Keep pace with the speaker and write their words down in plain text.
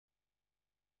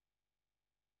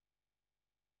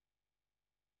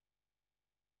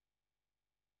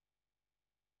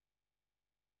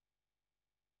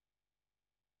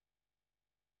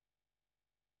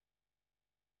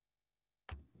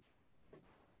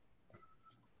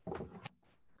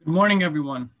Good morning,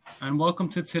 everyone, and welcome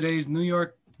to today's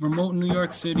remote New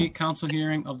York City Council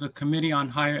hearing of the Committee on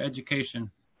Higher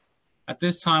Education. At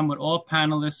this time, would all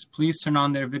panelists please turn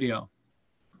on their video?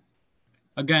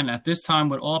 Again, at this time,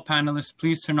 would all panelists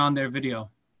please turn on their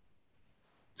video?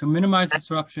 To minimize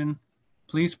disruption,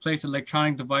 please place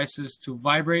electronic devices to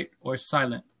vibrate or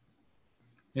silent.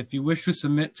 If you wish to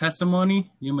submit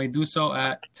testimony, you may do so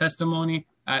at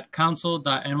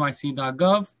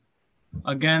testimony@council.nyc.gov.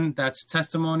 Again, that's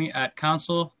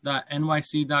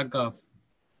testimony@council.nyc.gov.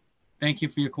 Thank you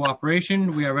for your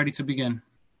cooperation. We are ready to begin.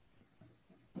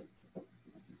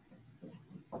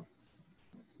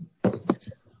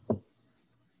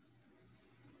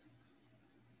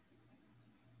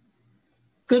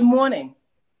 Good morning,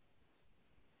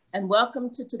 and welcome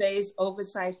to today's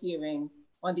oversight hearing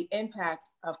on the impact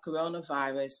of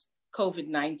coronavirus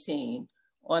COVID-19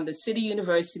 on the City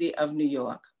University of New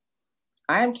York.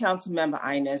 I am Councilmember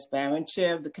Inez Barron,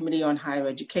 Chair of the Committee on Higher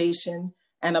Education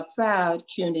and a proud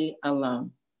CUNY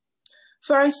alum.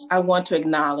 First, I want to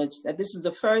acknowledge that this is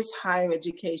the first higher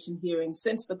education hearing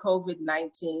since the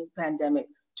COVID-19 pandemic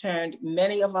turned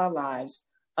many of our lives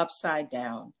upside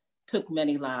down, took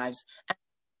many lives,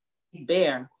 and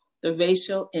bear the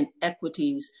racial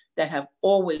inequities that have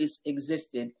always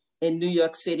existed in New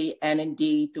York City and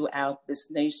indeed throughout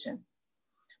this nation.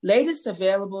 Latest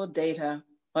available data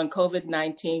on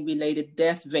COVID-19 related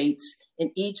death rates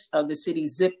in each of the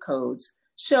city's zip codes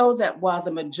show that while the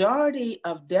majority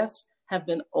of deaths have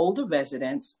been older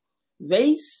residents,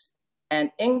 race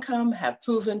and income have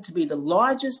proven to be the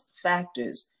largest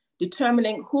factors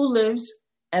determining who lives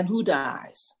and who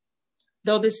dies.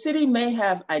 Though the city may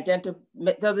have identified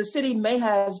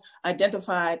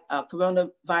a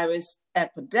coronavirus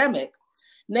epidemic,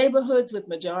 neighborhoods with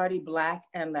majority Black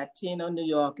and Latino New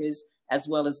Yorkers, as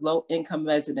well as low-income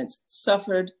residents,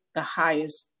 suffered the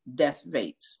highest death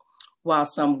rates, while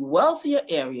some wealthier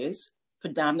areas,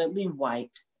 predominantly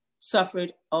white,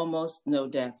 suffered almost no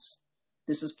deaths.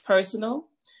 This is personal,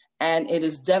 and it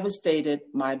has devastated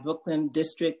my Brooklyn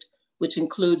district, which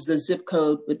includes the zip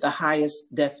code with the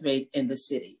highest death rate in the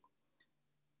city.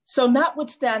 So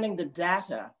notwithstanding the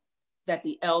data that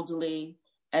the elderly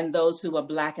and those who are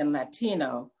Black and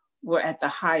Latino were at the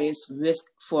highest risk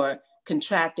for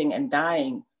contracting and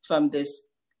dying from this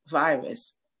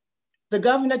virus, the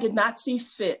governor did not see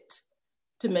fit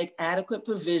to make adequate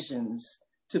provisions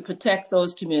to protect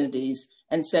those communities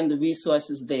and send the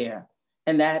resources there.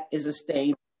 And that is a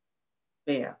state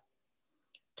there.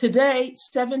 Today,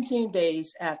 17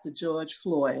 days after George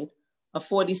Floyd, a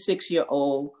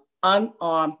 46-year-old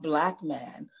unarmed Black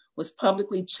man was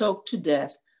publicly choked to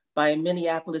death by a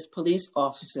Minneapolis police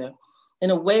officer in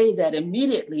a way that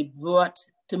immediately brought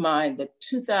to mind the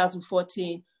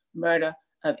 2014 murder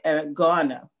of Eric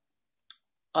Garner,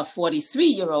 a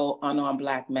 43-year-old unarmed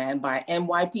Black man by an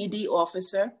NYPD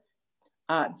officer,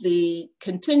 the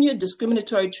continued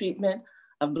discriminatory treatment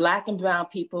of Black and brown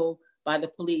people by the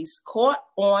police caught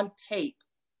on tape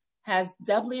has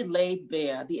doubly laid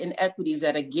bare the inequities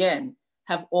that again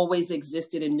have always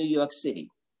existed in New York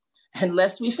City. And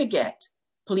lest we forget,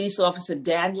 police officer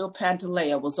Daniel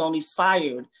Pantaleo was only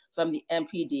fired from the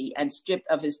MPD and stripped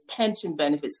of his pension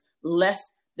benefits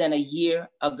less than a year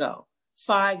ago,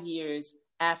 5 years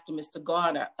after Mr.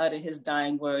 Garner uttered his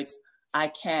dying words, "I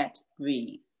can't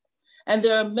breathe." And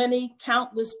there are many,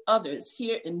 countless others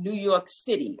here in New York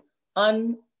City,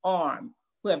 unarmed,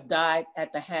 who have died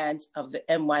at the hands of the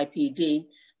NYPD.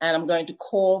 And I'm going to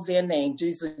call their names.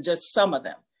 These are just some of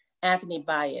them: Anthony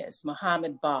Baez,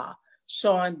 Mohammed Ba,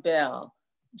 Sean Bell,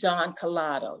 John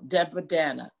Collado, Deborah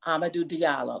Dana, Amadou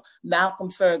Diallo, Malcolm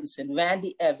Ferguson,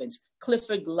 Randy Evans,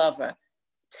 Clifford Glover,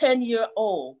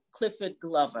 10-year-old Clifford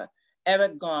Glover,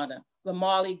 Eric Garner,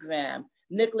 Ramarley Graham,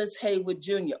 Nicholas Haywood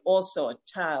Jr., also a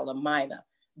child, a minor,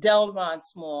 Delron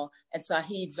Small, and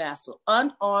Saheed Vassell,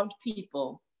 unarmed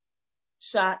people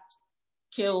shot,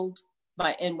 killed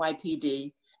by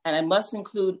NYPD. And I must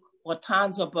include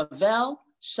Hortensia Bovell,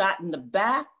 shot in the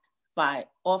back by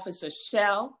Officer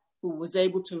Shell, who was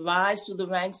able to rise through the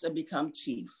ranks and become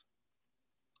chief.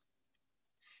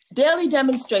 Daily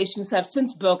demonstrations have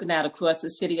since broken out across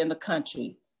the city and the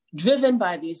country, driven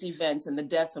by these events and the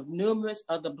deaths of numerous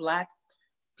other Black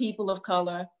people of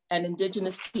color and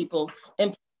Indigenous people,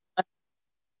 and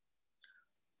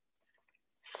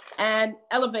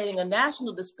elevating a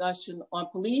national discussion on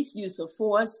police use of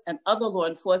force and other law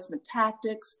enforcement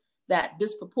tactics that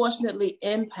disproportionately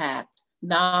impact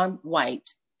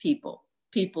non-white people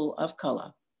of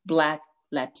color, Black,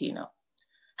 Latino.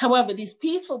 However, these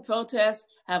peaceful protests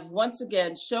have once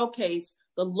again showcased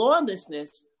the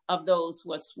lawlessness of those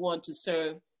who are sworn to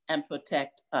serve and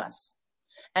protect us.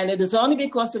 And it is only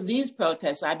because of these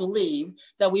protests, I believe,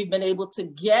 that we've been able to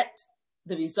get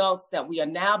the results that we are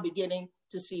now beginning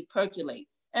to see percolate.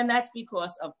 And that's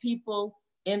because of people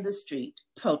in the street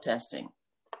protesting.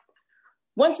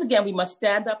 Once again, we must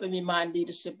stand up and remind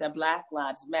leadership that Black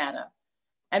Lives Matter.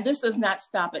 And this does not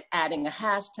stop at adding a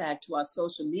hashtag to our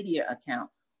social media account.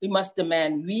 We must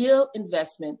demand real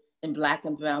investment in Black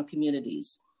and Brown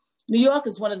communities. New York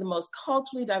is one of the most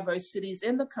culturally diverse cities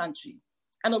in the country.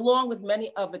 And along with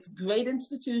many of its great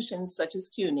institutions, such as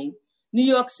CUNY, New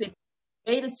York City is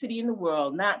the greatest city in the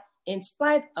world, not in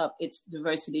spite of its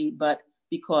diversity, but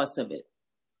because of it.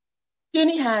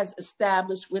 CUNY has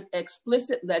established with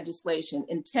explicit legislation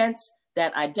intents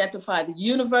that identify the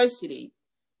university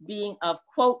being of,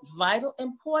 quote, vital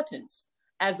importance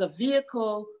as a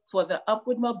vehicle for the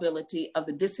upward mobility of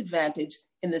the disadvantaged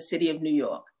in the city of New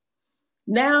York.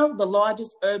 Now the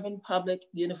largest urban public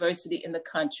university in the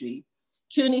country,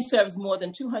 CUNY serves more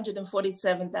than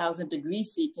 247,000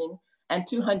 degree-seeking and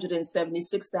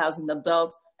 276,000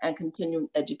 adult and continuing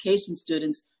education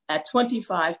students at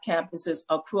 25 campuses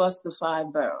across the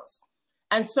 5 boroughs.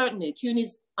 And certainly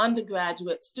CUNY's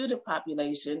undergraduate student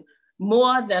population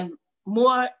more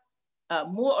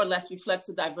or less reflects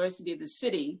the diversity of the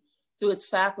city through its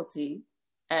faculty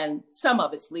and some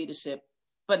of its leadership,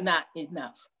 but not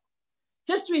enough.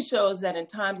 History shows that in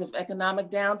times of economic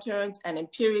downturns and in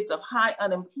periods of high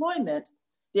unemployment,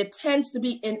 there tends to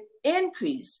be an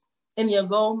increase in the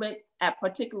enrollment at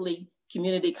particularly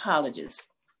community colleges.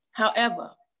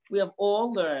 However, we have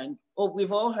all learned, or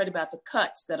we've all heard about the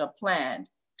cuts that are planned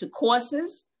to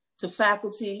courses, to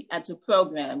faculty, and to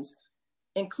programs,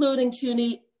 including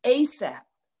CUNY ASAP,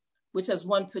 which has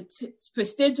won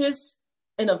prestigious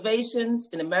Innovations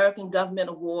in American Government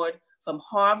Award from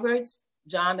Harvard's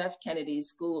John F. Kennedy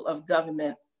School of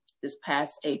Government this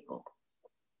past April.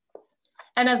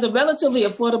 And as a relatively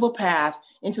affordable path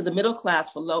into the middle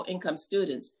class for low-income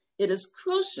students, it is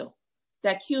crucial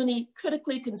that CUNY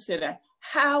critically consider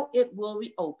how it will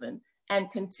reopen and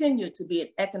continue to be an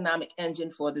economic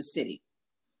engine for the city.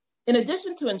 In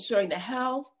addition to ensuring the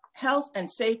health and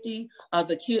safety of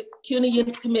the CUNY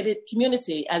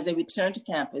community as they return to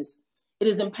campus, it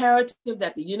is imperative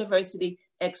that the university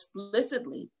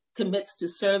explicitly commits to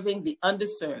serving the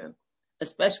underserved,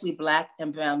 especially Black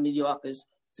and Brown New Yorkers,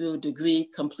 through degree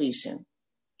completion.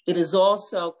 It is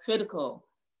also critical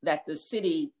that the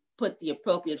city put the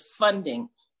appropriate funding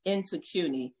into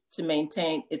CUNY to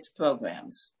maintain its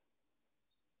programs.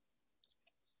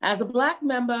 As a Black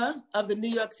member of the New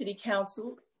York City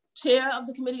Council, chair of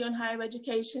the Committee on Higher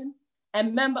Education,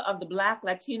 and member of the Black,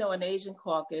 Latino, and Asian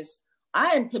Caucus,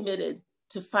 I am committed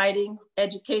to fighting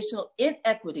educational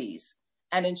inequities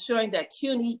and ensuring that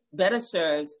CUNY better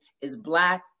serves its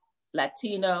Black,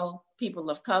 Latino, people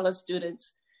of color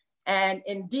students, and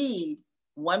indeed,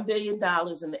 $1 billion in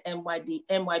the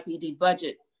NYPD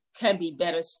budget can be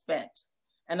better spent.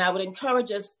 And I would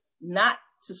encourage us not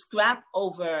to scrap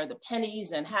over the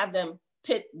pennies and have them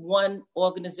pit one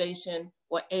organization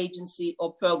or agency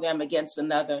or program against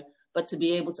another, but to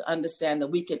be able to understand that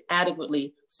we can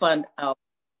adequately fund our.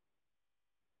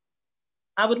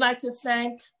 I would like to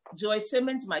thank Joy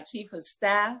Simmons, my Chief of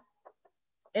Staff,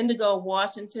 Indigo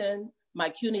Washington, my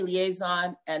CUNY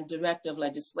Liaison and Director of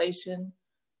Legislation,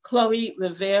 Chloe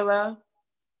Rivera,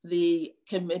 the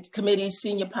committee's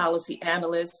Senior Policy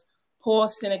Analyst, Paul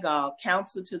Senegal,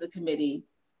 Counsel to the committee,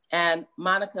 and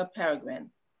Monica Peregrine,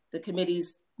 the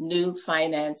committee's new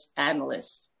Finance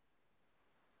Analyst.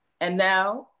 And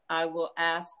now I will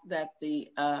ask that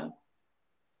the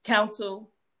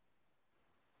Council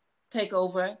take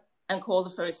over and call the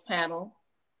first panel.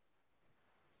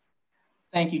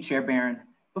 Thank you, Chair Barron.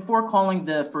 Before calling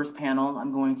the first panel,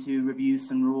 I'm going to review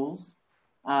some rules.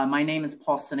 My name is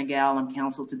Paul Senegal. I'm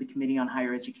counsel to the Committee on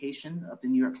Higher Education of the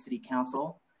New York City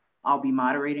Council. I'll be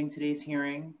moderating today's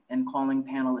hearing and calling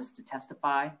panelists to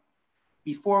testify.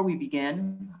 Before we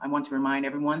begin, I want to remind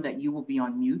everyone that you will be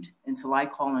on mute until I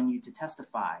call on you to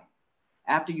testify.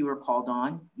 After you are called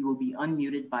on, you will be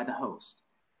unmuted by the host.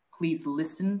 Please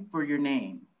listen for your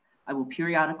name. I will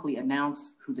periodically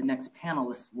announce who the next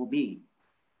panelists will be.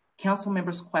 Council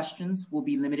members' questions will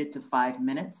be limited to 5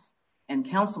 minutes, and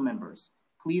council members,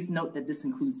 please note that this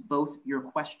includes both your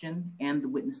question and the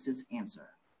witness's answer.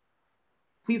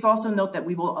 Please also note that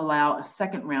we will allow a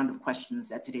second round of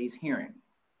questions at today's hearing.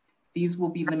 These will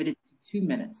be limited to 2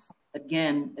 minutes,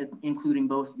 again, including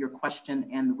both your question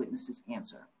and the witness's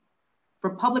answer. For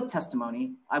public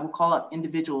testimony, I will call up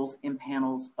individuals in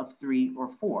panels of 3 or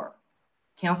 4.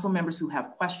 Council members who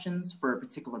have questions for a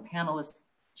particular panelist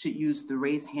should use the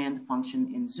raise hand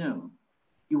function in Zoom.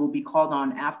 You will be called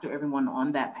on after everyone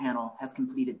on that panel has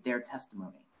completed their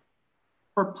testimony.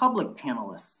 For public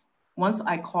panelists, once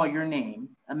I call your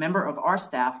name, a member of our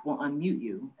staff will unmute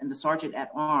you and the Sergeant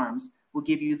at Arms will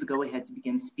give you the go-ahead to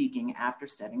begin speaking after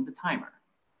setting the timer.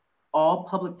 All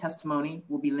public testimony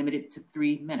will be limited to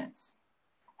 3 minutes.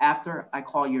 After I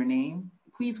call your name,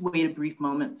 please wait a brief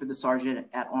moment for the Sergeant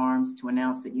at Arms to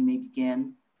announce that you may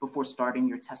begin before starting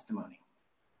your testimony.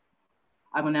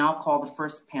 I will now call the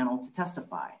first panel to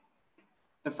testify.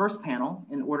 The first panel,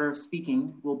 in order of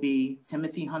speaking, will be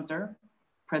Timothy Hunter,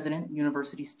 President,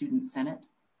 University Student Senate,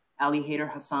 Ali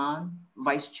Haider Hassan,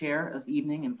 Vice Chair of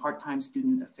Evening and Part-Time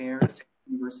Student Affairs,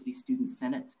 University Student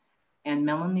Senate, and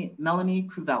Melanie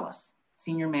Cruvelis,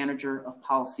 Senior Manager of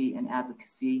Policy and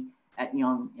Advocacy at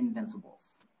Young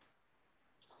Invincibles.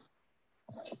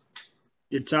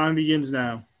 Your time begins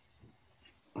now.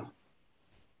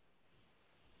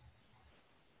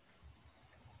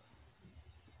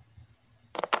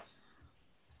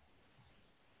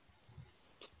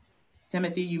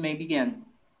 Timothy, you may begin.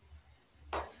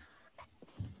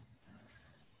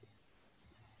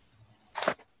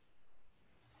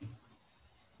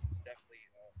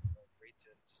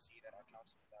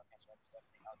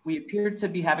 We appear to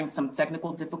be having some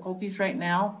technical difficulties right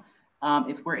now.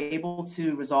 If we're able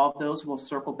to resolve those, we'll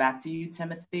circle back to you,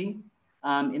 Timothy.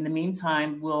 In the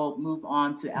meantime, we'll move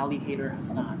on to Ali Haider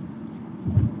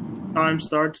Hassan. Time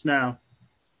starts now.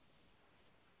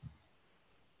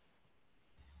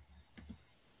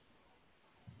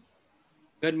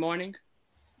 Good morning.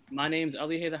 My name is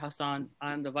Ali Haider Hassan.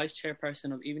 I'm the Vice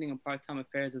Chairperson of Evening and Part-Time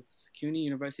Affairs of the CUNY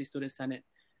University Student Senate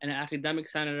and an academic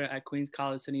senator at Queens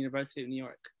College City University of New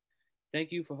York.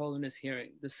 Thank you for holding this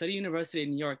hearing. The City University of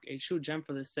New York, a true gem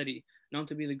for the city, known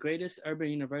to be the greatest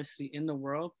urban university in the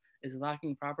world, is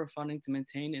lacking proper funding to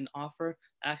maintain and offer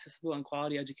accessible and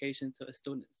quality education to its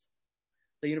students.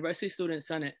 The University Student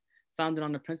Senate, founded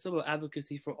on the principle of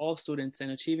advocacy for all students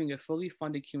and achieving a fully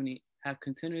funded CUNY, have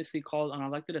continuously called on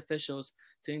elected officials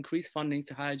to increase funding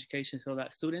to higher education so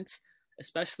that students,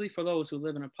 especially for those who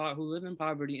live in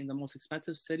poverty in the most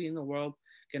expensive city in the world,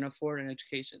 can afford an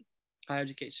education, higher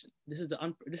education. This is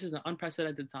an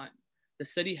unprecedented time. The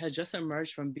city has just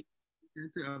emerged from being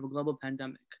the center of a global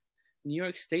pandemic. New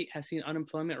York State has seen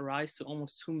unemployment rise to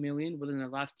almost 2 million within the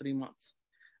last 3 months.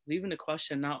 Leaving the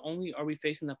question, not only are we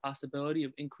facing the possibility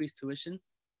of increased tuition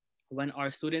when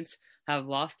our students have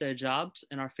lost their jobs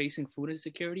and are facing food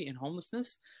insecurity and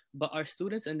homelessness, but our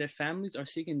students and their families are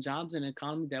seeking jobs in an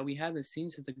economy that we haven't seen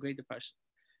since the Great Depression.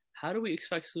 How do we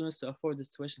expect students to afford this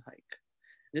tuition hike?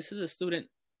 This is a student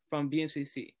from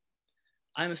BMCC.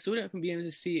 I'm a student from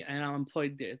BMCC and I'm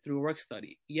employed there through work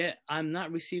study, yet I'm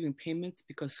not receiving payments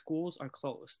because schools are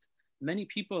closed. Many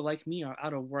people like me are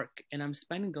out of work and I'm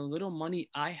spending the little money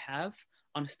I have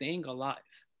on staying alive.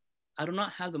 I do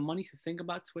not have the money to think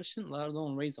about tuition, let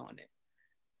alone raise on it.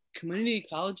 Community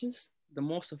colleges, the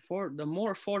more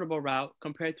affordable route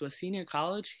compared to a senior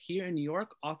college here in New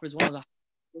York, offers one of the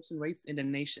highest tuition rates in the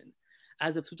nation.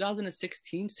 As of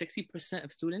 2016, 60%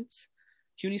 of students,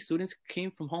 CUNY students,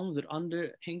 came from homes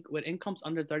with incomes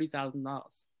under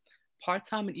 $30,000.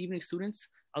 Part-time and evening students,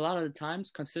 a lot of the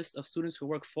times, consist of students who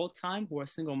work full-time, who are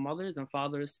single mothers and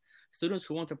fathers, students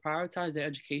who want to prioritize their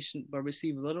education but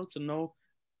receive little to no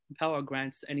Pell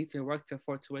grants and need to work to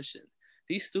afford tuition.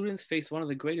 These students face one of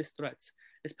the greatest threats.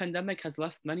 This pandemic has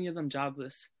left many of them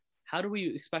jobless. How do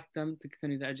we expect them to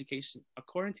continue their education?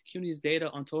 According to CUNY's data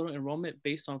on total enrollment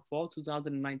based on fall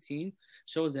 2019,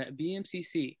 shows that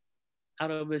BMCC,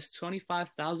 out of its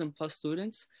 25,000 plus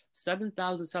students,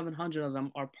 7,700 of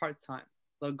them are part-time.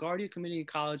 LaGuardia Community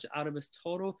College, out of its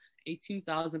total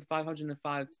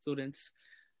 18,505 students,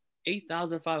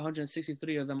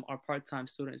 8,563 of them are part-time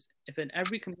students. If in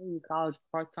every community college,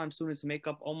 part-time students make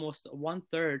up almost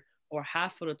 1/3 or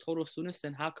half of the total students,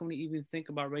 then how can we even think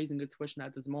about raising the tuition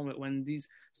at this moment when these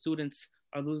students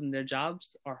are losing their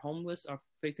jobs, are homeless, are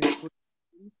facing food?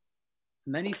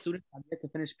 Many students have yet to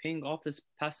finish paying off this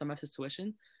past semester's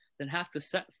tuition, then have to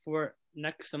save for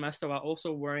next semester while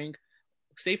also worrying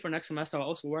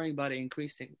about it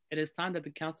increasing. It is time that the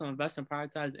council invest and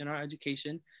prioritize in our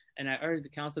education, and I urge the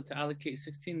council to allocate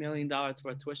 $16 million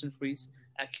for a tuition freeze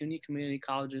at CUNY community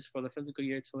colleges for the fiscal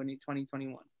year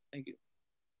 2020-21. Thank you.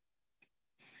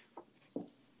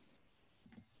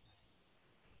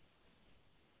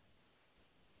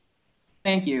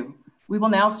 Thank you. We will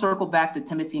now circle back to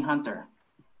Timothy Hunter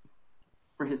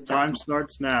for his testimony. Time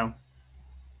starts now.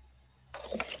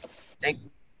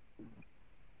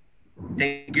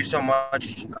 Thank you so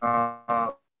much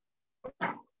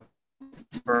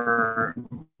for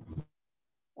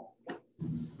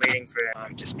waiting for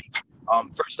to speak.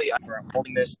 Firstly, for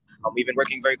holding this, we've been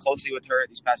working very closely with her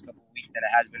these past couple of weeks, and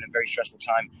it has been a very stressful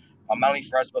time, not only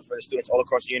for us, but for the students all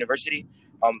across the university.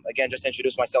 Again, just to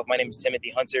introduce myself, my name is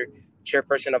Timothy Hunter,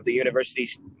 chairperson of the university.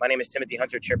 My name is Timothy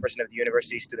Hunter, chairperson of the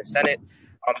University Student Senate.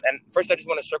 And first, I just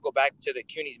want to circle back to the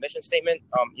CUNY's mission statement.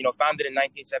 Founded in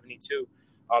 1972.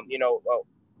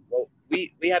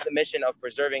 We have the mission of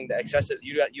preserving the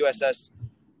USS.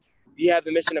 We have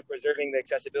the mission of preserving the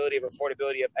accessibility of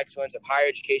affordability of excellence of higher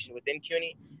education within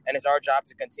CUNY, and it's our job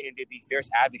to continue to be fierce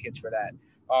advocates for that.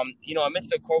 Amidst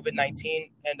the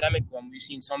COVID-19 pandemic, we've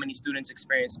seen so many students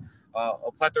experience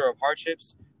a plethora of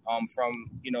hardships, from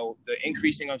the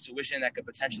increasing of tuition that could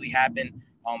potentially happen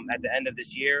at the end of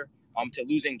this year, to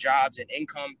losing jobs and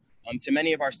income, to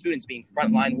many of our students being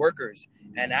frontline workers.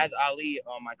 And as Ali,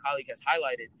 my colleague, has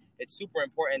highlighted, it's super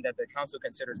important that the council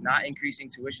considers not increasing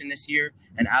tuition this year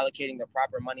and allocating the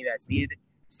proper money that's needed.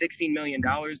 $16 million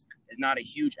is not a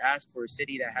huge ask for a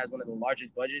city that has one of the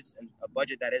largest budgets, and a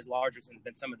budget that is larger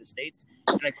than some of the states,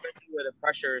 and especially where the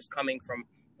pressure is coming from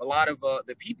a lot of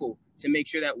the people to make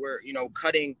sure that we're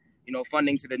cutting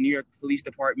funding to the New York Police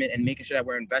Department and making sure that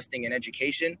we're investing in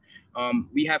education.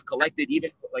 We have collected,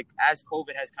 even as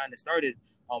COVID has kind of started,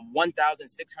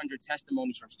 1,600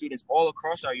 testimonies from students all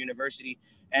across our university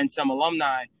and some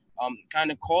alumni,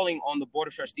 kind of calling on the Board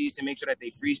of Trustees to make sure that they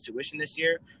freeze tuition this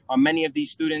year. Many of these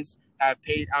students have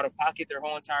paid out of pocket their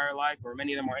whole entire life, or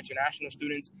many of them are international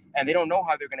students, and they don't know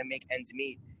how they're going to make ends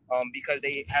meet, because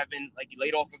they have been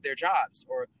laid off of their jobs,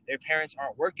 or their parents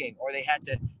aren't working, or they had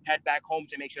to head back home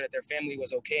to make sure that their family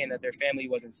was okay and that their family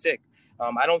wasn't sick.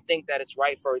 I don't think that it's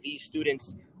right for these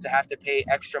students to have to pay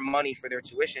extra money for their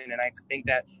tuition, and I think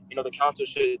that the council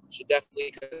should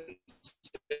definitely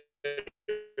consider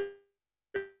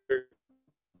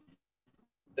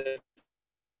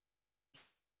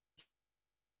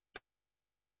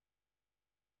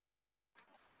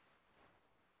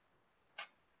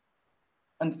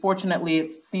Unfortunately,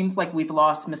 it seems like we've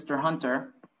lost Mr.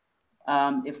 Hunter.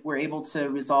 If we're able to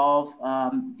resolve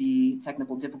the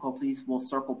technical difficulties, we'll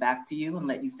circle back to you and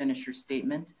let you finish your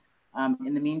statement.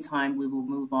 In the meantime, we will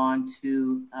move on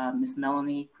to Ms.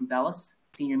 Melanie Krubelis,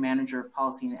 Senior Manager of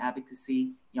Policy and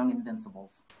Advocacy, Young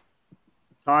Invincibles.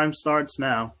 Time starts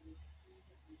now.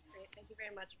 Great, thank you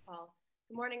very much, Paul.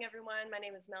 Good morning, everyone. My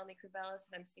name is Melanie Krubelis,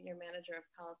 and I'm Senior Manager of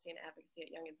Policy and Advocacy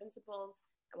at Young Invincibles.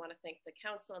 I want to thank the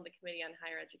Council and the Committee on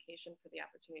Higher Education for the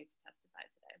opportunity to testify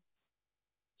today.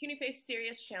 CUNY faced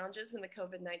serious challenges when the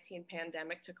COVID-19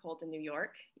 pandemic took hold in New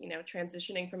York.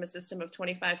 Transitioning from a system of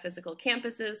 25 physical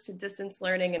campuses to distance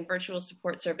learning and virtual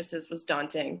support services was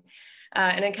daunting.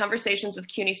 And in conversations with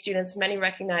CUNY students, many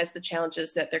recognized the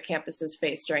challenges that their campuses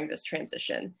faced during this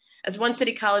transition. As one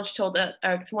City College student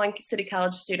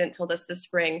told us this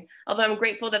spring, although I'm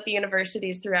grateful that the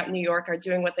universities throughout New York are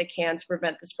doing what they can to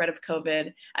prevent the spread of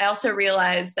COVID, I also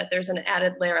realize that there's an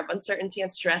added layer of uncertainty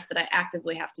and stress that I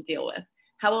actively have to deal with.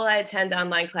 How will I attend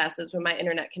online classes when my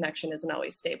internet connection isn't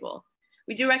always stable?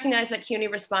 We do recognize that CUNY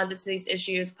responded to these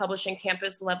issues, publishing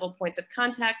campus-level points of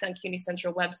contact on CUNY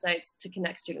Central websites to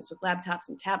connect students with laptops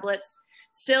and tablets.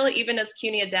 Still, even as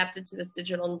CUNY adapted to this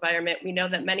digital environment, we know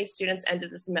that many students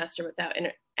ended the semester without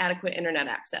adequate internet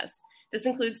access. This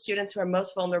includes students who are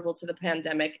most vulnerable to the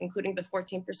pandemic, including the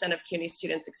 14% of CUNY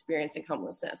students experiencing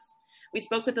homelessness. We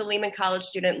spoke with a Lehman College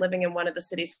student living in one of the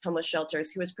city's homeless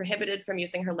shelters who was prohibited from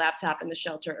using her laptop in the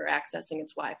shelter or accessing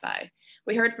its Wi-Fi.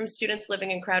 We heard from students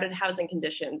living in crowded housing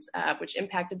conditions, which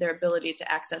impacted their ability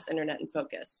to access internet and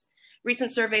focus.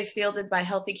 Recent surveys fielded by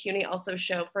Healthy CUNY also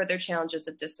show further challenges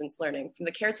of distance learning, from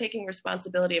the caretaking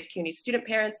responsibility of CUNY student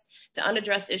parents to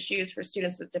unaddressed issues for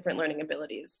students with different learning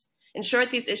abilities. In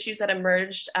short, these issues that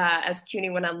emerged as CUNY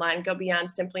went online go beyond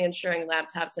simply ensuring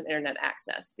laptops and internet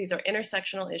access. These are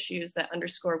intersectional issues that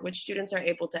underscore which students are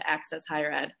able to access higher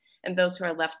ed and those who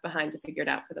are left behind to figure it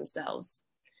out for themselves.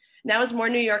 Now, as more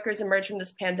New Yorkers emerge from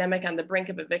this pandemic on the brink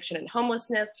of eviction and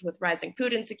homelessness, with rising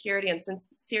food insecurity and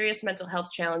serious mental health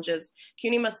challenges,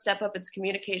 CUNY must step up its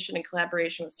communication and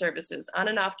collaboration with services on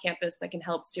and off campus that can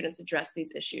help students address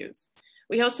these issues.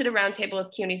 We hosted a roundtable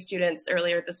with CUNY students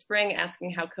earlier this spring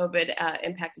asking how COVID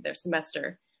impacted their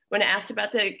semester. When asked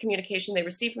about the communication they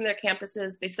received from their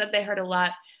campuses, they said they heard a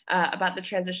lot about the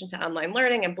transition to online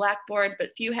learning and Blackboard,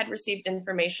 but few had received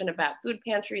information about food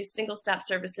pantries, single-stop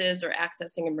services, or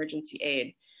accessing emergency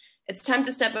aid. It's time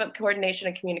to step up coordination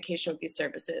and communication with these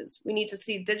services. We need to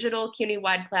see digital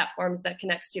CUNY-wide platforms that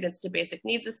connect students to basic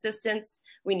needs assistance.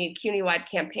 We need CUNY-wide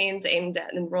campaigns aimed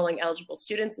at enrolling eligible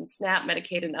students in SNAP,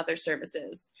 Medicaid, and other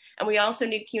services. And we also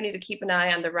need CUNY to keep an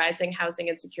eye on the rising housing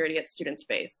insecurity that students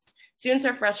face. Students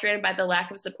are frustrated by the lack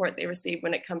of support they receive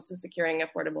when it comes to securing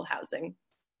affordable housing.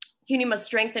 CUNY must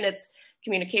strengthen its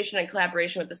communication and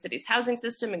collaboration with the city's housing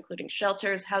system, including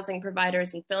shelters, housing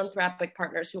providers, and philanthropic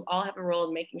partners who all have a role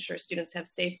in making sure students have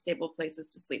safe, stable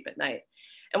places to sleep at night.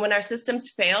 And when our systems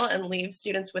fail and leave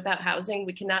students without housing,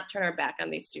 we cannot turn our back on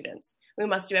these students. We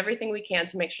must do everything we can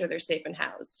to make sure they're safe and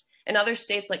housed. In other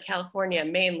states like California,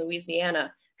 Maine,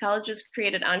 Louisiana, colleges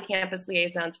created on-campus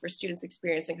liaisons for students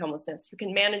experiencing homelessness who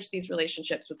can manage these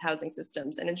relationships with housing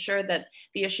systems and ensure that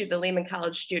the issue the Lehman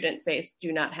College student faced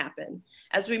do not happen.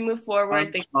 As we move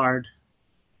forward,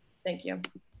 thank you.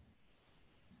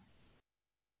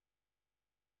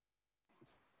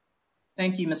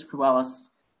 Thank you, Ms. Cruelis.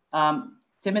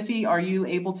 Timothy, are you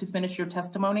able to finish your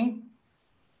testimony?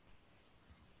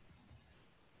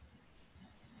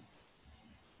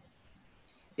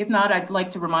 If not, I'd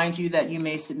like to remind you that you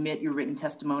may submit your written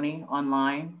testimony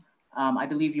online. I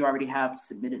believe you already have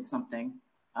submitted something.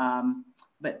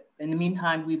 But in the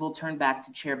meantime, we will turn back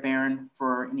to Chair Barron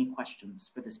for any questions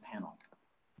for this panel.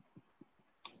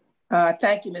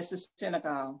 Thank you, Mr.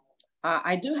 Senegal.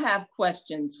 I do have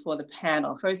questions for the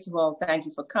panel. First of all, thank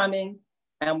you for coming.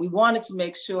 And we wanted to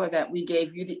make sure that we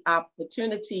gave you the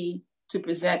opportunity to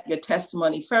present your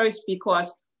testimony first,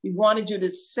 because we wanted you to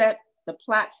set the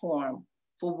platform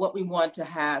for what we want to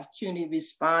have CUNY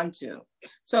respond to.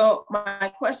 So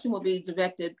my question will be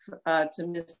directed to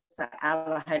Mr.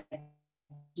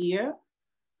 Al-Hadir.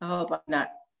 I hope I'm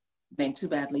not named too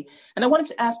badly. And I wanted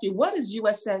to ask you, what is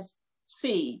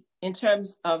USSC in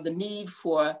terms of the need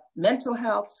for mental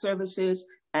health services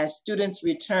as students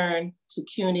return to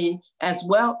CUNY, as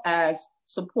well as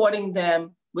supporting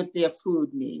them with their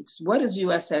food needs? What is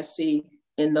USSC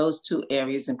in those two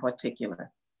areas in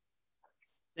particular?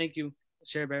 Thank you,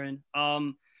 Chair Barron.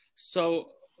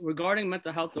 So regarding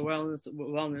mental health and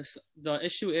wellness, the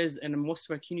issue is in most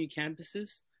of our CUNY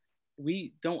campuses,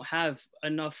 we don't have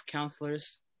enough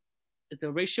counselors.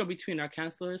 The ratio between our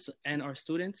counselors and our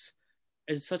students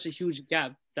is such a huge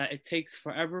gap that it takes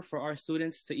forever for our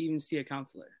students to even see a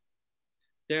counselor.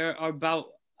 There are about,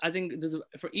 I think there's,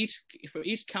 for each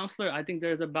counselor, I think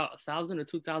there's about 1,000 or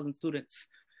 2,000 students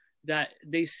that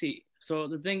they see. So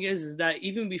the thing is that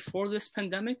even before this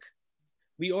pandemic,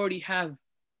 we already had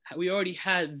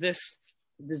this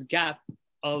gap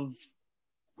of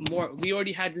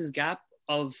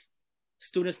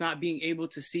students not being able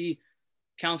to see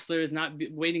counselors,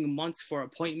 waiting months for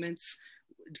appointments.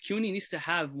 CUNY needs to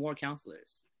have more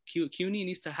counselors. CUNY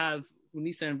needs to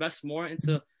invest more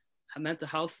into mental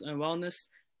health and wellness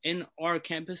in our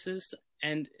campuses,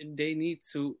 and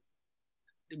the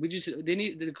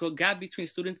gap between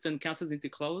students and counselors need to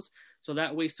close, so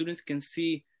that way students can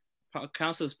see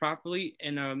counselors properly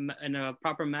in a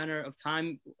proper manner of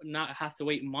time, not have to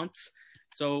wait months.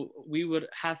 So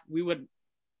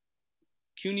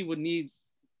CUNY would need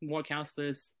more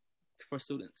counselors for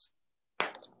students.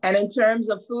 And in terms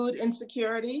of food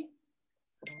insecurity,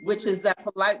 which is that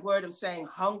polite word of saying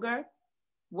hunger,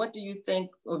 what do you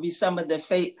think will be some of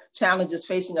the challenges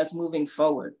facing us moving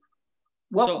forward?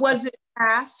 What was it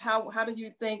asked? How do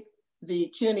you think the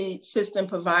CUNY system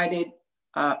provided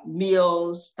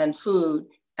meals and food?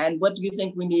 And what do you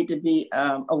think we need to be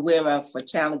aware of for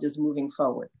challenges moving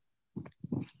forward?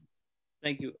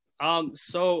 Thank you.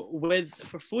 So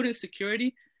for food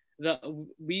insecurity,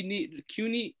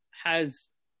 CUNY has,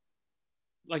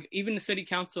 like, even the city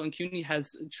council and CUNY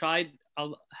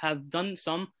have done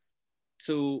some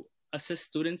to assist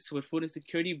students with food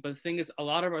insecurity. But the thing is, a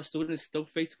lot of our students still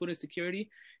face food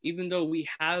insecurity, even though we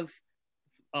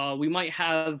might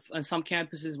have, on some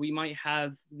campuses, we might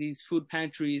have these food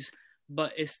pantries,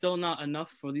 but it's still not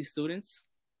enough for these students,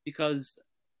 because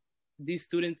these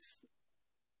students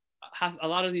a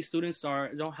lot of these students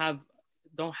don't have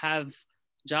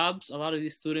jobs. A lot of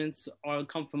these students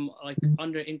come from like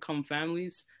under-income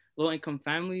families, low-income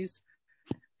families.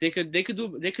 It could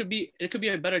be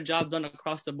a better job done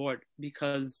across the board,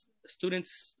 because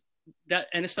students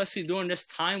and especially during this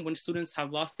time when students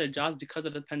have lost their jobs because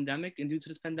of the pandemic, and due to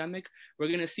the pandemic, we're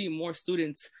going to see more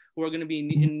students who are going to be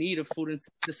in need of food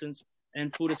assistance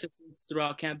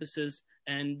throughout campuses,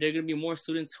 and there are going to be more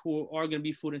students who are going to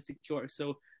be food insecure.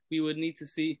 So we would need to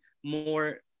see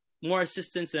more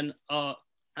assistance and a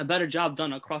better job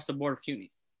done across the board of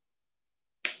CUNY.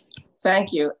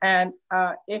 Thank you. And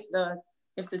if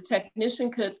the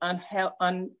technician could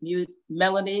unmute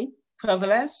Melanie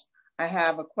Proveles, I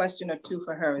have a question or two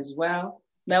for her as well.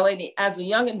 Melanie, as the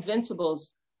Young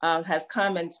Invincibles has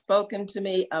come and spoken to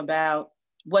me about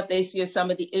what they see as some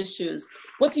of the issues,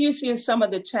 what do you see as some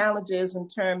of the challenges in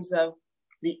terms of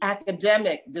the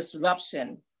academic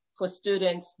disruption for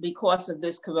students because of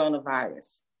this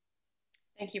coronavirus?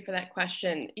 Thank you for that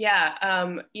question. Yeah,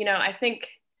 I think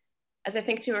As I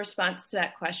think to a response to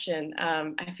that question,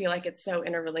 I feel like it's so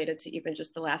interrelated to even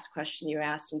just the last question you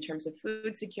asked in terms of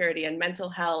food security and mental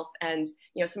health, and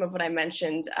some of what I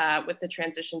mentioned with the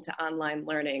transition to online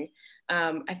learning.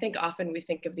 I think often we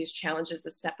think of these challenges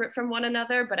as separate from one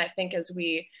another, but I think as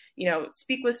we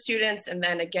speak with students, and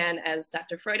then again, as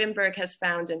Dr. Freudenberg has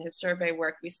found in his survey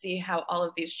work, we see how all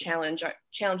of these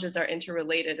challenges are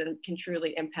interrelated and can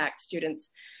truly impact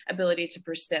students' ability to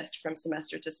persist from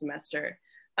semester to semester.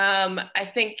 I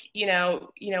think,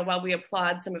 while we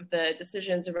applaud some of the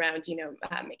decisions around,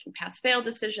 making pass-fail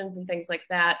decisions and things like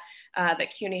that,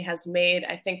 that CUNY has made,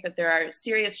 I think that there are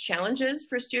serious challenges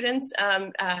for students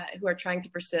who are trying to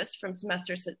persist from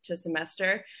semester to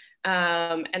semester.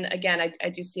 And again, I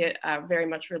do see it very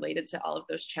much related to all of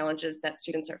those challenges that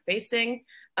students are facing.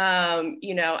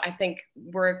 I think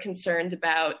we're concerned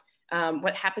about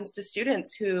what happens to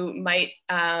students who might,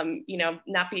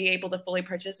 not be able to fully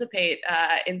participate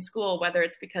in school, whether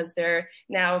it's because they're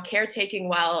now caretaking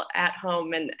while at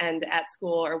home and at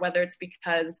school, or whether it's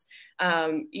because,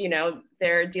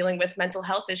 they're dealing with mental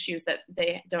health issues that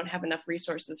they don't have enough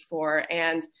resources for.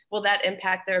 And will that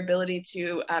impact their ability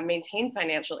to maintain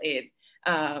financial aid,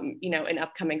 in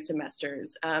upcoming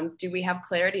semesters? Do we have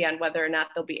clarity on whether or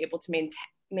not they'll be able to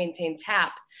maintain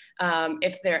TAP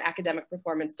if their academic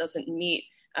performance doesn't meet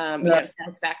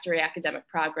satisfactory academic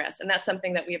progress? And that's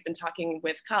something that we have been talking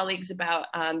with colleagues about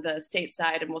on the state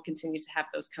side, and we'll continue to have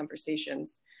those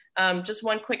conversations. Just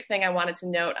one quick thing I wanted to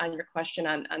note on your question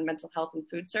on mental health and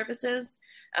food services.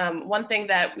 One thing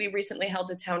that we recently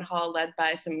held a town hall led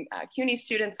by some CUNY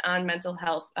students on mental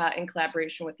health in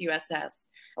collaboration with USS.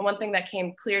 And one thing that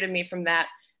came clear to me from that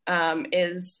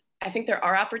is I think there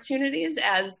are opportunities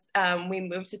as we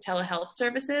move to telehealth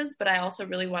services, but I also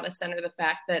really want to center the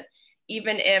fact that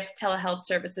even if telehealth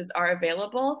services are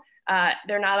available,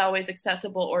 they're not always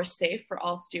accessible or safe for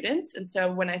all students. And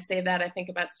so when I say that, I think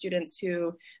about students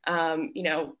who,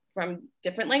 from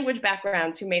different language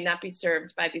backgrounds who may not be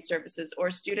served by these services,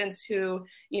 or students who,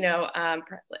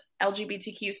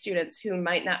 LGBTQ students who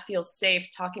might not feel safe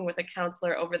talking with a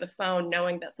counselor over the phone,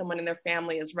 knowing that someone in their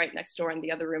family is right next door in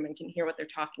the other room and can hear what they're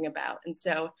talking about. And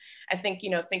so I think,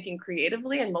 thinking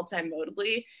creatively and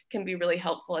multimodally can be really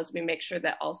helpful as we make sure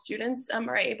that all students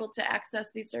are able to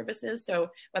access these services. So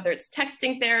whether it's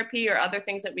texting therapy or other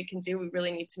things that we can do, we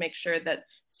really need to make sure that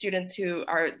students who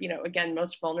are, again,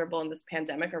 most vulnerable in this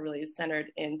pandemic are really centered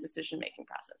in decision-making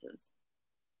processes.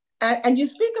 And you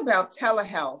speak about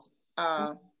telehealth.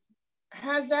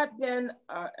 Has that been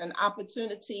an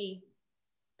opportunity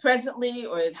presently,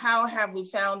 or how have we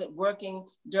found it working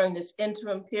during this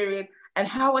interim period? And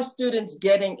how are students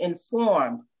getting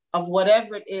informed of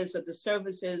whatever it is that the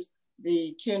services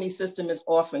the CUNY system is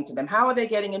offering to them? How are they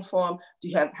getting informed?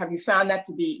 Have you found that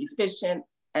to be efficient?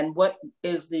 And what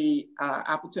is the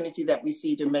opportunity that we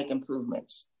see to make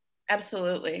improvements?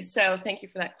 Absolutely. So thank you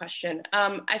for that question.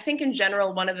 I think in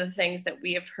general, one of the things that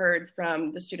we have heard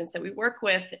from the students that we work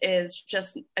with is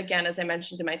just, again, as I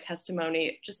mentioned in my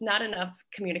testimony, just not enough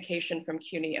communication from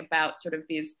CUNY about sort of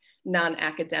these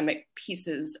non-academic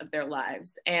pieces of their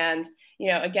lives. And,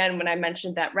 again, when I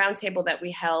mentioned that roundtable that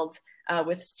we held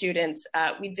with students,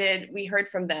 we heard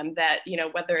from them that,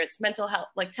 whether it's mental health,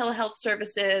 like telehealth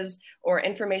services or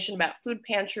information about food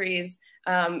pantries,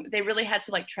 they really had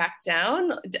to track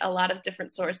down a lot of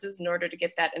different sources in order to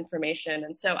get that information.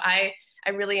 And so I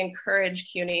really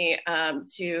encourage CUNY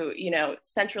to,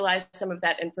 centralize some of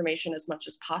that information as much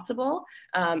as possible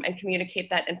and communicate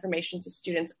that information to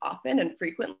students often and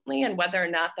frequently. And whether or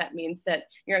not that means that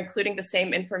you're including the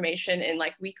same information in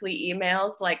weekly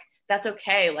emails, that's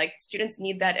okay. Students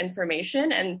need that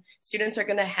information, and students are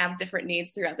going to have different needs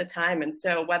throughout the time. And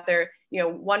so whether,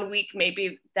 1 week,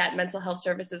 maybe that mental health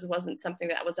services wasn't something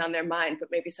that was on their mind, but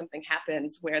maybe something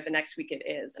happens where the next week it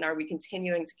is. And are we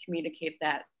continuing to communicate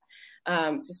that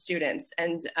to students?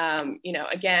 And,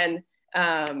 again,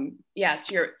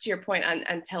 to your point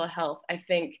on telehealth, I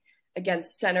think, again,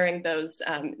 centering those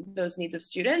needs of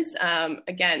students.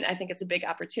 Again, I think it's a big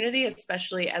opportunity,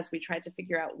 especially as we try to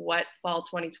figure out what fall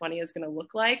 2020 is going to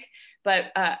look like.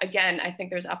 But again, I think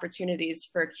there's opportunities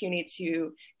for CUNY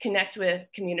to connect with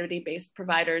community-based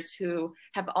providers who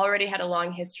have already had a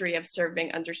long history of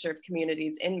serving underserved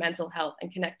communities in mental health,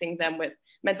 and connecting them with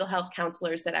mental health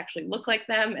counselors that actually look like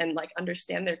them and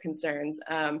understand their concerns.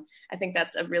 I think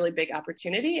that's a really big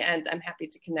opportunity, and I'm happy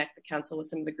to connect the council with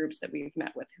some of the groups that we've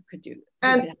met with who could do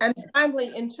that. And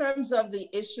finally, in terms of the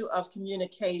issue of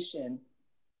communication,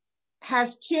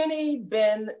 has CUNY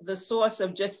been the source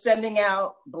of just sending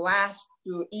out blasts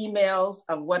through emails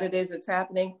of what it is that's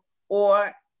happening?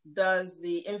 Or does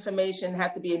the information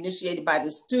have to be initiated by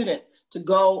the student to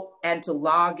go and to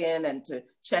log in and to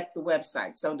check the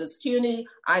website? So does CUNY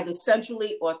either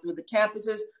centrally or through the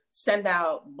campuses send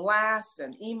out blasts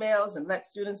and emails and let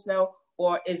students know,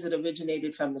 or is it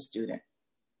originated from the student?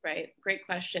 Right, great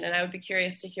question. And I would be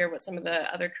curious to hear what some of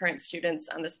the other current students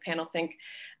on this panel think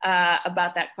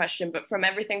about that question. But from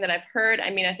everything that I've heard, I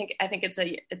mean, I think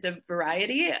it's a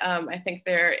variety. I think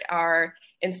there are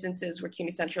instances where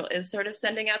CUNY Central is sort of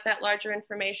sending out that larger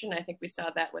information. I think we saw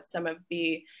that with some of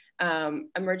the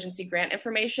emergency grant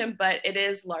information, but it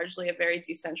is largely a very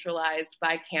decentralized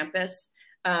by campus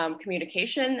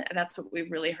communication. That's what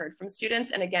we've really heard from students.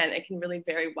 And again, it can really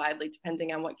vary widely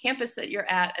depending on what campus that you're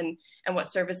at and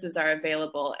what services are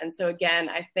available. And so again,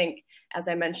 I think, as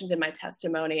I mentioned in my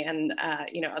testimony and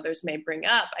others may bring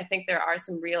up, I think there are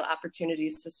some real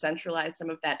opportunities to centralize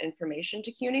some of that information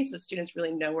to CUNY so students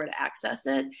really know where to access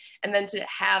it. And then to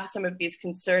have some of these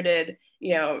concerted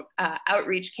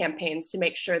outreach campaigns to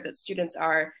make sure that students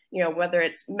are, whether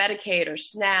it's Medicaid or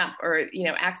SNAP or,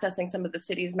 accessing some of the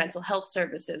city's mental health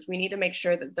services, we need to make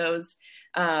sure that those,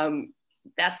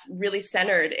 that's really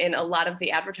centered in a lot of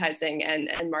the advertising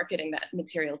and marketing that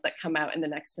materials that come out in the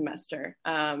next semester.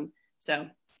 So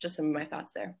just some of my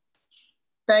thoughts there.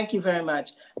 Thank you very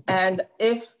much. And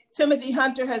if Timothy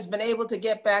Hunter has been able to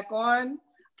get back on,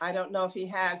 I don't know if he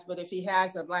has, but if he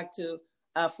has, I'd like to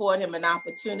afford him an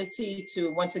opportunity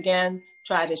to once again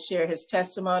try to share his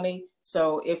testimony.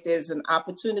 So if there's an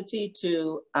opportunity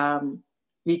to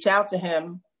reach out to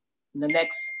him in the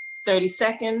next 30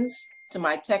 seconds to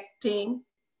my tech team,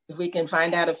 if we can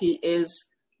find out if he is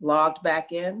logged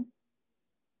back in.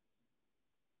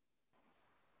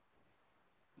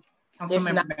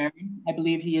 Councilmember Barron, I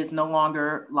believe he is no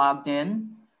longer logged in.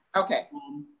 Okay,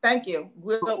 thank you.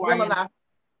 We'll allow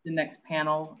the next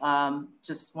panel.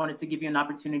 Just wanted to give you an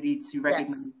opportunity to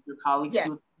recognize your colleagues. Yes.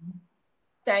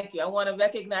 Thank you. I want to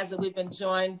recognize that we've been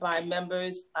joined by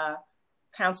members,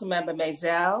 Councilmember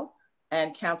Maisel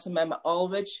and Councilmember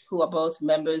Ulrich, who are both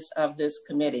members of this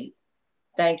committee.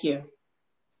 Thank you.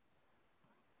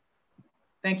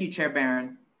 Thank you, Chair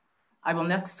Barron. I will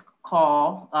next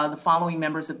call the following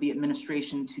members of the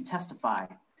administration to testify.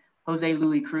 Jose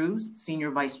Luis Cruz,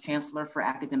 Senior Vice Chancellor for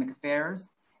Academic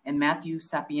Affairs, and Matthew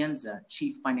Sapienza,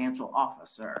 Chief Financial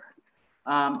Officer.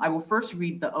 I will first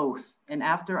read the oath, and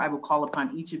after I will call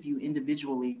upon each of you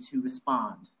individually to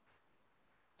respond.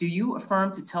 Do you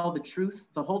affirm to tell the truth,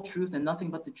 the whole truth, and nothing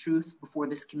but the truth before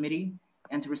this committee,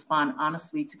 and to respond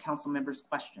honestly to council members'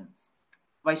 questions?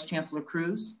 Vice Chancellor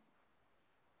Cruz?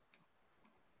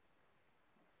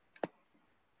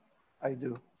 I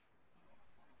do.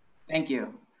 Thank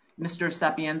you. Mr.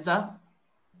 Sapienza?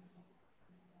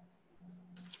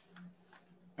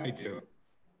 I do.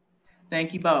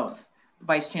 Thank you both.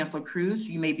 Vice Chancellor Cruz,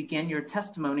 you may begin your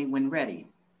testimony when ready.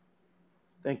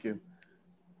 Thank you.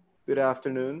 Good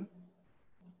afternoon,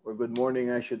 or good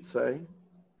morning, I should say.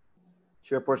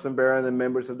 Chairperson Barron and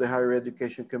members of the Higher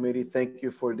Education Committee, thank you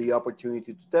for the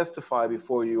opportunity to testify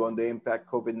before you on the impact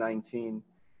COVID-19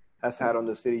 has had on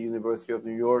the City University of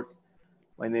New York.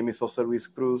 My name is Jose Luis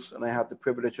Cruz, and I have the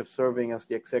privilege of serving as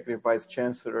the Executive Vice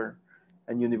Chancellor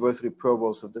and University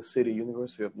Provost of the City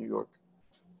University of New York.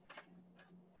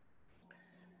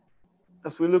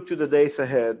 As we look to the days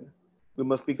ahead, we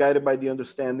must be guided by the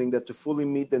understanding that to fully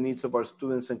meet the needs of our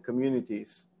students and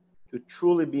communities, to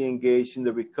truly be engaged in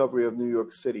the recovery of New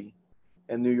York City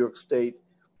and New York State,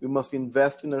 we must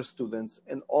invest in our students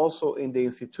and also in the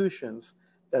institutions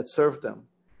that serve them,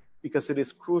 because it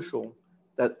is crucial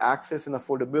that access and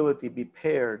affordability be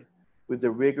paired with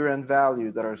the rigor and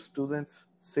value that our students,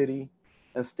 city,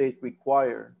 and state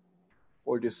require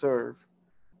or deserve.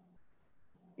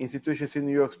 Institutions in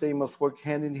New York State must work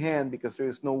hand in hand because there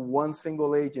is no one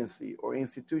single agency or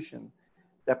institution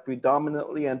that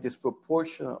predominantly and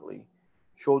disproportionately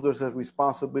shoulders the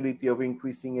responsibility of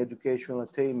increasing educational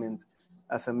attainment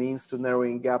as a means to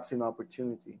narrowing gaps in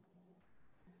opportunity.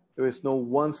 There is no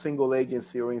one single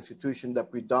agency or institution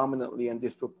that predominantly and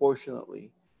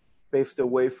disproportionately paves the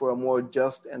way for a more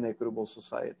just and equitable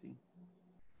society.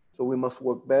 So we must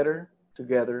work better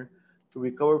together to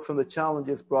recover from the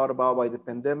challenges brought about by the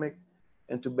pandemic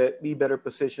and to be better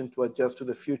positioned to adjust to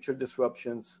the future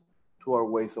disruptions to our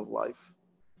ways of life.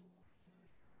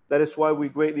 That is why we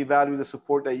greatly value the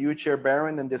support that you, Chair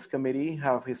Barron, and this committee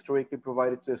have historically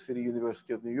provided to the City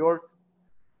University of New York,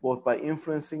 both by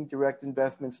influencing direct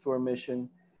investments to our mission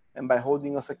and by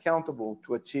holding us accountable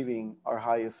to achieving our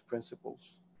highest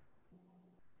principles.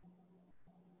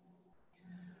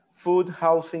 Food,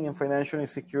 housing, and financial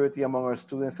insecurity among our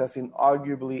students has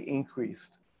inarguably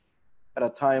increased at a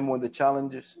time when the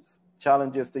challenges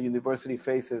challenges the university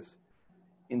faces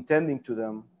in tending to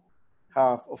them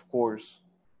have, of course,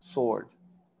 soared.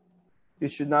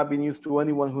 This should not be news to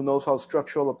anyone who knows how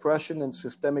structural oppression and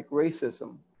systemic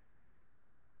racism,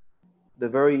 the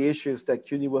very issues that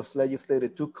CUNY was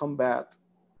legislated to combat,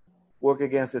 work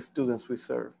against the students we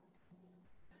serve.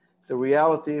 The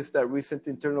reality is that recent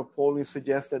internal polling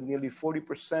suggests that nearly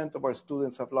 40% of our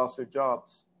students have lost their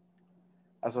jobs.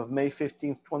 As of May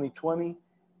 15, 2020,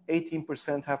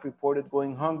 18% have reported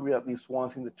going hungry at least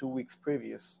once in the 2 weeks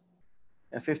previous,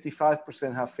 and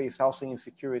 55% have faced housing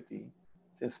insecurity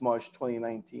since March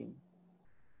 2019.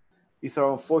 These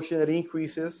are unfortunate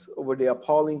increases over the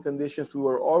appalling conditions we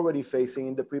were already facing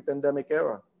in the pre-pandemic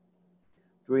era.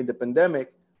 During the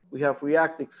pandemic, we have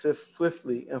reacted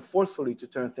swiftly and forcefully to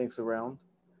turn things around.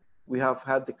 We have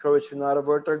had the courage to not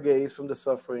avert our gaze from the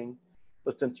suffering,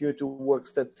 but continue to work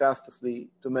steadfastly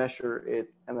to measure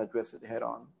it and address it head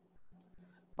on.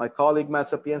 My colleague Matt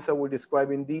Sapienza will describe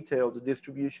in detail the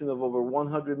distribution of over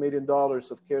 $100 million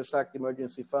of CARES Act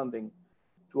emergency funding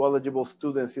to eligible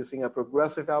students using a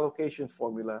progressive allocation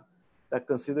formula that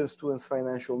considers students'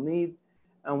 financial need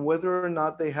and whether or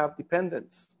not they have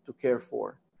dependents to care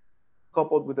for,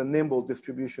 coupled with a nimble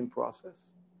distribution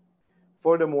process.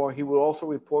 Furthermore, he will also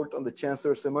report on the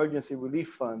Chancellor's Emergency Relief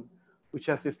Fund, which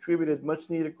has distributed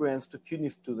much-needed grants to CUNY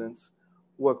students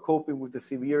who are coping with the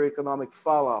severe economic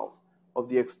fallout of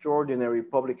the extraordinary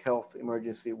public health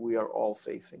emergency we are all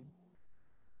facing.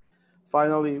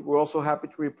 Finally, we're also happy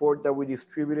to report that we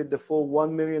distributed the full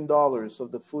 $1 million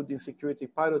of the Food Insecurity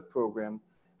Pilot Program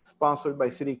sponsored by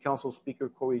City Council Speaker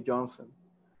Corey Johnson.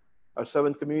 Our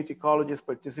 7 community colleges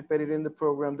participated in the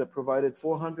program that provided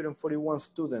 441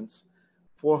 students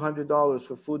 $400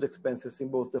 for food expenses in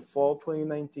both the fall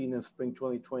 2019 and spring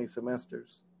 2020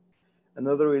 semesters.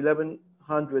 Another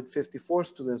 1,154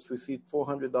 students received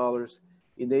 $400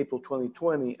 in April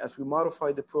 2020 as we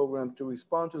modified the program to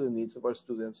respond to the needs of our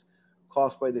students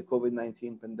caused by the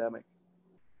COVID-19 pandemic.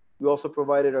 We also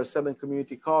provided our 7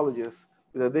 community colleges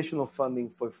with additional funding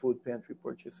for food pantry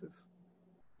purchases.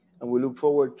 And we look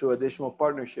forward to additional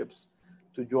partnerships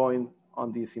to join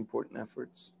on these important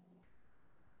efforts.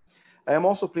 I am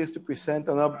also pleased to present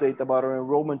an update about our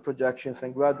enrollment projections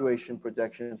and graduation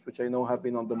projections, which I know have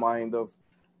been on the mind of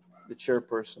the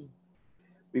chairperson.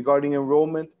 Regarding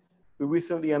enrollment, we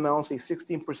recently announced a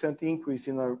 16% increase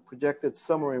in our projected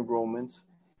summer enrollments,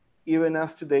 even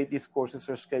as to date these courses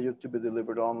are scheduled to be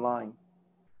delivered online.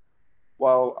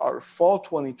 While our fall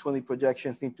 2020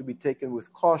 projections need to be taken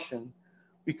with caution,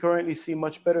 we currently see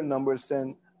much better numbers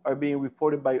than are being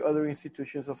reported by other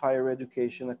institutions of higher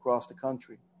education across the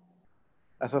country.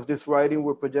 As of this writing,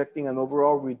 we're projecting an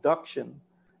overall reduction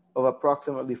of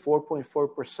approximately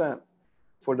 4.4%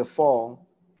 for the fall,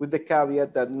 with the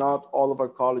caveat that not all of our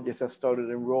colleges have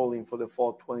started enrolling for the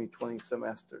fall 2020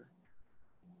 semester.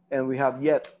 And we have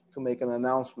yet to make an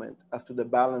announcement as to the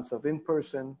balance of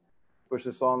in-person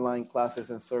versus online classes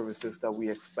and services that we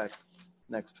expect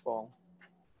next fall.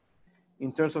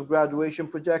 In terms of graduation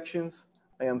projections,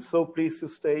 I am so pleased to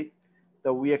state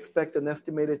that we expect an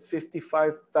estimated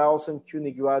 55,000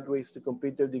 CUNY graduates to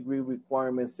complete their degree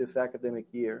requirements this academic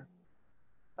year.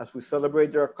 As we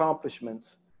celebrate their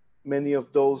accomplishments, many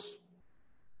of those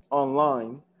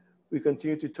online, we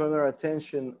continue to turn our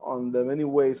attention on the many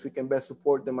ways we can best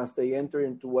support them as they enter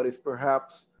into what is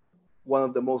perhaps one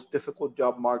of the most difficult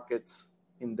job markets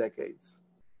in decades.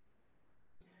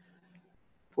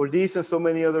 For these and so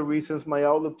many other reasons, my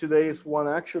outlook today is one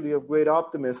actually of great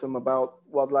optimism about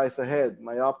what lies ahead.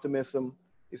 My optimism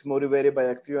is motivated by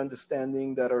a clear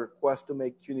understanding that our quest to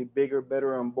make CUNY bigger,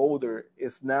 better, and bolder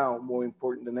is now more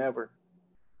important than ever.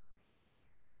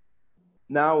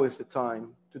 Now is the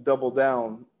time to double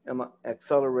down and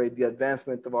accelerate the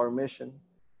advancement of our mission.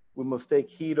 We must take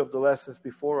heed of the lessons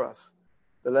before us,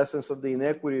 the lessons of the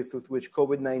inequities with which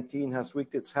COVID-19 has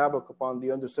wreaked its havoc upon the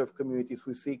underserved communities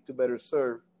we seek to better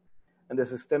serve, and the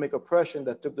systemic oppression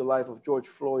that took the life of George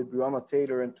Floyd, Breonna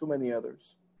Taylor, and too many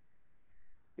others.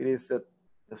 It is that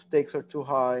the stakes are too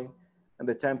high and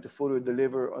the time to fully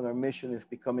deliver on our mission is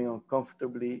becoming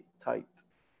uncomfortably tight.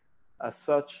 As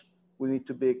such, we need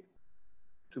to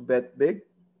bet big,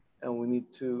 and we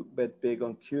need to bet big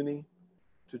on CUNY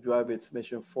to drive its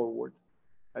mission forward.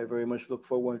 I very much look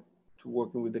forward to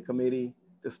working with the committee,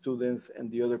 the students,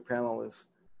 and the other panelists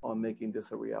on making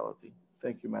this a reality.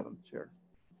 Thank you, Madam Chair.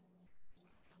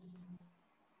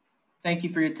 Thank you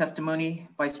for your testimony,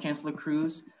 Vice Chancellor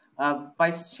Cruz.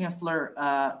 Vice Chancellor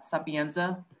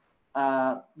Sapienza,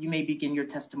 you may begin your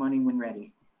testimony when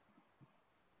ready.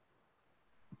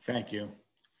 Thank you.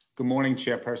 Good morning,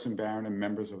 Chairperson Barron and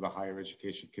members of the Higher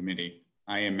Education Committee.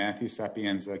 I am Matthew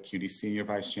Sapienza, CUNY Senior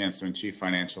Vice Chancellor and Chief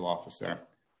Financial Officer.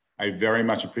 I very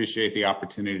much appreciate the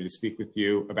opportunity to speak with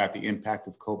you about the impact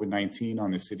of COVID-19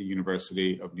 on the City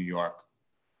University of New York.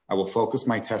 I will focus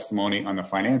my testimony on the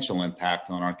financial impact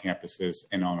on our campuses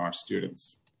and on our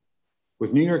students.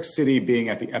 With New York City being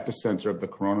at the epicenter of the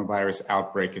coronavirus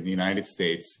outbreak in the United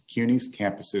States, CUNY's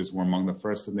campuses were among the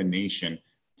first in the nation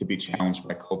to be challenged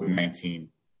by COVID-19.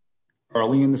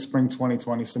 Early in the spring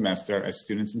 2020 semester, as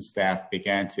students and staff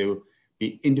began to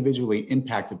be individually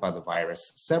impacted by the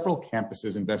virus, several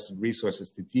campuses invested resources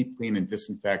to deep clean and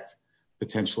disinfect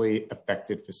potentially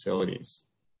affected facilities.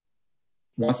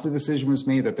 Once the decision was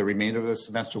made that the remainder of the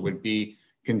semester would be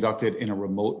conducted in a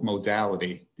remote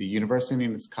modality, the university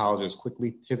and its colleges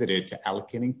quickly pivoted to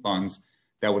allocating funds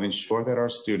that would ensure that our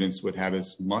students would have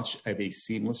as much of a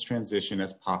seamless transition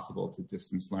as possible to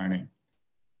distance learning.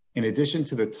 In addition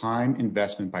to the time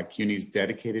investment by CUNY's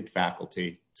dedicated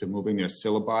faculty to moving their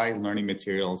syllabi, learning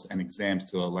materials, and exams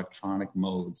to electronic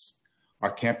modes,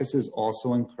 our campuses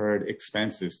also incurred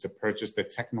expenses to purchase the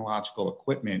technological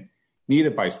equipment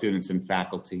needed by students and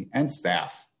faculty and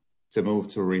staff to move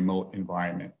to a remote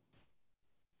environment.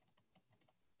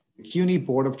 The CUNY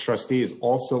Board of Trustees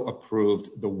also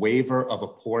approved the waiver of a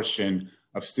portion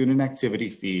of student activity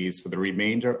fees for the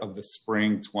remainder of the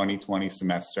spring 2020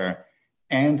 semester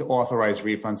and authorized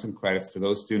refunds and credits to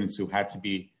those students who had to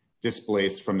be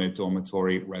displaced from their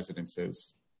dormitory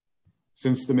residences.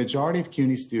 Since the majority of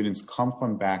CUNY students come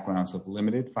from backgrounds of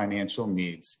limited financial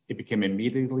needs, it became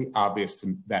immediately obvious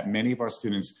that many of our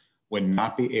students would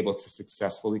not be able to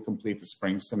successfully complete the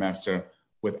spring semester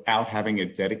without having a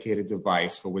dedicated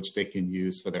device for which they can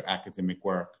use for their academic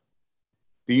work.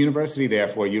 The university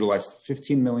therefore utilized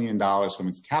 $15 million from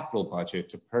its capital budget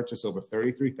to purchase over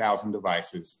 33,000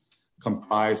 devices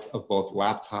comprised of both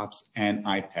laptops and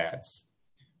iPads.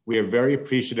 We are very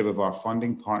appreciative of our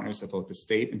funding partners at both the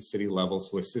state and city levels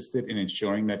who assisted in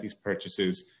ensuring that these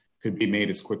purchases could be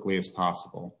made as quickly as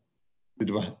possible. The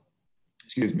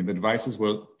devices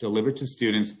were delivered to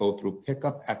students both through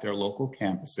pickup at their local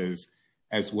campuses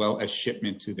as well as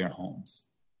shipment to their homes.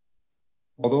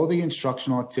 Although the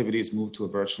instructional activities moved to a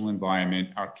virtual environment,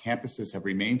 our campuses have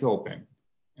remained open,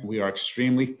 and we are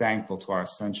extremely thankful to our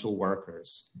essential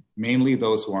workers, mainly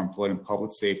those who are employed in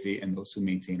public safety and those who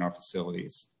maintain our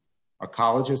facilities. Our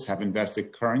colleges have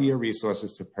invested current year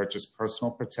resources to purchase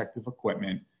personal protective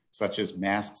equipment, such as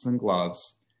masks and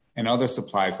gloves, and other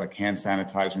supplies like hand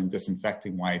sanitizer and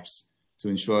disinfecting wipes to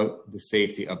ensure the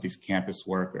safety of these campus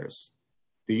workers.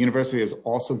 The university has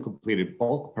also completed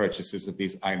bulk purchases of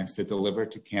these items to deliver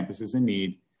to campuses in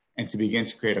need and to begin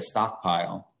to create a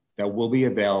stockpile that will be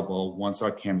available once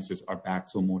our campuses are back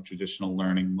to a more traditional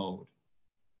learning mode.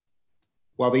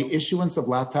 While the issuance of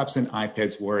laptops and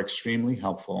iPads were extremely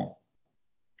helpful,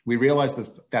 we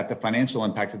realized that the financial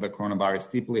impact of the coronavirus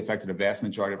deeply affected a vast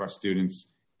majority of our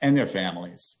students and their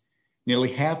families.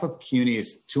 Nearly half of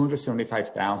CUNY's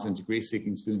 275,000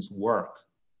 degree-seeking students work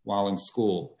while in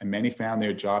school, and many found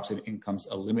their jobs and incomes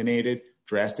eliminated,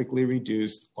 drastically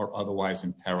reduced, or otherwise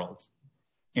imperiled.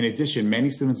 In addition, many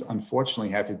students unfortunately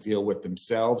had to deal with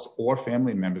themselves or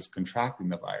family members contracting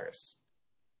the virus.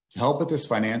 To help with this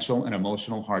financial and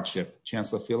emotional hardship,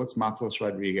 Chancellor Felix Matos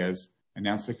Rodriguez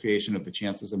announced the creation of the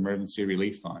Chancellor's Emergency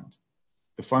Relief Fund.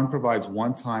 The fund provides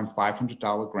one-time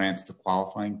 $500 grants to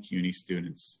qualifying CUNY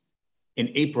students. In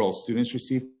April, students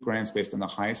received grants based on the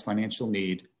highest financial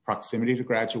need, proximity to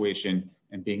graduation,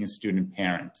 and being a student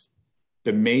parent.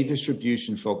 The May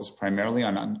distribution focused primarily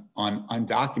on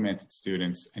undocumented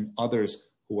students and others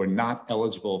who were not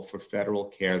eligible for federal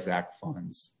CARES Act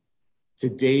funds. To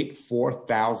date,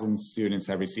 4,000 students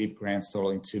have received grants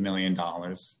totaling $2 million.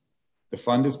 The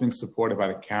fund has been supported by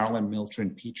the Carolyn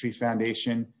Miltron Petrie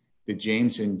Foundation, the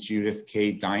James and Judith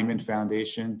K. Diamond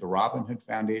Foundation, the Robin Hood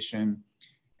Foundation,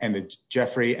 and the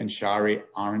Jeffrey and Shari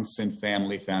Aronson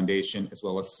Family Foundation, as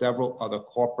well as several other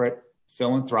corporate,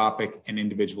 philanthropic, and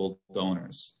individual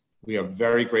donors. We are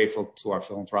very grateful to our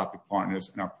philanthropic partners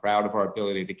and are proud of our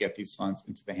ability to get these funds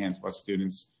into the hands of our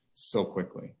students so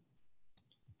quickly.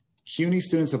 CUNY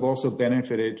students have also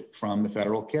benefited from the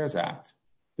Federal CARES Act.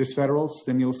 This federal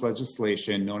stimulus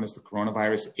legislation, known as the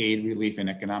Coronavirus Aid, Relief, and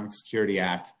Economic Security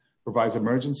Act, provides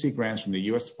emergency grants from the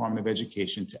U.S. Department of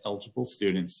Education to eligible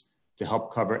students to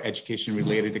help cover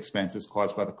education-related expenses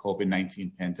caused by the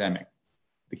COVID-19 pandemic.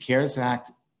 The CARES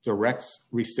Act directs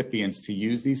recipients to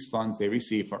use these funds they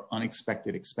receive for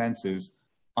unexpected expenses,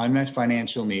 unmet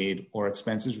financial need, or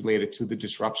expenses related to the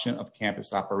disruption of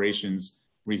campus operations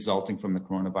resulting from the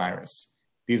coronavirus.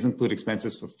 These include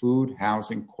expenses for food,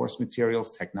 housing, course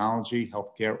materials, technology,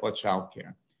 healthcare, or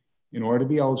childcare. In order to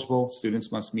be eligible,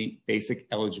 students must meet basic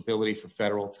eligibility for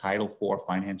federal Title IV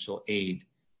financial aid.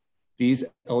 These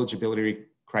eligibility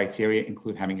criteria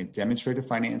include having a demonstrated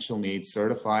financial need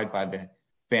certified by the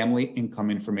Family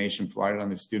Income Information provided on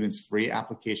the student's free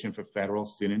application for federal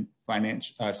student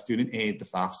aid, the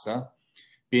FAFSA,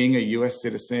 being a U.S.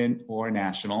 citizen or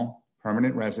national,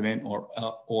 permanent resident,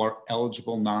 or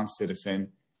eligible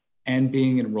non-citizen, and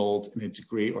being enrolled in a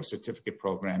degree or certificate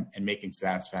program and making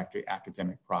satisfactory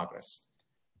academic progress.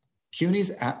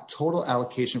 CUNY's total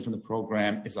allocation from the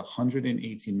program is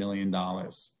 $118 million.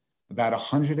 About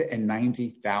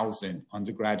 190,000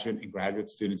 undergraduate and graduate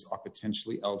students are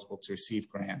potentially eligible to receive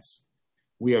grants.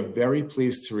 We are very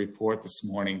pleased to report this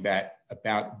morning that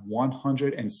about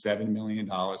 $107 million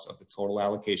of the total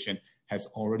allocation has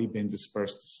already been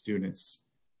dispersed to students.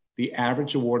 The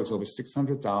average award is over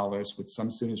 $600, with some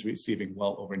students receiving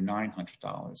well over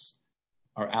 $900.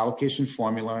 Our allocation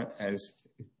formula, as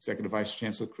Executive Vice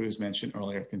Chancellor Cruz mentioned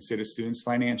earlier, considers students'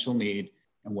 financial need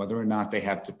and whether or not they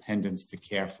have dependents to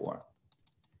care for.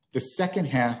 The second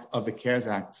half of the CARES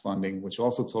Act funding, which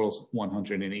also totals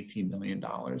 $118 million,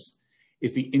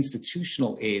 is the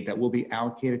institutional aid that will be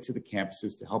allocated to the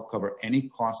campuses to help cover any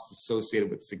costs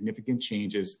associated with significant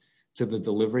changes to the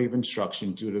delivery of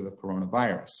instruction due to the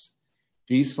coronavirus.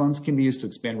 These funds can be used to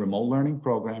expand remote learning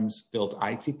programs, build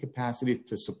IT capacity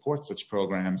to support such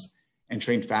programs, and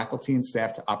train faculty and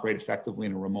staff to operate effectively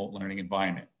in a remote learning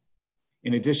environment.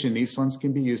 In addition, these funds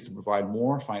can be used to provide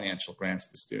more financial grants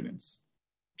to students.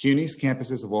 CUNY's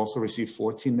campuses have also received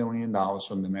 $14 million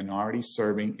from the minority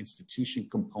serving institution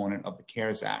component of the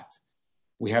CARES Act.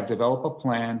 We have developed a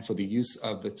plan for the use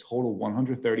of the total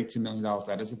 $132 million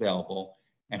that is available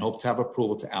and hope to have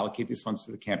approval to allocate these funds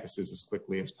to the campuses as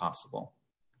quickly as possible.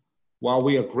 While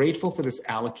we are grateful for this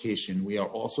allocation, we are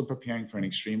also preparing for an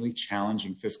extremely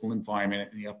challenging fiscal environment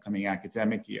in the upcoming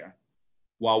academic year.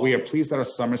 While we are pleased that our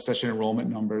summer session enrollment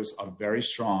numbers are very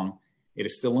strong, it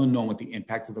is still unknown what the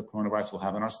impact of the coronavirus will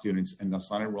have on our students and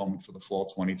thus on enrollment for the fall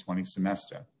 2020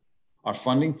 semester. Our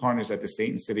funding partners at the state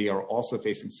and city are also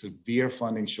facing severe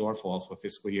funding shortfalls for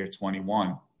fiscal year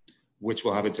 21, which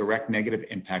will have a direct negative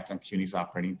impact on CUNY's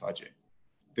operating budget.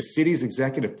 The city's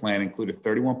executive plan included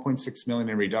 $31.6 million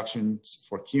in reductions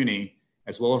for CUNY,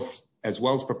 as well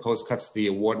as proposed cuts to the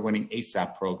award-winning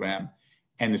ASAP program,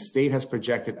 and the state has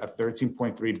projected a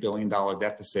 $13.3 billion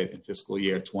deficit in fiscal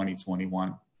year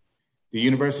 2021. The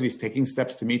university is taking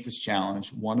steps to meet this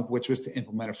challenge, one of which was to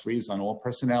implement a freeze on all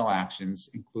personnel actions,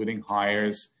 including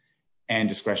hires and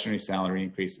discretionary salary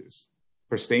increases.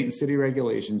 Per state and city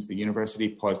regulations, the university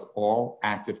paused all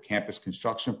active campus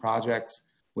construction projects,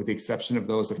 with the exception of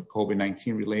those that are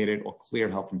COVID-19 related or clear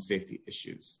health and safety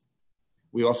issues.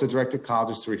 We also directed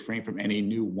colleges to refrain from any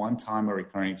new one-time or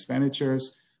recurring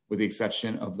expenditures, with the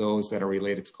exception of those that are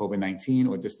related to COVID-19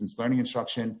 or distance learning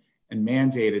instruction, and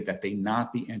mandated that they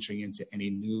not be entering into any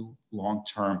new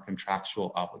long-term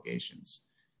contractual obligations.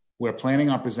 We're planning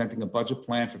on presenting a budget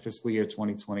plan for fiscal year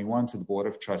 2021 to the Board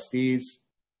of Trustees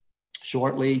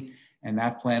shortly, and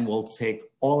that plan will take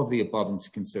all of the above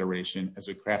into consideration as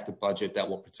we craft a budget that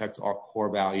will protect our core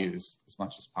values as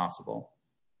much as possible.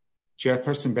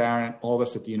 Chairperson Barron, all of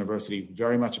us at the university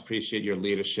very much appreciate your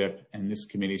leadership and this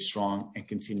committee's strong and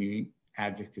continuing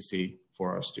advocacy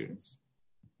for our students.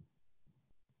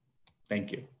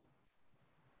 Thank you.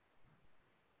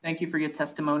 Thank you for your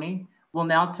testimony. We'll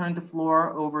now turn the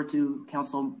floor over to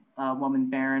Councilwoman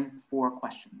Barron for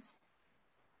questions.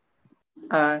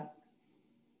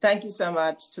 Thank you so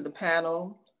much to the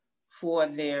panel for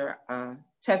their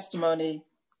testimony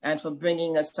and for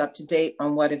bringing us up to date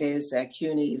on what it is that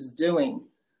CUNY is doing.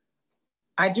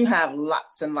 I do have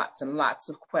lots and lots and lots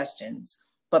of questions,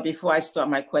 but before I start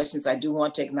my questions, I do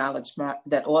want to acknowledge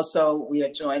that also we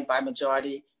are joined by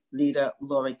Majority Leader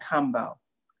Lori Cumbo.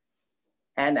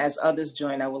 And as others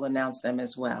join, I will announce them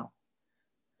as well.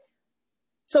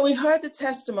 So we've heard the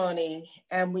testimony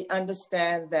and we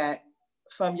understand that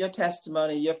from your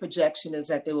testimony, your projection is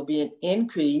that there will be an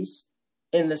increase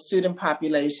in the student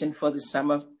population for the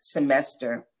summer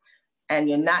semester. And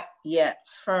you're not yet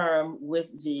firm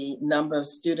with the number of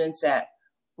students that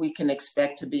we can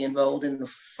expect to be enrolled in the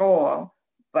fall,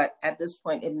 but at this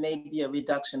point, it may be a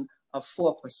reduction of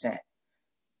 4%.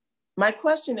 My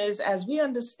question is, as we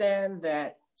understand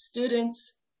that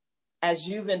students, as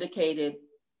you've indicated,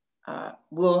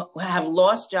 will have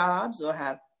lost jobs or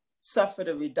have suffered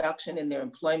a reduction in their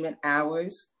employment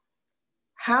hours,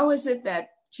 how is it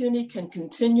that CUNY can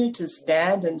continue to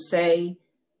stand and say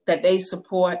that they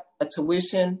support a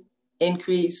tuition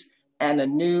increase and a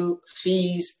new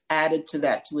fees added to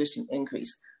that tuition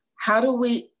increase? How do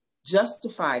we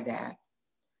justify that?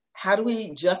 how do we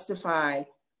justify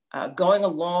going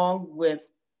along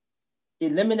with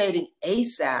eliminating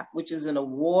ASAP, which is an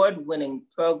award-winning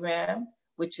program,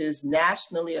 which is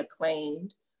nationally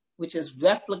acclaimed, which is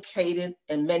replicated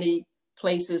in many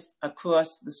places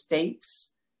across the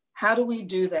states? How do we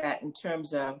do that in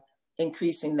terms of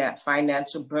increasing that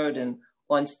financial burden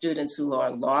on students who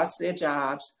are lost their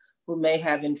jobs, who may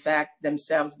have in fact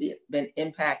themselves been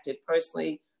impacted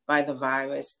personally by the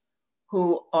virus,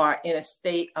 who are in a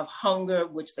state of hunger,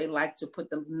 which they like to put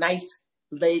the nice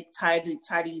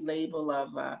tidy label of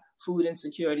food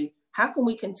insecurity? How can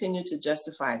we continue to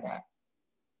justify that?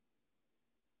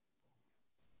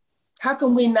 How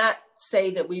can we not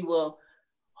say that we will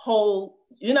hold,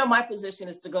 my position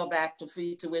is to go back to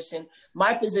free tuition.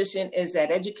 My position is that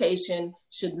education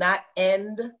should not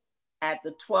end at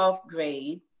the 12th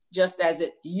grade, just as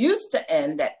it used to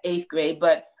end at 8th grade,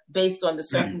 but based on the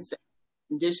certain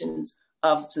conditions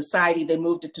of society, they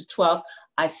moved it to 12th.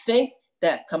 I think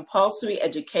that compulsory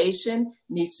education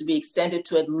needs to be extended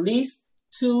to at least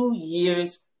 2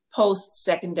 years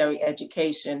post-secondary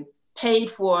education, paid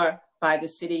for by the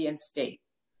city and state.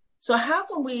 So how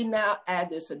can we now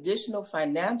add this additional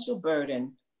financial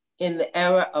burden in the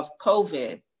era of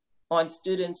COVID on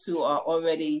students who are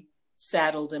already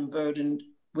saddled and burdened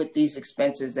with these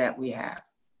expenses that we have?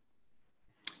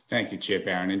 Thank you, Chair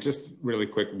Barron. And just really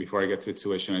quickly before I get to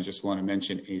tuition, I just want to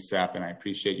mention ASAP, and I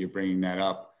appreciate you bringing that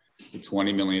up. The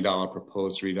 $20 million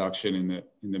proposed reduction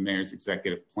in the mayor's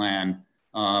executive plan.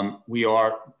 We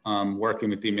are working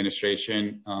with the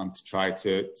administration to try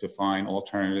to find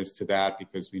alternatives to that,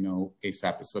 because we know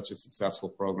ASAP is such a successful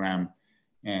program,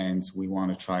 and we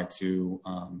want to try to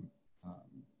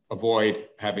avoid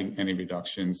having any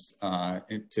reductions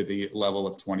to the level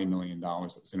of $20 million that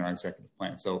was in our executive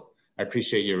plan. So I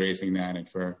appreciate you raising that and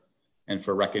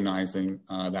for recognizing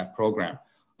that program.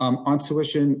 On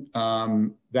tuition,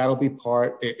 that'll be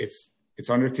it's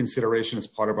under consideration as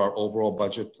part of our overall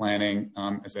budget planning,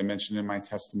 as I mentioned in my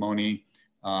testimony.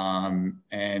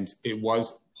 And it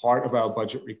was part of our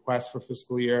budget request for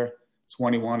fiscal year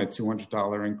 21, a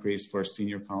 $200 increase for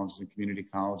senior colleges and community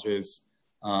colleges.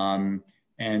 And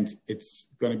it's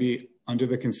going to be under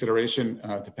the consideration,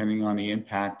 depending on the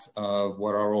impact of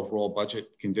what our overall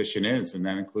budget condition is. And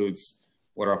that includes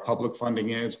what our public funding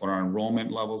is, what our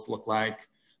enrollment levels look like,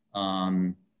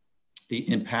 the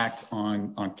impact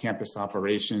on campus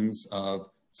operations of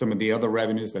some of the other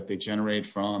revenues that they generate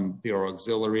from Bureau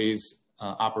Auxiliaries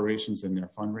operations and their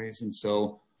fundraising.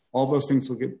 So all those things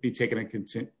will be taken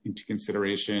into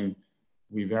consideration.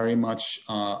 We very much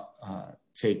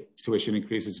take tuition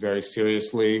increases very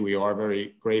seriously. We are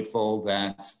very grateful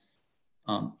that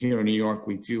here in New York,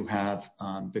 we do have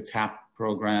the TAP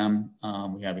program.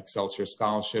 We have Excelsior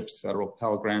scholarships, federal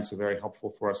Pell Grants are very helpful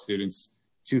for our students.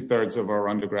 2/3 of our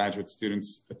undergraduate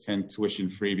students attend tuition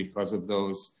free because of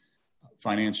those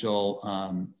financial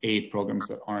aid programs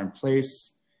that are in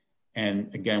place.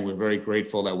 And again, we're very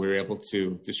grateful that we were able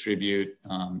to distribute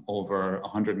over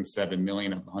 107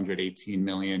 million of the 118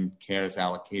 million CARES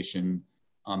allocation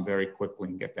very quickly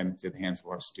and get them into the hands of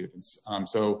our students.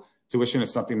 So tuition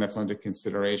is something that's under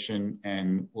consideration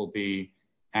and will be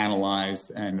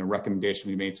analyzed, and a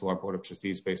recommendation we made to our Board of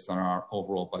Trustees based on our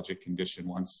overall budget condition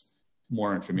once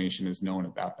more information is known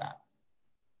about that.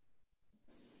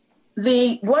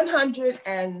 The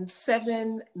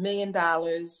 $107 million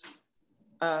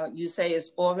you say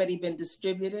has already been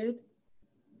distributed.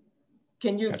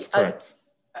 Can you That's correct.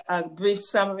 A brief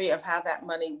summary of how that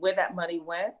money, where that money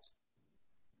went?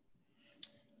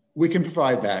 We can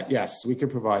provide that. Yes, we can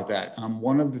provide that.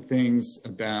 One of the things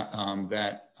about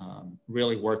that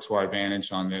really worked to our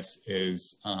advantage on this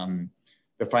is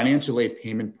the financial aid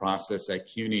payment process at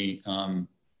CUNY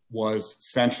was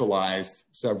centralized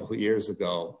several years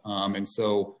ago. And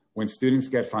so when students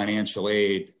get financial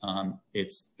aid,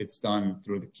 it's done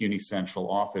through the CUNY central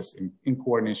office in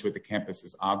coordination with the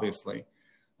campuses, obviously.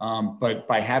 But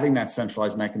by having that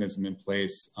centralized mechanism in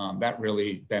place, that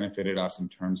really benefited us in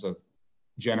terms of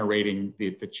generating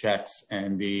the checks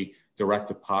and the direct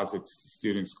deposits to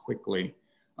students quickly.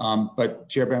 But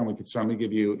Chair Barron, we could certainly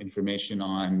give you information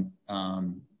on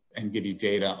and give you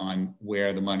data on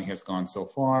where the money has gone so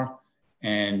far,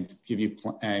 and give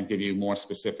you more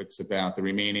specifics about the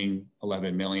remaining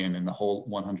 11 million and the whole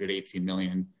 118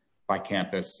 million by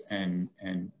campus, and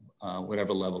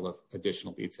whatever level of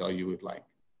additional detail you would like.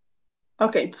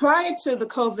 Okay, prior to the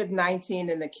COVID-19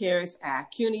 and the CARES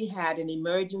Act, CUNY had an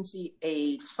emergency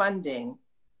aid funding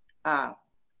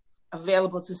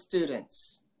available to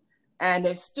students. And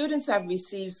if students have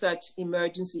received such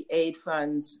emergency aid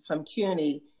funds from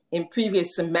CUNY in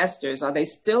previous semesters, are they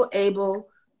still able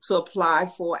to apply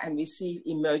for and receive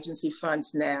emergency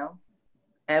funds now?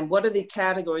 And what are the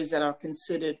categories that are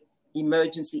considered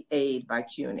emergency aid by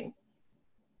CUNY?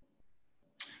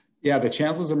 Yeah, the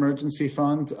Chancellor's Emergency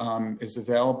Fund is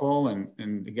available.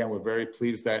 And again, we're very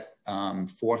pleased that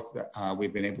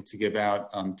we've been able to give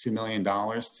out $2 million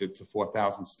to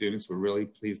 4,000 students. We're really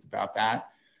pleased about that.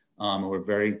 We're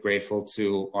very grateful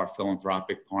to our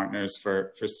philanthropic partners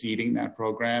for seeding that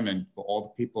program, and for all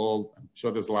the people. I'm sure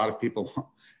there's a lot of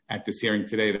people at this hearing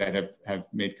today that have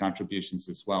made contributions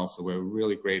as well. So we're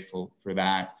really grateful for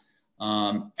that.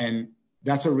 And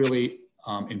that's a really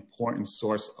important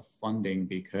source of funding,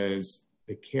 because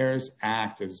the CARES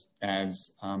Act,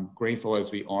 as grateful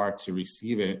as we are to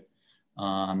receive it,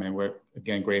 and we're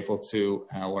again grateful to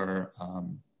our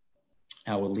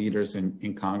leaders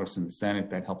in Congress and the Senate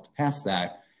that helped pass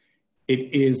that,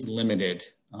 it is limited.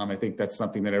 I think that's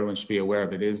something that everyone should be aware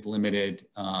of. It is limited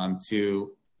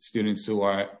to students who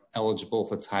are eligible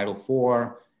for Title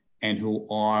IV and who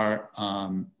are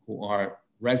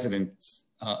residents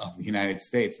of the United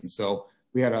States. And so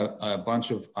we had a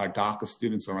bunch of our DACA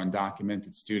students or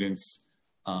undocumented students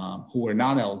who are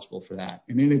not eligible for that.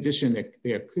 And in addition,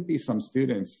 there could be some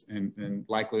students, and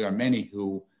likely are many,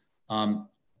 who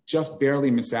just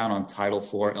barely miss out on Title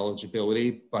IV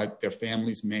eligibility, but their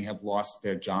families may have lost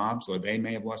their jobs, or they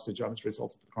may have lost their jobs as a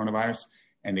result of the coronavirus,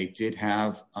 and they did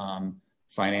have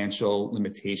financial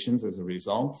limitations as a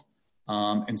result.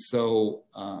 And so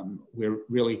we're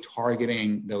really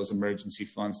targeting those emergency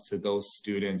funds to those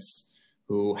students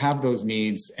who have those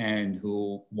needs and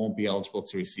who won't be eligible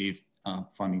to receive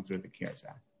funding through the CARES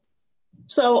Act.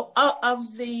 So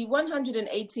of the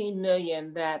 $118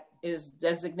 million that is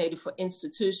designated for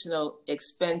institutional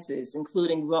expenses,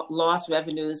 including lost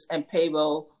revenues and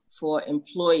payroll for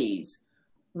employees,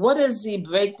 what is the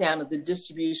breakdown of the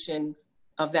distribution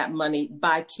of that money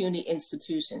by CUNY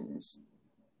institutions,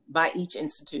 by each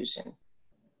institution?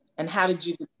 And how did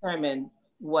you determine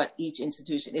what each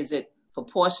institution? Is it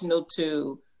proportional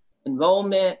to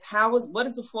enrollment? What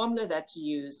is the formula that you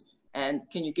use? And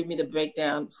can you give me the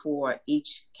breakdown for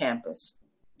each campus?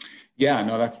 Yeah,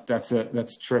 no, that's a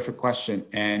terrific question.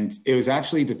 And it was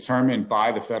actually determined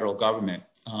by the federal government.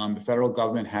 The federal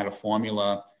government had a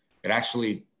formula that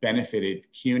actually benefited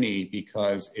CUNY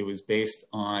because it was based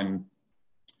on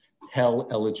Pell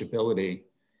eligibility.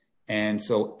 And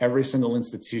so every single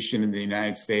institution in the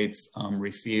United States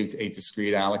received a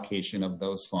discrete allocation of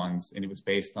those funds. And it was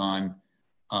based on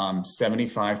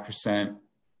 75%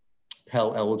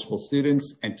 Pell eligible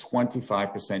students and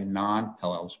 25%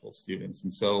 non-Pell eligible students.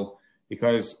 And so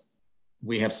because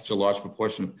we have such a large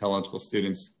proportion of Pell eligible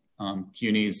students,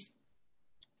 CUNY's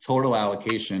total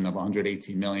allocation of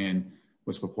 $118 million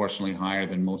was proportionally higher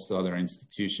than most other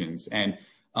institutions. And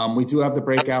we do have the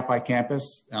breakout by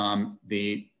campus.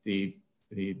 The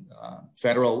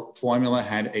federal formula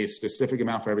had a specific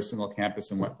amount for every single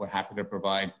campus, and we're happy to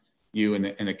provide you and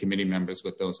the committee members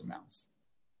with those amounts.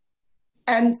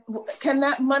 And can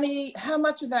that money, how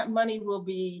much of that money will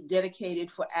be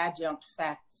dedicated for adjunct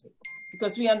faculty?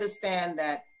 Because we understand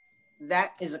that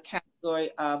that is a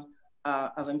category of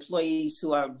employees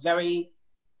who are very,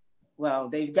 well,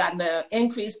 they've gotten an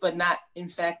increase, but not in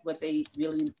fact what they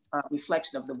really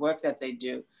reflection of the work that they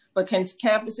do. But can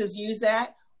campuses use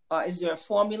that? Or is there a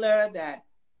formula that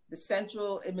the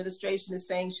central administration is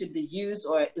saying should be used,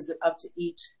 or is it up to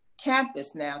each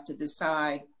campus now to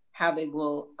decide how they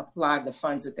will apply the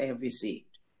funds that they have received,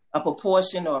 a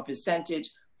proportion or a percentage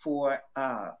for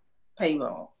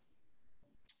payroll?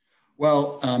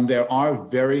 Well, there are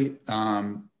very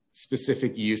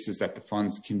specific uses that the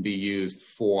funds can be used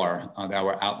for that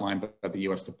were outlined by the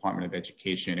U.S. Department of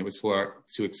Education. It was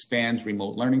to expand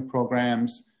remote learning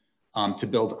programs, to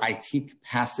build IT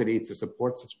capacity to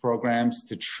support such programs,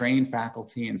 to train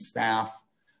faculty and staff,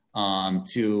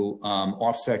 to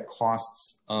offset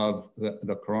costs of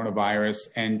the coronavirus,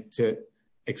 and to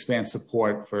expand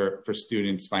support for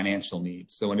students' financial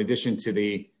needs. So in addition to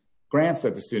the grants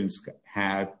that the students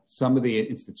had, some of the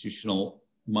institutional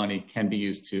money can be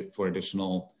used for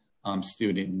additional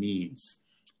student needs.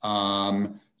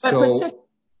 In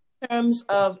terms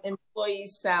of employee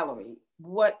salary,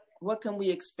 what can we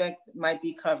expect might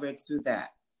be covered through that?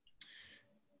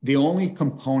 The only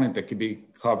component that could be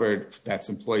covered that's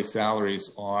employee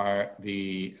salaries are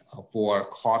for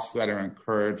costs that are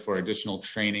incurred for additional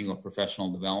training or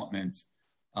professional development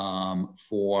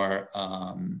for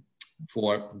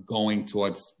going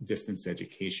towards distance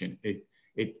education.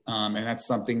 And that's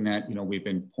something that we've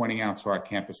been pointing out to our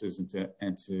campuses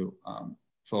and to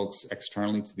folks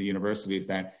externally to the universities,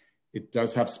 that it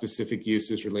does have specific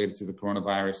uses related to the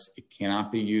coronavirus. It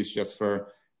cannot be used just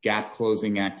for gap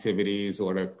closing activities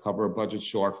or to cover a budget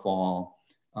shortfall.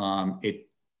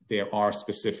 There are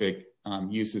specific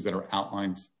uses that are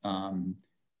outlined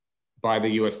by the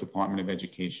U.S. Department of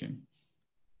Education.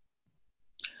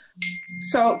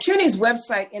 So CUNY's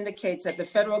website indicates that the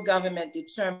federal government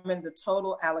determined the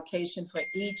total allocation for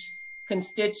each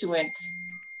constituent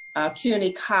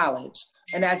CUNY college.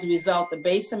 And as a result, the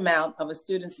base amount of a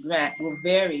student's grant will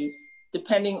vary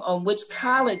depending on which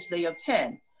college they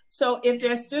attend. So if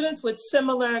there are students with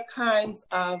similar kinds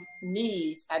of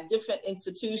needs at different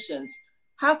institutions,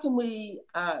 how can we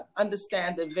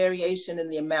understand the variation in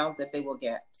the amount that they will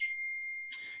get?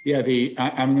 Yeah,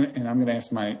 I'm going to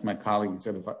ask my colleague,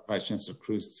 Vice Chancellor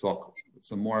Cruz, to talk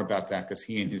some more about that, because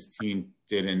he and his team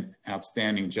did an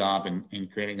outstanding job in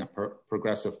creating a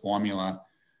progressive formula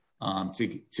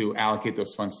to allocate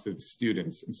those funds to the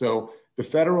students. And so the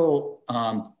federal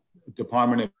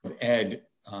Department of Ed,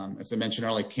 as I mentioned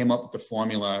earlier, came up with the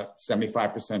formula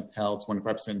 75% Pell,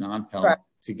 25% non-Pell, right,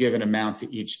 to give an amount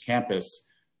to each campus.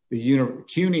 The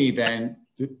CUNY then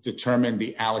determined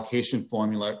the allocation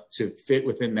formula to fit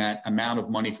within that amount of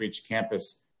money for each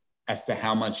campus as to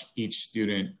how much each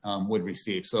student would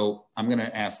receive. So I'm going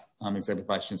to ask Executive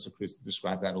Vice Chancellor Cruz to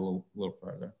describe that a little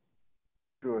further.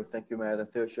 Sure, thank you, Madam.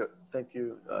 Thank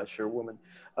you, Chairwoman.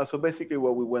 So basically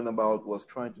what we went about was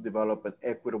trying to develop an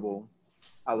equitable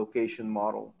allocation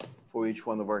model for each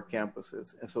one of our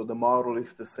campuses. And so the model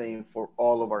is the same for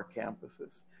all of our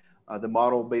campuses. The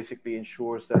model basically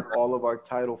ensures that all of our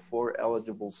Title IV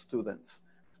eligible students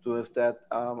that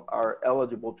are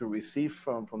eligible to receive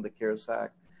from the CARES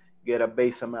Act, get a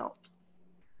base amount.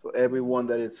 So everyone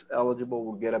that is eligible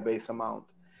will get a base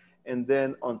amount. And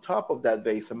then on top of that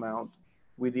base amount,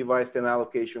 we devised an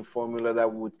allocation formula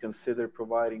that would consider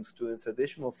providing students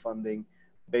additional funding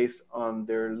based on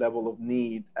their level of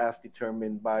need as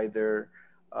determined by their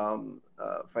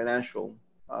financial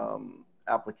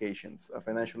applications,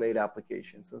 financial aid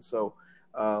applications. And so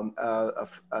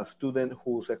a student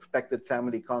whose expected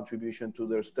family contribution to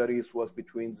their studies was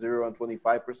between 0 and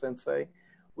 25%, say,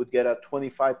 would get a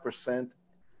 25%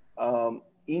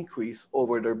 increase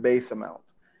over their base amount,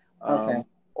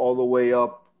 all the way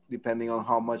up, depending on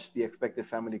how much the expected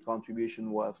family contribution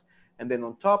was. And then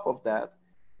on top of that,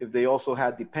 if they also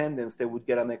had dependents, they would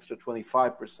get an extra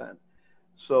 25%.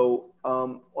 So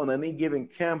on any given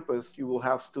campus, you will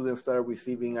have students that are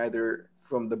receiving either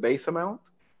from the base amount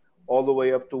all the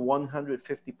way up to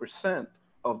 150%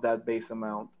 of that base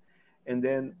amount. And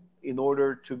then in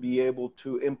order to be able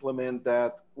to implement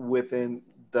that within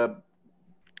the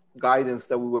guidance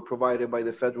that we were provided by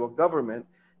the federal government,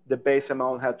 the base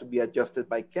amount had to be adjusted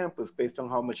by campus based on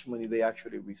how much money they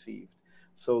actually received.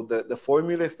 So the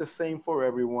formula is the same for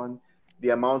everyone. The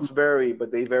amounts vary,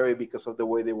 but they vary because of the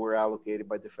way they were allocated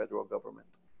by the federal government.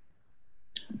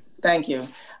 Thank you.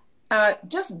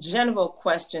 Just general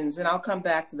questions, and I'll come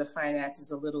back to the finances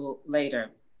a little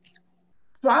later.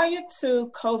 Prior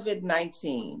to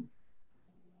COVID-19,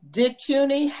 did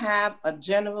CUNY have a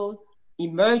general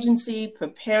emergency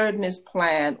preparedness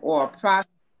plan or a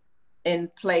process in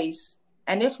place?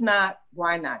 And if not,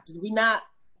 why not? Did we not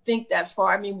think that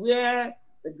far? I mean, we're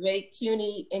the great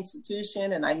CUNY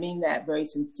institution, and I mean that very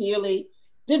sincerely.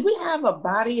 Did we have a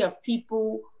body of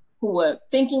people who were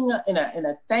thinking in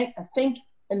a think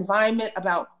environment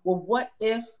about, well, what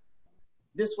if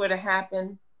this were to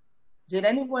happen? Did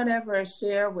anyone ever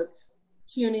share with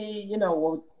CUNY,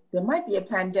 well, there might be a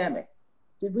pandemic?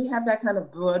 Did we have that kind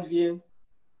of broad view?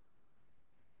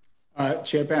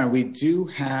 Chair Banner, we do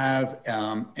have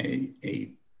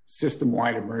a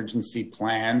system-wide emergency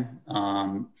plan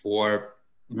for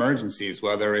emergencies,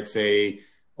 whether it's a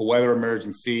weather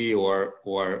emergency or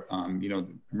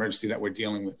the emergency that we're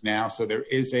dealing with now. So there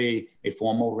is a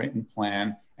formal written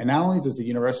plan. And not only does the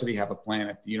university have a plan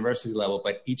at the university level,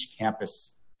 but each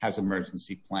campus has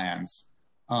emergency plans.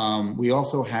 We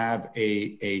also have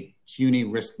a CUNY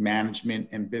Risk Management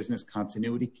and Business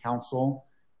Continuity Council,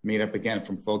 made up again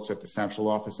from folks at the central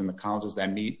office and the colleges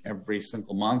that meet every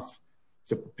single month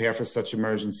to prepare for such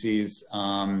emergencies.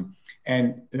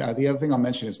 And the other thing I'll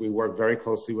mention is we work very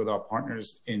closely with our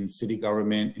partners in city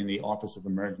government in the Office of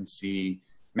Emergency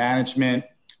Management.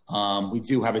 We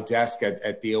do have a desk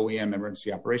at the OEM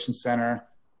Emergency Operations Center,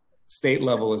 state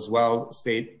level as well,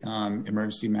 State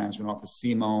Emergency Management Office,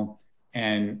 CEMO.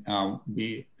 And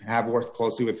we have worked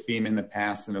closely with FEMA in the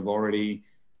past and have already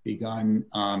begun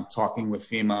talking with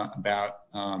FEMA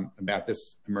about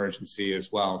this emergency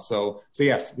as well. So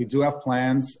yes, we do have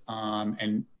plans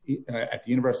and at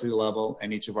the university level,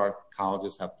 and each of our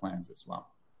colleges have plans as well.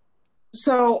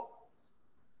 So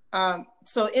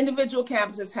individual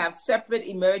campuses have separate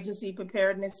emergency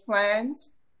preparedness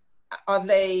plans, are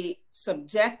they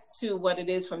subject to what it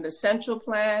is from the central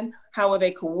plan? How are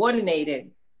they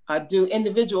coordinated? Do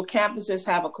individual campuses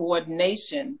have a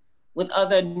coordination with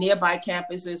other nearby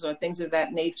campuses or things of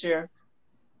that nature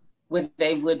where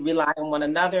they would rely on one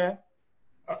another?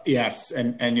 Yes,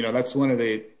 and that's one of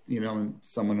the,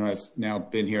 someone who has now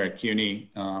been here at CUNY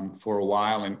for a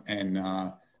while and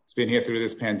has been here through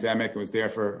this pandemic and was there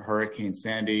for Hurricane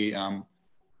Sandy.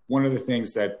 One of the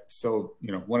things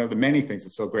one of the many things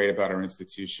that's so great about our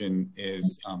institution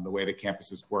is the way the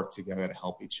campuses work together to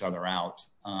help each other out.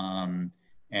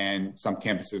 And some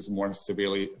campuses are more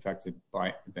severely affected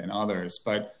than others.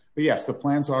 But yes, the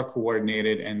plans are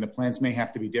coordinated, and the plans may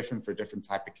have to be different for different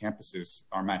type of campuses.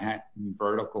 Our Manhattan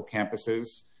vertical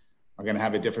campuses are going to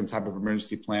have a different type of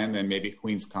emergency plan than maybe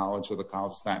Queens College or the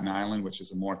College of Staten Island, which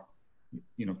is a more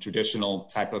traditional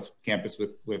type of campus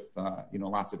with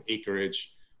lots of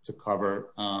acreage to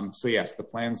cover. So yes, the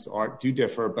plans do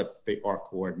differ, but they are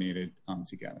coordinated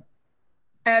together.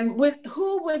 And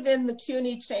who within the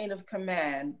CUNY chain of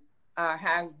command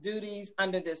has duties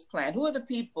under this plan? Who are the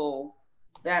people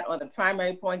that are the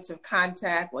primary points of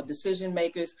contact or decision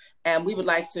makers? And we would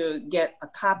like to get a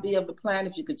copy of the plan,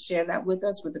 if you could share that with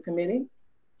us, with the committee.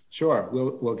 Sure,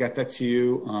 we'll get that to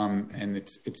you. And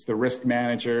it's the risk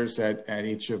managers at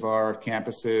each of our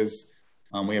campuses.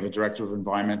 We have a director of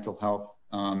environmental health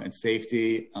and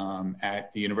safety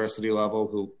at the university level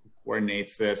who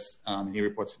coordinates this. He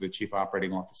reports to the chief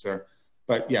operating officer.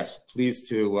 But yes, pleased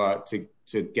to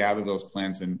gather those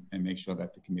plans and make sure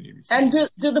that the committee receives. And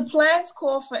do the plans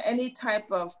call for any type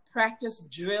of practice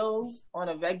drills on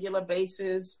a regular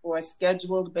basis or a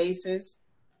scheduled basis?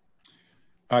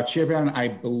 Chair Barron, I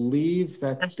believe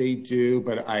that they do,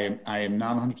 but I am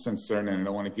not 100% certain, and I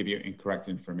don't want to give you incorrect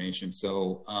information.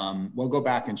 So we'll go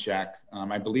back and check.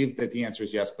 I believe that the answer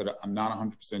is yes, but I'm not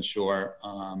 100% sure.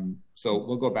 So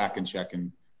we'll go back and check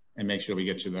and make sure we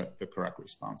get you the correct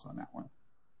response on that one.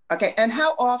 Okay, and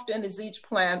how often is each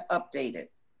plan updated?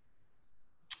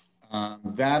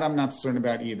 That I'm not certain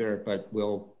about either, but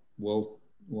we'll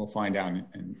find out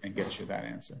and get you that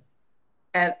answer.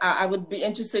 And I would be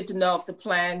interested to know if the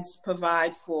plans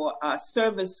provide for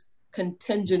service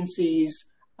contingencies,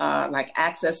 like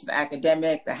access to the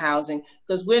academic, the housing,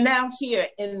 because we're now here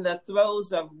in the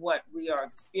throes of what we are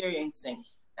experiencing.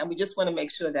 And we just want to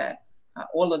make sure that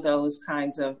all of those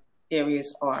kinds of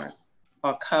areas are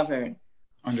covered.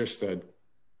 Understood.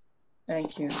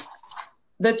 Thank you.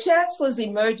 The Chancellor's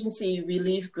Emergency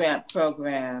Relief Grant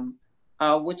Program,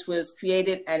 which was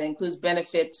created and includes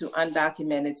benefit to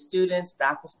undocumented students,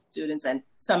 DACA students, and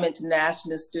some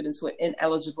international students who are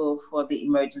ineligible for the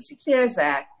Emergency CARES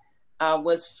Act,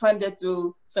 was funded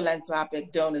through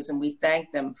philanthropic donors, and we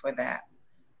thank them for that.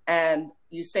 And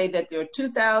you say that there are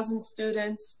 2,000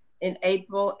 students in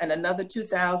April and another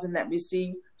 2,000 that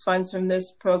received funds from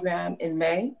this program in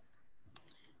May?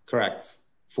 Correct.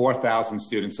 4,000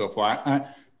 students so far.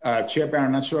 Chair Barron,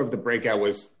 I'm not sure if the breakout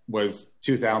was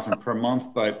 2,000 per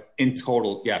month, but in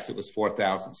total, yes, it was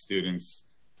 4,000 students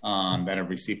that have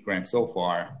received grants so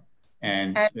far.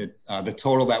 And the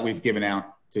total that we've given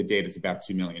out to date is about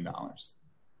 $2 million.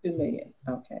 $2 million,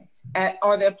 okay. And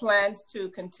are there plans to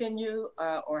continue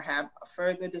or have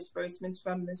further disbursements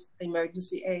from this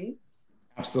emergency aid?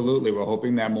 Absolutely, we're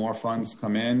hoping that more funds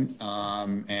come in,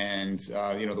 and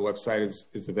the website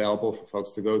is available for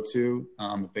folks to go to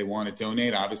if they want to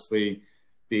donate. Obviously,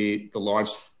 the large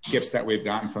gifts that we've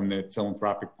gotten from the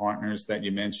philanthropic partners that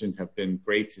you mentioned have been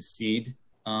great to seed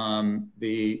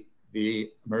the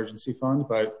emergency fund,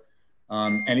 but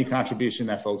any contribution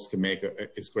that folks can make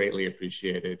is greatly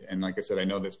appreciated. And like I said, I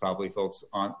know there's probably folks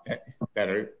that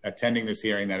are attending this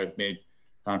hearing that have made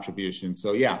contributions.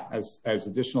 So yeah, as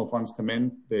additional funds come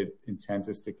in, the intent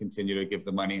is to continue to give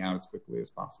the money out as quickly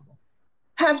as possible.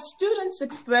 Have students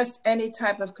expressed any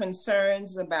type of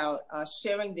concerns about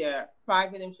sharing their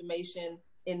private information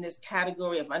in this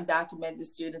category of undocumented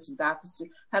students and DACA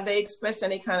students? Have they expressed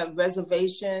any kind of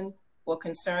reservation or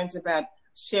concerns about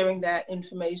sharing that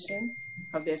information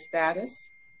of their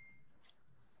status?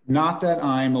 Not that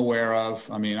I'm aware of.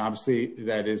 I mean, obviously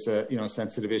that is a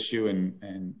sensitive issue,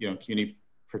 and CUNY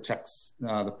protects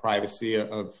the privacy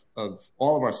of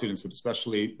all of our students, but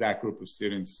especially that group of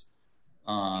students,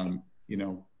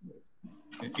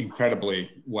 incredibly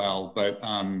well. But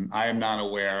I am not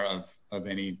aware of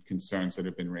any concerns that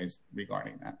have been raised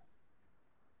regarding that.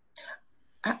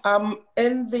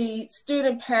 In the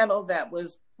student panel that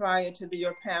was prior to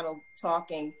your panel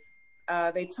talking,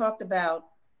 they talked about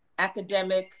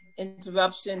academic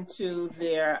interruption to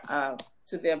their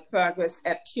progress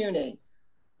at CUNY.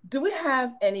 Do we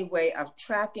have any way of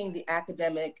tracking the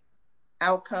academic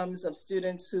outcomes of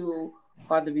students who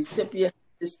are the recipients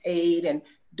of this aid? And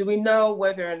do we know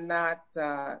whether or not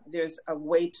there's a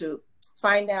way to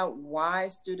find out why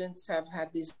students have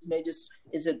had these majors?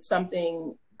 Is it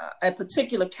something, a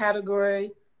particular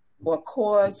category or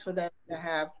cause for them to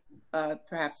have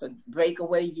perhaps a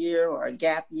breakaway year or a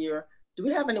gap year? Do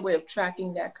we have any way of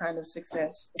tracking that kind of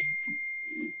success?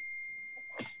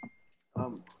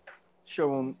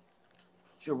 Chairwoman,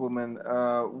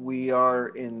 we are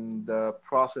in the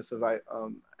process of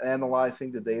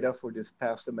analyzing the data for this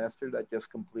past semester that just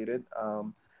completed.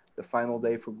 The final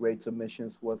day for grade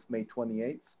submissions was May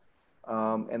 28th.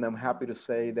 And I'm happy to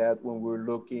say that when we're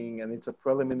looking, and it's a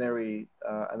preliminary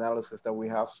analysis that we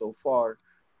have so far,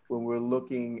 when we're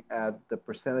looking at the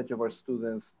percentage of our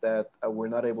students that were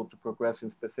not able to progress in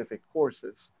specific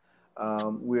courses,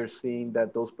 we're seeing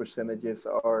that those percentages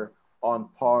are on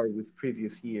par with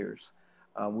previous years.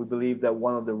 We believe that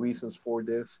one of the reasons for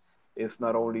this is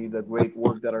not only the great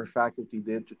work that our faculty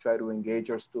did to try to engage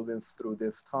our students through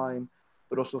this time,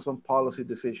 but also some policy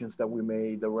decisions that we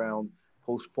made around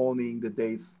postponing the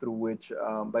dates through which,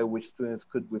 by which students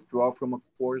could withdraw from a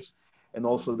course, and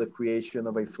also the creation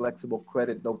of a flexible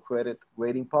credit, no credit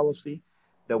grading policy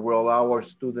that will allow our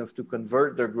students to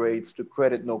convert their grades to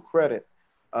credit, no credit,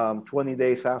 20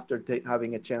 days after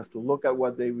having a chance to look at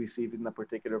what they received in a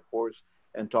particular course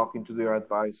and talking to their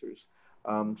advisors.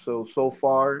 So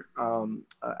far,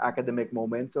 academic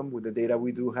momentum with the data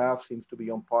we do have seems to be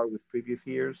on par with previous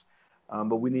years,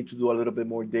 but we need to do a little bit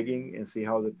more digging and see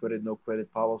how the credit, no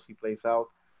credit policy plays out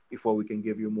before we can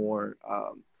give you more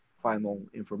final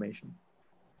information.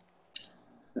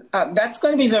 That's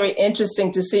going to be very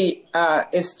interesting to see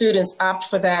if students opt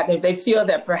for that, and if they feel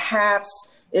that perhaps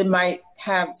it might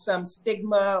have some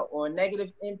stigma or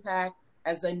negative impact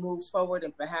as they move forward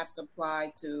and perhaps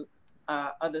apply to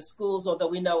other schools, although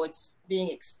we know it's being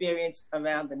experienced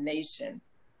around the nation.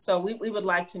 So we would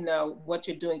like to know what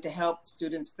you're doing to help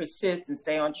students persist and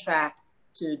stay on track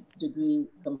to degree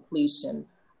completion.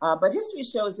 But history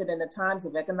shows that in the times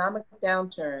of economic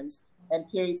downturns and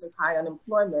periods of high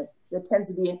unemployment, there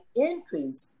tends to be an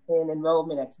increase in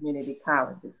enrollment at community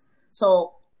colleges.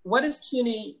 So what is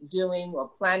CUNY doing or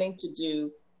planning to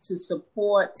do to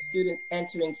support students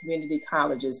entering community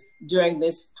colleges during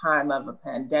this time of a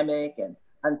pandemic and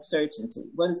uncertainty?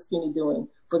 What is CUNY doing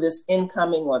for this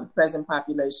incoming or the present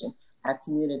population at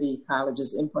community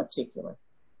colleges in particular?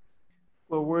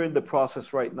 Well, we're in the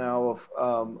process right now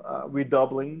of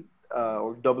redoubling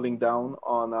or doubling down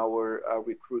on our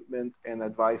recruitment and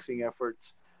advising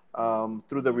efforts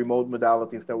through the remote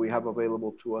modalities that we have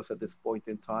available to us at this point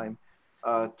in time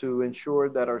to ensure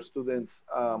that our students,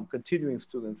 continuing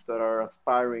students that are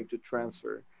aspiring to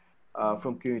transfer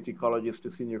from community colleges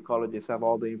to senior colleges, have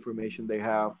all the information they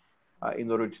have in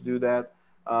order to do that.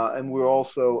 And we're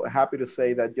also happy to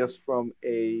say that just from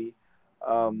a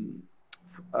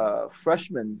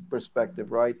freshman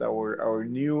perspective, right, our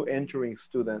new entering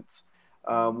students,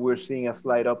 we're seeing a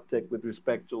slight uptick with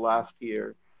respect to last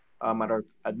year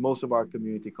at most of our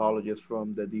community colleges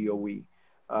from the DOE.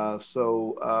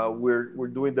 So we're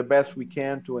doing the best we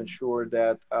can to ensure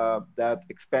that that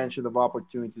expansion of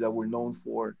opportunity that we're known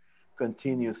for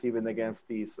continues even against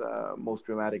these most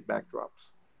dramatic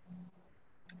backdrops.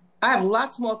 I have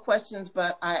lots more questions,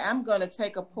 but I am going to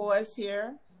take a pause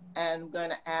here and going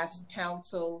to ask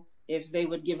council if they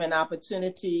would give an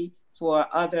opportunity for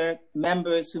other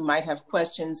members who might have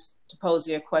questions to pose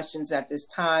their questions at this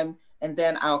time, and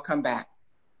then I'll come back.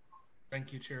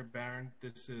 Thank you, Chair Barron.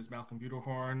 This is Malcolm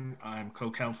Buterhorn. I'm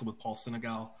co-counsel with Paul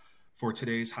Senegal for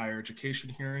today's higher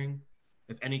education hearing.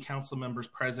 If any council members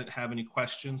present have any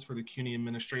questions for the CUNY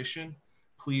administration,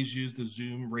 please use the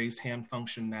Zoom raised hand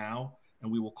function now,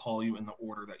 and we will call you in the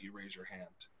order that you raise your hand.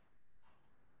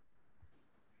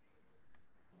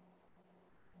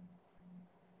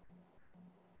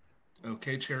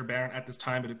 Okay, Chair Barron, at this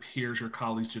time, it appears your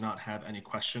colleagues do not have any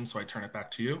questions, so I turn it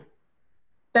back to you.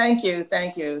 Thank you,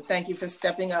 thank you. Thank you for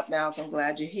stepping up, Malcolm.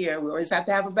 Glad you're here. We always have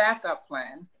to have a backup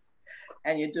plan,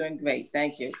 and you're doing great,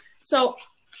 thank you. So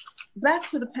back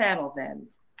to the panel then.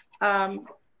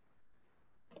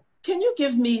 Can you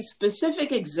give me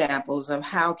specific examples of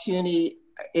how CUNY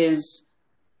is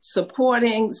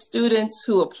supporting students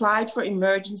who applied for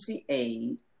emergency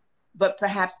aid, but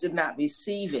perhaps did not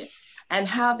receive it, and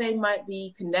how they might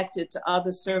be connected to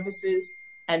other services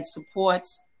and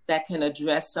supports that can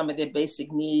address some of their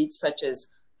basic needs, such as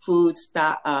food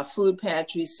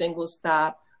pantry, single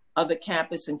stop, other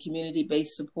campus and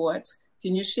community-based supports?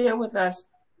 Can you share with us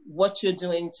what you're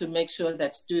doing to make sure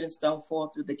that students don't fall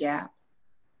through the gap?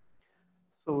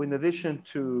 So in addition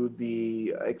to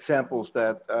the examples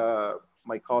that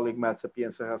my colleague Matt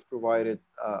Sapienza has provided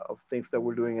of things that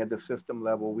we're doing at the system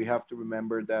level, we have to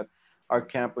remember that our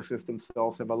campuses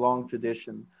themselves have a long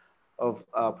tradition of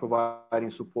providing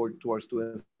support to our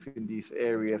students in these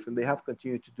areas, and they have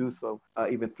continued to do so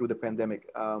even through the pandemic.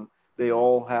 They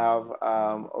all have,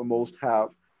 or most have,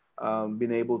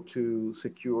 been able to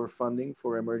secure funding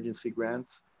for emergency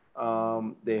grants.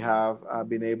 They have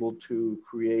been able to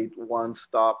create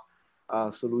one-stop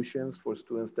solutions for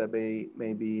students that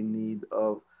may be in need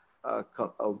of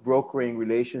brokering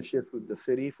relationships with the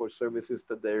city for services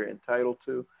that they're entitled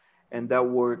to. And that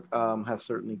work has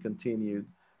certainly continued.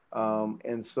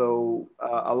 And so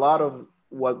a lot of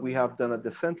what we have done at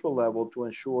the central level to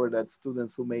ensure that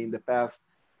students who may in the past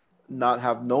not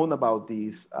have known about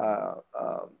these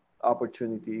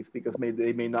opportunities because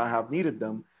they may not have needed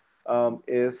them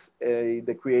is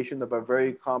the creation of a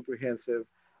very comprehensive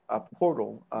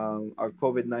portal, our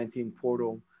COVID-19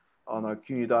 portal on our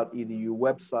cuny.edu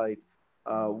website,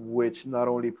 which not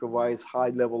only provides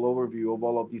high-level overview of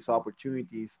all of these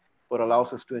opportunities, but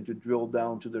allows a student to drill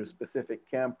down to their specific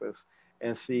campus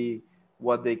and see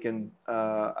what they can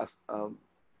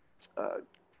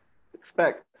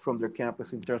expect from their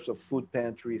campus in terms of food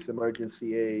pantries,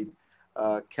 emergency aid,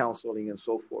 counseling, and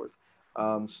so forth.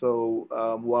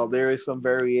 While there is some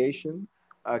variation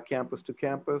campus to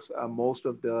campus, most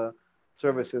of the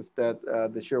services that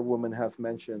the chairwoman has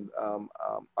mentioned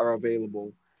are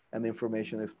available, and the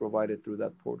information is provided through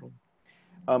that portal.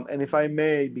 And if I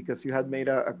may, because you had made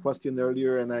a question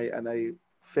earlier, and I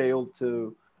failed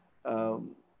to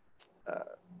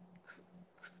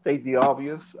state the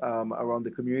obvious around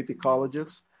the community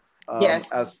colleges.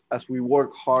 Yes. As we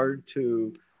work hard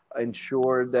to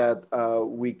ensure that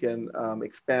we can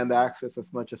expand access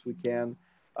as much as we can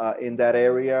in that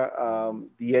area,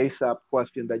 the ASAP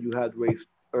question that you had raised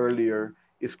earlier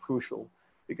is crucial,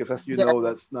 because as you know,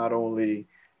 that's not only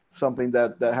something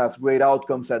that has great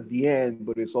outcomes at the end,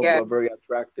 but it's also a very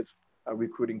attractive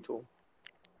recruiting tool.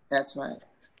 That's right.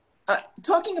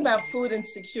 Talking about food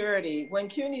insecurity, when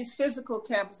CUNY's physical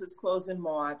campuses closed in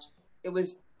March, it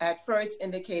was at first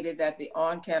indicated that the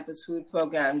on-campus food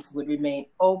programs would remain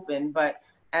open, but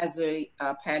as the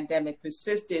pandemic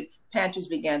persisted, pantries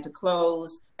began to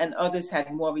close and others had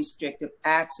more restrictive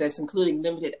access, including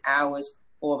limited hours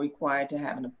or required to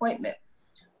have an appointment.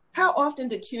 How often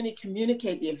did CUNY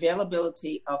communicate the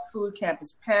availability of food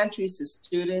campus pantries to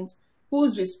students?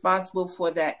 Who's responsible for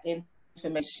that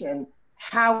information?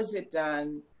 How is it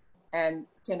done? And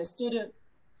can a student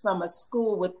from a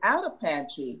school without a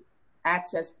pantry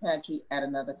access pantry at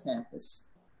another campus?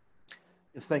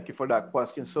 Yes, thank you for that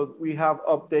question. So we have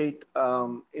update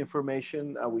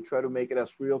information. We try to make it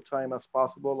as real time as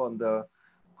possible on the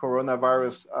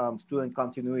coronavirus student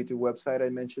continuity website I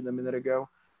mentioned a minute ago.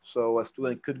 So a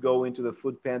student could go into the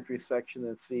food pantry section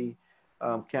and see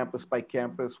campus by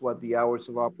campus what the hours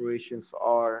of operations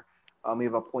are,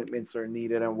 if appointments are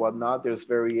needed and whatnot. There's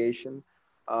variation,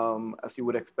 as you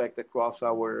would expect, across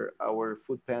our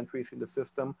food pantries in the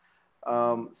system.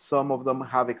 Some of them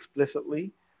have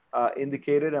explicitly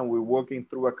indicated, and we're working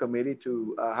through a committee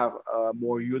to have a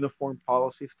more uniform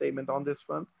policy statement on this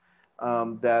front,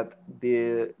 that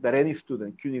any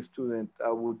student, CUNY student,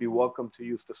 would be welcome to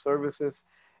use the services,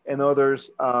 and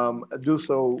others do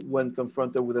so when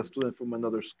confronted with a student from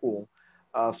another school.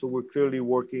 So we're clearly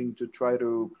working to try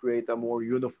to create a more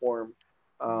uniform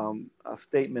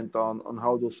statement on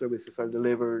how those services are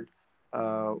delivered,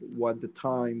 what the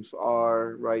times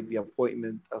are, right, the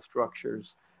appointment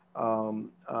structures. So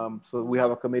we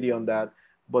have a committee on that.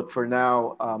 But for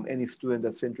now, any student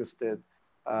that's interested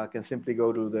can simply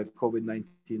go to the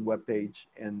COVID-19 webpage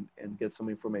and get some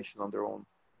information on their own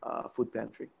food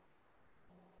pantry.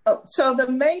 Oh, so the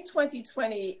May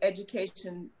 2020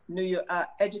 Education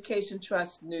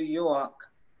Trust New York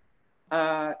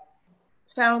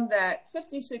found that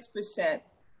 56%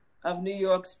 of New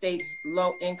York State's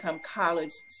low-income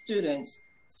college students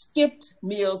skipped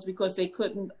meals because they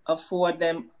couldn't afford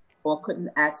them or couldn't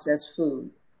access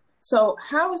food. So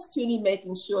how is CUNY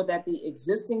making sure that the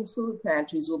existing food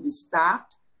pantries will be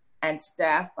stocked and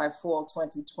staffed by fall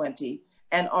 2020?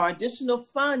 And are additional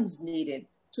funds needed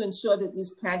to ensure that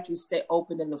these pantries stay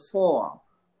open in the fall?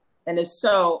 And if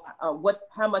so,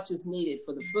 how much is needed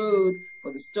for the food,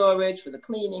 for the storage, for the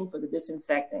cleaning, for the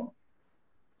disinfecting?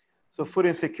 So food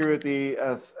insecurity,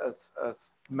 as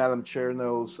Madam Chair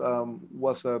knows,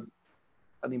 was an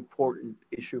important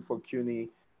issue for CUNY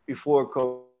before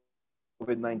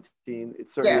COVID-19. It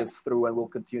certainly is through and will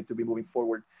continue to be moving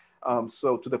forward.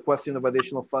 So to the question of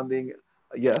additional funding,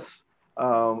 yes,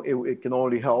 it can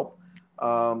only help.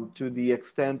 To the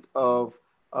extent of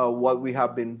what we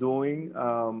have been doing.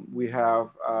 We have,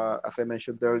 as I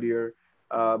mentioned earlier,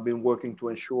 been working to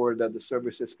ensure that the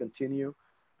services continue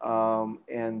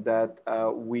and that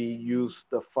we use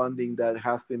the funding that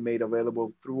has been made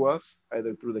available through us,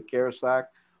 either through the CARES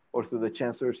Act or through the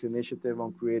Chancellor's initiative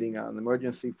on creating an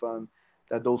emergency fund,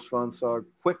 that those funds are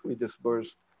quickly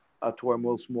dispersed to our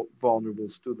most vulnerable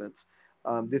students.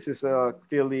 This is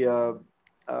clearly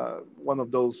one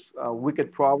of those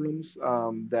wicked problems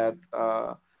that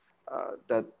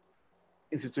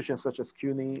institutions such as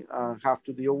CUNY have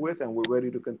to deal with, and we're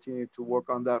ready to continue to work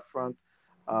on that front.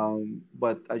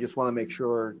 But I just want to make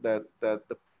sure that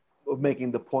of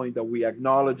making the point that we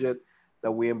acknowledge it,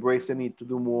 that we embrace the need to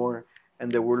do more,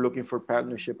 and that we're looking for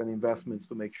partnership and investments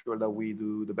to make sure that we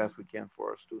do the best we can for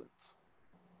our students.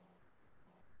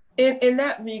 In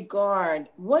that regard,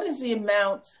 what is the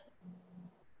amount?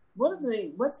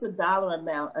 What's the dollar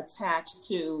amount attached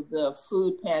to the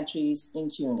food pantries in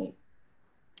CUNY?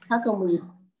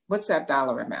 What's that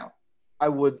dollar amount? I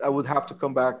would have to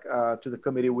come back to the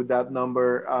committee with that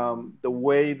number. The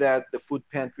way that the food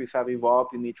pantries have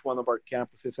evolved in each one of our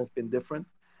campuses has been different.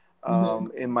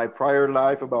 In my prior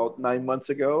life, about 9 months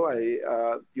ago,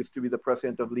 I used to be the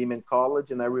president of Lehman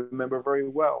College, and I remember very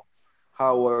well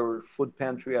how our food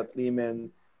pantry at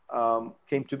Lehman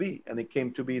came to be. And it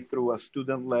came to be through a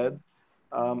student-led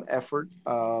effort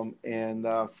and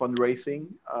fundraising,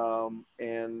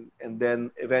 and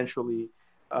then eventually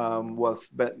was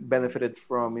benefited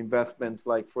from investments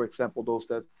like, for example, those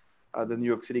that the New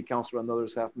York City Council and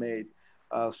others have made.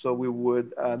 So we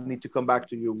would need to come back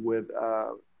to you with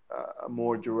a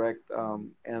more direct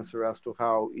answer as to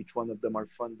how each one of them are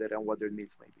funded and what their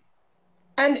needs may be.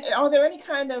 And are there any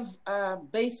kind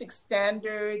of basic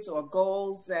standards or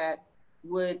goals that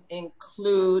would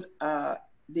include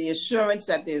the assurance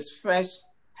that there's fresh,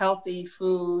 healthy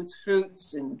foods,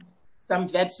 fruits, and some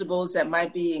vegetables that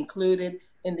might be included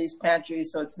in these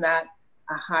pantries, so it's not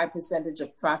a high percentage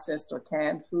of processed or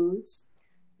canned foods?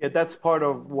 Yeah, that's part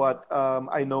of what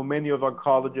I know many of our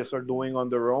colleges are doing on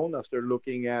their own as they're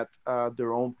looking at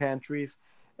their own pantries.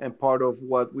 And part of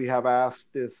what we have asked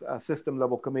this system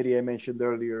level committee I mentioned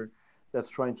earlier that's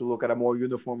trying to look at a more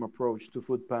uniform approach to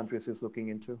food pantries is looking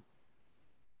into.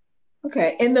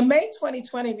 Okay, in the May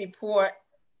 2020 report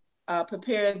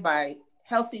prepared by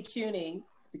Healthy CUNY,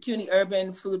 the CUNY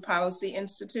Urban Food Policy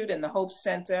Institute and the Hope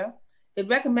Center, it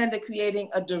recommended creating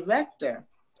a director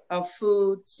of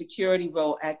food security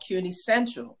role at CUNY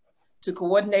Central to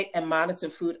coordinate and monitor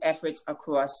food efforts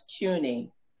across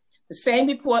CUNY. The same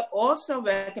report also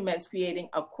recommends creating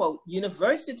a, quote,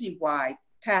 university-wide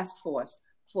task force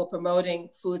for promoting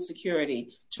food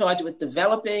security, charged with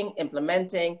developing,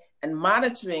 implementing, and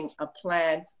monitoring a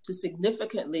plan to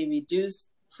significantly reduce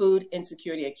food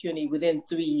insecurity at CUNY within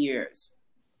 3 years.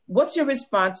 What's your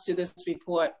response to this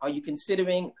report? Are you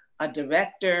considering a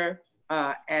director?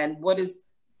 And what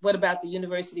about the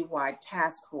university-wide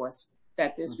task force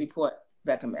that this report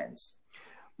recommends?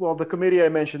 Well, the committee I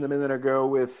mentioned a minute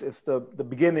ago is the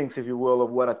beginnings, if you will, of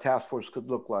what a task force could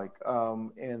look like.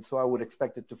 And so I would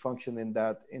expect it to function in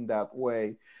that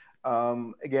way.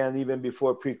 Again, even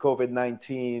before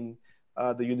pre-COVID-19,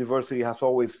 the university has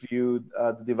always viewed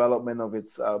the development of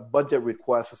its budget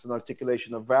requests as an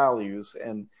articulation of values.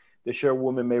 And the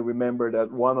chairwoman may remember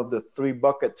that one of the 3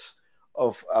 buckets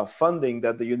of funding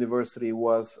that the university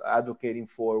was advocating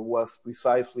for was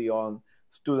precisely on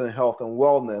student health and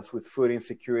wellness, with food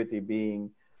insecurity being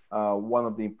one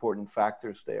of the important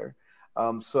factors there.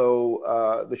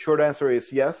 So the short answer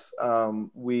is yes.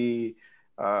 We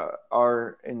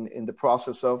are in the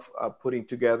process of putting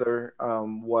together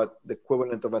what the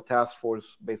equivalent of a task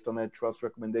force based on trust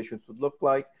recommendations would look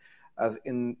like. As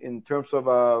in terms of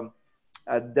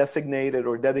a designated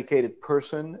or dedicated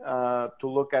person to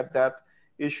look at that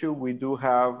issue, we do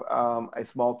have a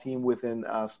small team within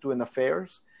student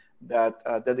affairs that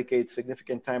dedicates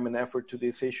significant time and effort to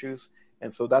these issues.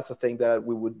 And so that's a thing that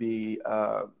we would be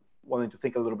wanting to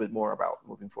think a little bit more about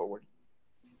moving forward.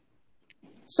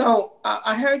 So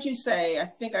I heard you say, I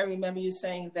think I remember you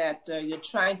saying that you're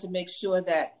trying to make sure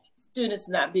that students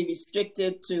not be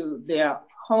restricted to their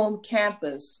home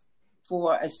campus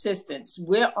for assistance.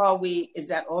 Where are we? Is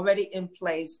that already in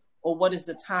place, or what is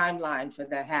the timeline for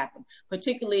that happen?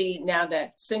 Particularly now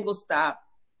that single stop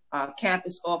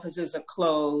campus offices are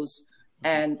closed,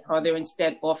 and are they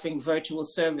instead offering virtual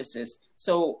services?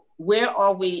 So where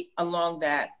are we along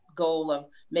that goal of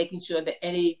making sure that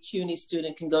any CUNY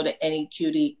student can go to any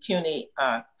CUNY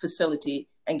facility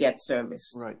and get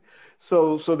service? Right.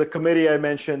 So the committee I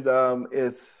mentioned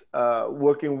is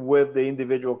working with the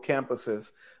individual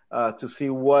campuses to see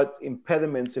what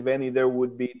impediments, if any, there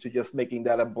would be to just making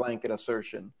that a blanket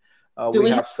assertion. We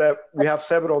have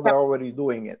several that are already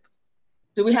doing it.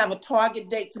 Do we have a target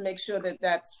date to make sure that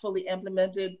that's fully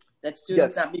implemented, that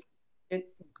students not be?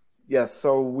 Yes,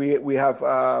 so we have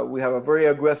a very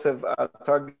aggressive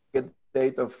target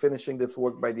date of finishing this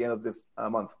work by the end of this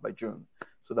month, by June,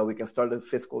 so that we can start the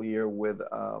fiscal year with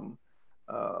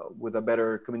a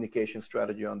better communication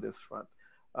strategy on this front.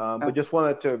 But just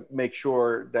wanted to make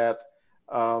sure that,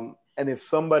 and if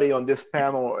somebody on this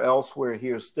panel or elsewhere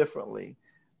hears differently,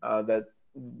 that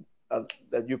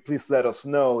you please let us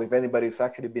know if anybody's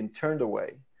actually been turned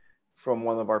away from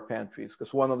one of our pantries,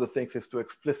 because one of the things is to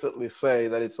explicitly say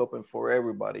that it's open for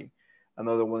everybody.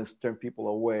 Another one is to turn people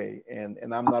away, and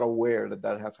I'm not aware that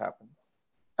that has happened.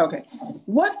 Okay.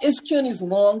 What is CUNY's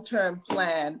long-term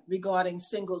plan regarding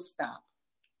single stop?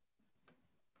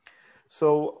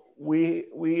 So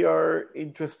we are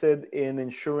interested in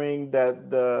ensuring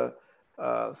that the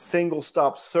single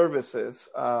stop services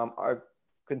are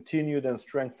continued and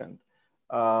strengthened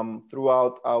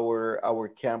throughout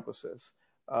our campuses.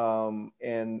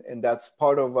 And that's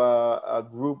part of a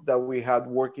group that we had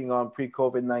working on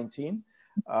pre-COVID-19,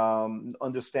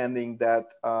 understanding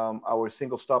that our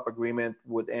single stop agreement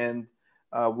would end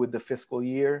with the fiscal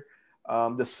year.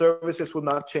 The services will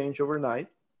not change overnight.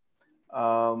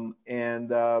 And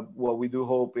what we do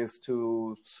hope is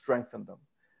to strengthen them.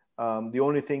 The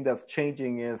only thing that's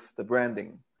changing is the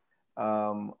branding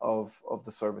of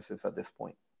the services at this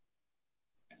point.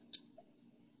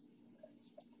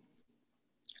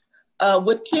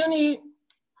 Would CUNY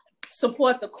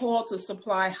support the call to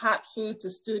supply hot food to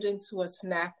students who are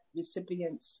SNAP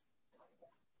recipients?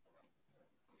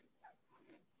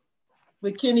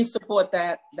 Would CUNY support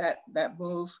that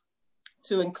move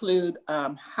to include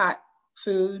hot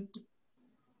food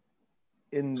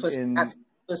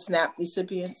for SNAP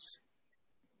recipients?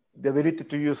 The ability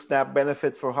to use SNAP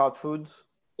benefits for hot foods?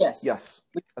 Yes. Yes.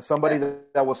 As somebody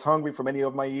that was hungry for many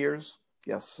of my years,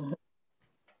 yes. Mm-hmm.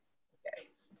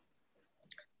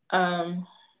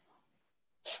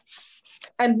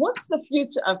 And what's the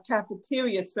future of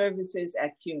cafeteria services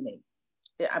at CUNY?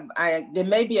 There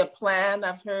may be a plan,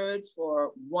 I've heard,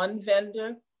 for one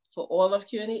vendor for all of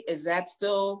CUNY. Is that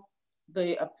still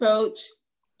the approach?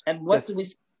 And what do we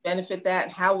benefit that?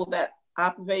 How will that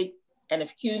operate? And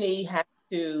if CUNY has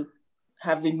to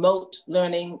have remote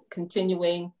learning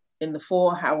continuing in the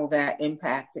fall, how will that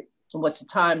impact it? And what's the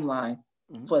timeline?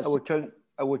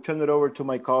 I will turn it over to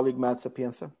my colleague, Matt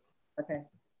Sapienza. Okay.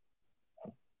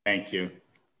 Thank you.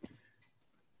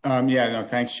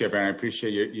 Thanks, Chair Barron. I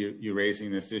appreciate you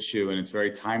raising this issue, and it's very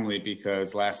timely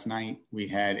because last night we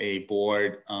had a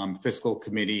board fiscal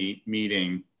committee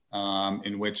meeting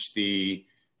in which the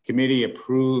committee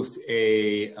approved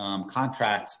a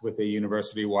contract with a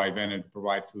university-wide vendor to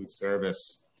provide food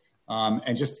service.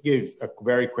 And just to give a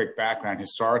very quick background,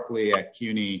 historically at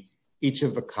CUNY, each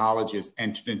of the colleges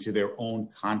entered into their own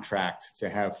contract to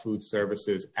have food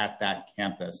services at that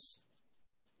campus.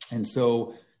 And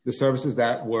so the services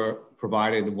that were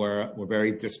provided were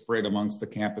very disparate amongst the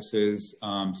campuses.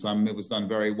 Some it was done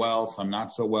very well, some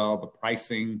not so well. The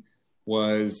pricing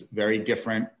was very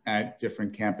different at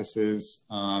different campuses.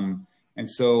 And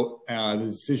so the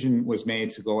decision was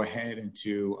made to go ahead and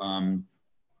to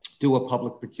do a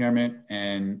public procurement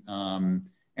and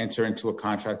enter into a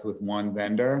contract with one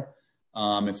vendor.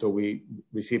 And so we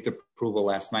received approval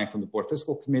last night from the Board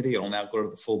Fiscal Committee. It'll now go to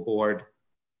the full board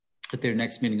at their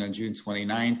next meeting on June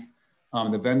 29th.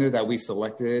 The vendor that we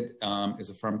selected is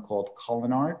a firm called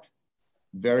Culinart,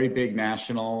 very big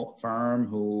national firm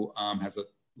who has a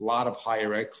lot of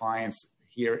higher ed clients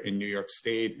here in New York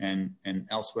State and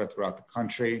elsewhere throughout the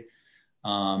country.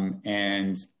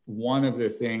 And one of the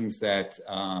things that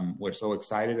we're so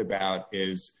excited about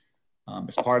is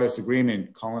as part of this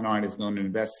agreement, Culinart is going to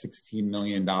invest $16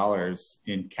 million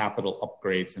in capital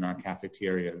upgrades in our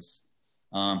cafeterias.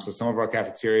 So some of our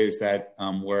cafeterias that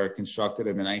were constructed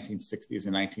in the 1960s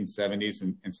and 1970s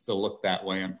and still look that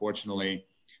way, unfortunately,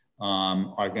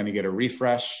 are going to get a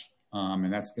refresh.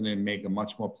 And that's going to make a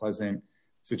much more pleasant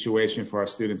situation for our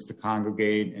students to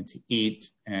congregate and to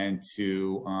eat and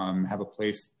to have a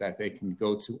place that they can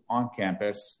go to on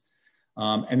campus.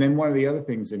 And then one of the other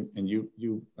things, and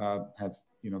you have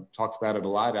talked about it a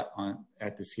lot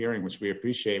at this hearing, which we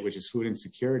appreciate, which is food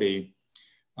insecurity.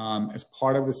 As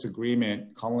part of this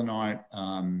agreement, Culinart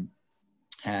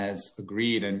has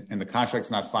agreed, and the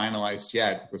contract's not finalized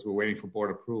yet because we're waiting for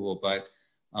board approval, but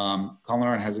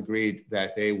Culinart has agreed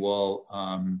that they will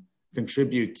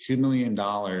contribute $2 million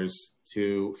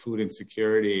to food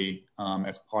insecurity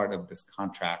as part of this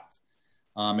contract.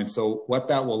 And so what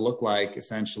that will look like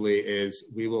essentially is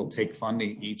we will take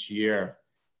funding each year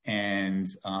and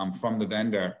from the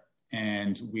vendor,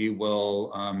 and we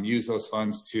will use those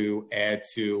funds to add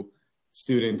to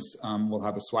students. Will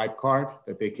have a swipe card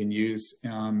that they can use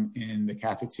in the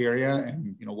cafeteria,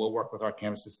 and we'll work with our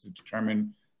campuses to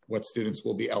determine what students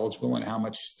will be eligible and how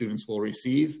much students will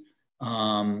receive.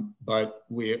 But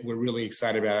we're really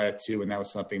excited about it too, and that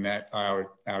was something that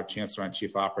our Chancellor and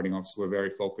Chief Operating Officer were very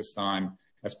focused on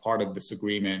as part of this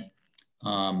agreement.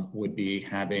 Would be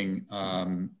having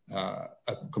a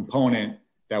component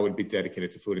that would be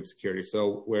dedicated to food insecurity.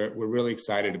 So we're really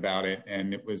excited about it,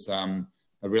 and it was a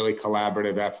really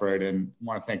collaborative effort, and I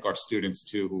want to thank our students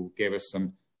too, who gave us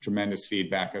some tremendous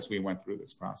feedback as we went through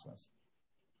this process.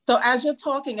 So as you're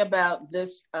talking about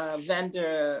this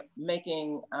vendor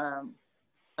making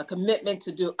a commitment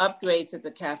to do upgrades at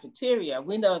the cafeteria,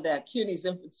 we know that CUNY's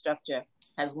infrastructure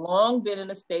has long been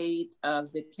in a state of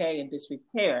decay and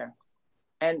disrepair.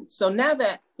 And so now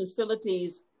that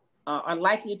facilities are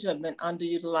likely to have been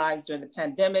underutilized during the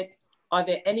pandemic, are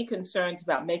there any concerns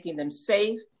about making them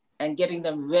safe and getting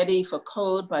them ready for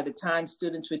code by the time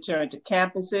students return to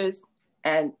campuses?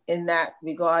 And in that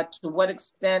regard, to what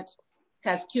extent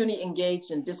has CUNY engaged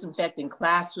in disinfecting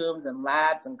classrooms and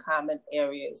labs and common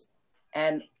areas?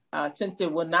 And since there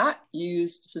were not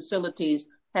used facilities,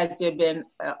 has there been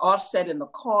offset in the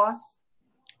costs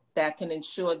that can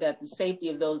ensure that the safety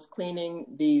of those cleaning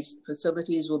these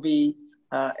facilities will be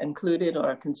included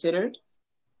or considered?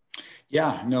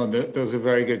 Yeah, no, those are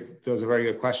very good. Those are very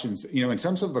good questions. In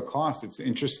terms of the cost, it's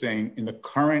interesting. In the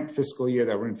current fiscal year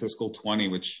that we're in, fiscal 20,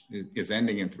 which is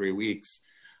ending in 3 weeks,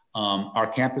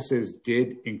 our campuses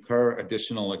did incur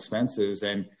additional expenses.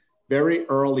 And very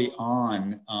early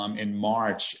on in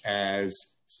March,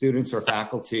 as students or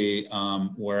faculty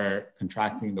were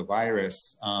contracting the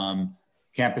virus,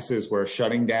 campuses were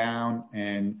shutting down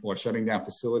or shutting down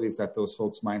facilities that those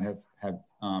folks might have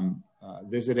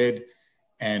visited.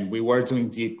 And we were doing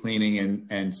deep cleaning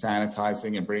and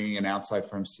sanitizing and bringing in outside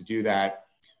firms to do that.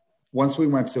 Once we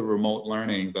went to remote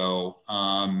learning, though,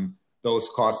 those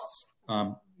costs,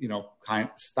 kind of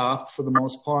stopped for the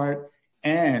most part.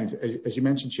 And as you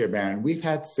mentioned, Chair Barron, we've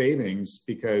had savings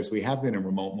because we have been in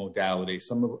remote modality.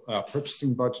 Some of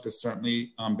purchasing budget has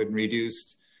certainly been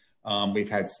reduced. We've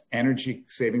had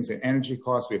savings in energy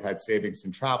costs. We've had savings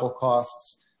in travel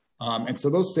costs. And so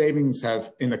those savings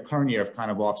in the current year have kind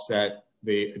of offset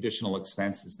the additional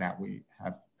expenses that we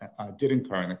did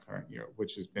incur in the current year,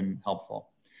 which has been helpful.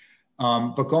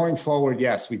 But going forward,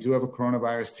 yes, we do have a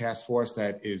coronavirus task force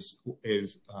that is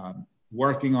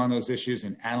working on those issues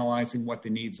and analyzing what the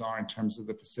needs are in terms of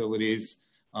the facilities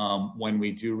when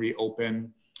we do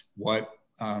reopen, what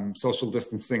social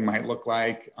distancing might look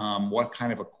like, what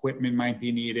kind of equipment might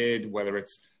be needed, whether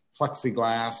it's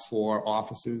plexiglass for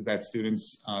offices that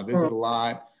students visit a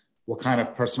lot, what kind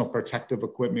of personal protective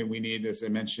equipment we need. As I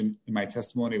mentioned in my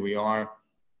testimony, we are,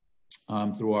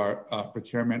 through our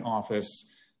procurement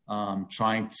office,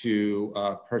 trying to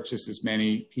purchase as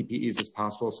many PPEs as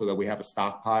possible so that we have a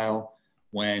stockpile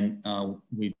when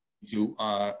we do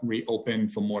reopen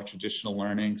for more traditional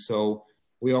learning. So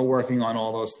we are working on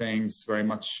all those things, very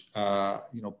much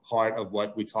part of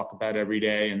what we talk about every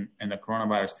day. And the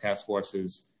coronavirus task force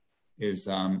is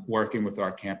working with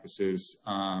our campuses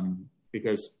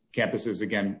because campuses,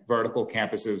 again, vertical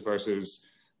campuses versus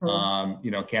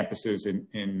campuses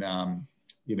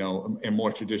in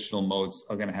more traditional modes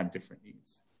are going to have different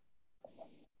needs.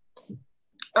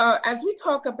 As we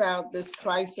talk about this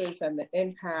crisis and the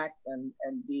impact and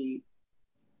the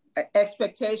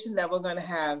expectation that we're going to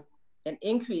have an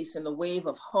increase in the wave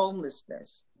of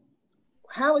homelessness,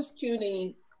 how is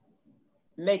CUNY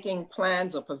making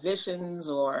plans or provisions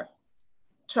or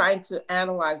trying to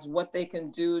analyze what they can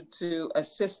do to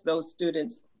assist those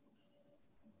students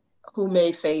who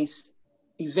may face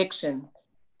eviction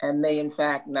and may in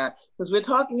fact not? Because we're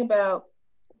talking about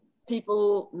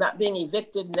people not being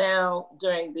evicted now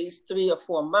during these 3 or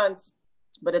 4 months,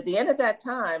 but at the end of that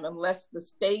time, unless the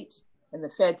state and the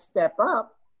Fed step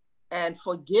up and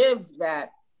forgive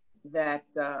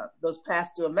those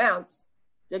past due amounts,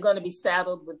 they're going to be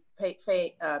saddled with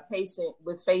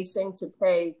facing to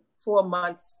pay 4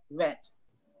 months rent.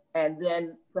 And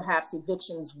then perhaps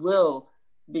evictions will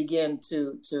begin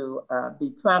to be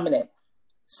prominent.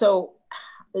 So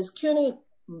is CUNY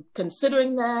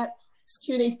considering that? Is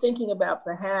CUNY thinking about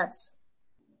perhaps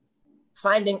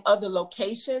finding other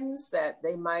locations that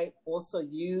they might also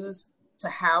use to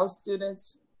house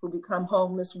students who become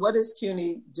homeless? What is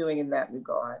CUNY doing in that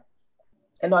regard?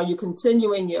 And are you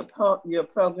continuing your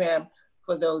program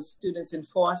for those students in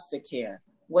foster care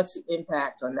what's the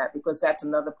impact on that? Because that's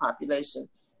another population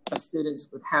of students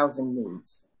with housing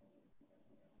needs.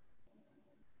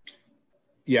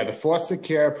 Yeah, the foster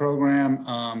care program,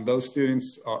 those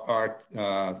students are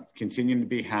continuing to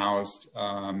be housed.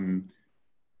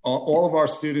 All of our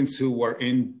students who were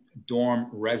in dorm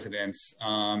residence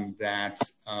that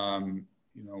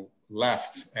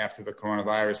left after the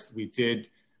coronavirus, we did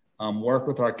work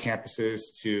with our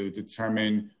campuses to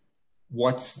determine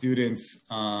what students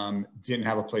didn't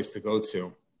have a place to go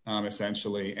to,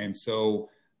 essentially. And so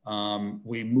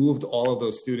we moved all of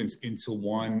those students into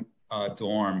one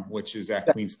dorm, which is at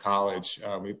Queens College.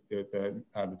 The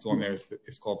dorm there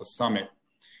is called the Summit.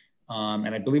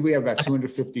 And I believe we have about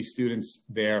 250 students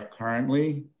there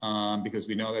currently, because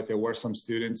we know that there were some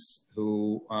students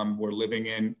who were living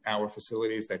in our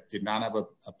facilities that did not have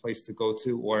a place to go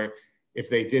to, or if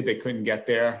they did, they couldn't get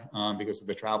there because of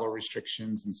the travel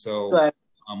restrictions. And so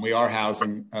we are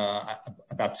housing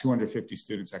about 250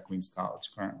 students at Queens College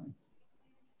currently.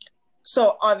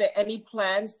 So are there any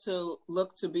plans to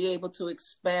look to be able to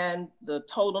expand the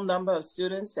total number of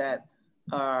students that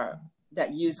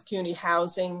use CUNY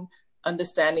housing,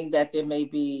 understanding that there may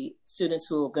be students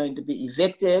who are going to be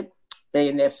evicted, they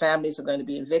and their families are going to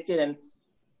be evicted, and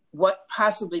what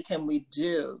possibly can we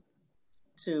do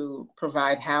to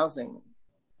provide housing?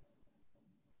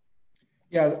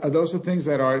 Yeah, those are things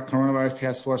that our coronavirus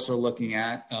task force are looking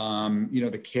at.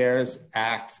 The CARES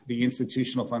Act, the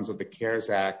institutional funds of the CARES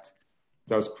Act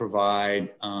does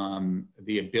provide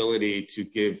the ability to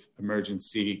give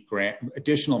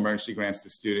additional emergency grants to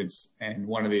students. And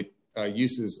one of the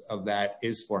uses of that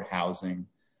is for housing.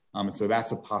 And so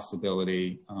that's a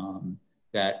possibility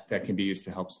that can be used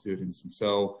to help students. And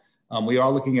so we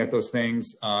are looking at those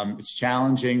things. It's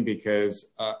challenging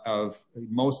because of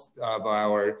most of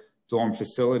our dorm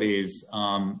facilities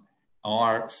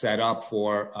are set up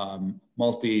for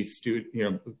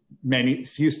multi-student,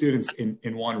 few students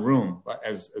in one room,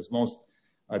 as most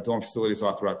dorm facilities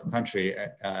are throughout the country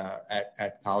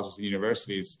at colleges and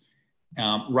universities.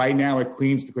 Right now at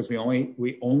Queens, because we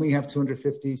only have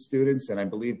 250 students, and I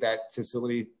believe that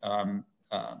facility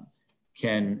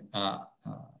can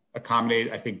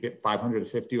accommodate, I think,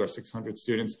 550 or 600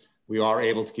 students. We are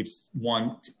able to keep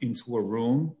one into a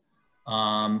room.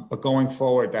 But going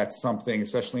forward, that's something,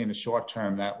 especially in the short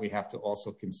term, that we have to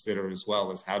also consider as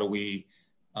well, is how do we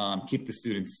keep the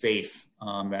students safe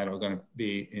that are going to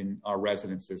be in our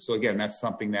residences. So again, that's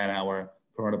something that our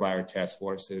coronavirus task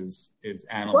force is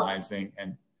analyzing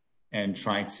and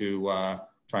trying to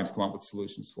come up with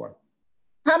solutions for.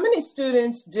 How many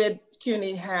students did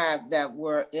CUNY have that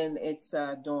were in its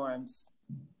dorms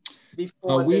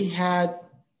before we had,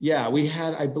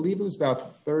 I believe it was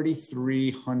about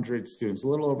 3,300 students, a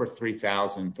little over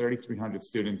 3,300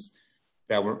 students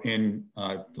that were in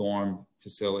dorm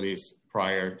facilities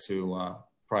prior to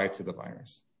the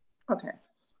virus. Okay.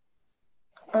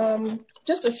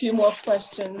 Just a few more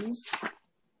questions.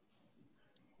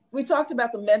 We talked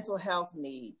about the mental health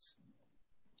needs.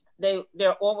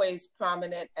 They're always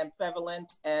prominent and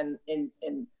prevalent and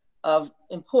of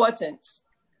importance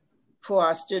for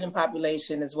our student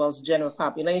population as well as general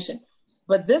population.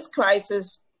 But this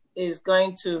crisis is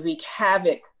going to wreak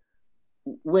havoc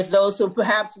with those who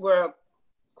perhaps were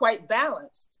quite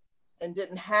balanced and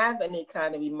didn't have any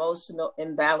kind of emotional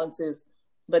imbalances,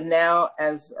 but now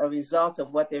as a result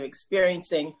of what they're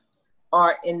experiencing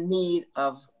are in need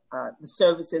of the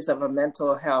services of a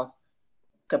mental health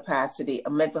capacity, a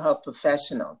mental health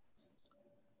professional.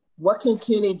 What can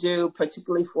CUNY do,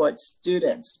 particularly for its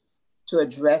students, to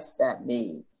address that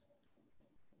need?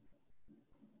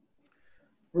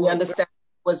 We understand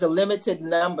it was a limited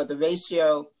number. The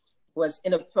ratio was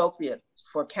inappropriate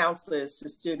for counselors to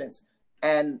students.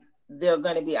 And there are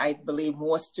going to be, I believe,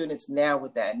 more students now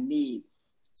with that need.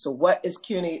 So what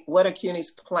are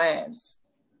CUNY's plans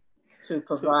to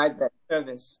provide that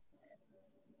service?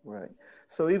 Right.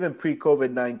 So even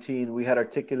pre-COVID-19, we had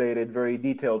articulated very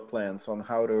detailed plans on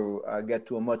how to get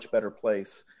to a much better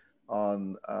place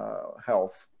on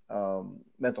health,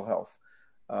 mental health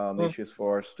issues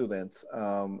for our students.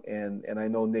 And I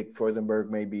know Nick Freudenberg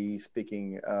may be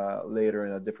speaking later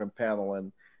in a different panel,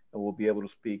 and we'll be able to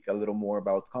speak a little more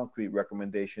about concrete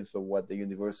recommendations of what the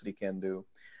university can do.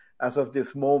 As of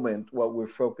this moment, what we're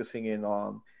focusing in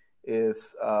on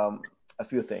is a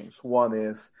few things. One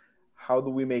is, how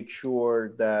do we make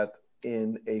sure that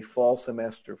in a fall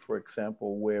semester, for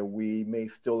example, where we may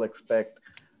still expect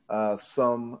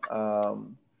some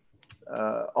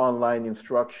online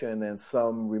instruction and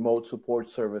some remote support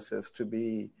services to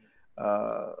be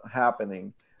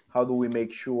happening, how do we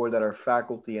make sure that our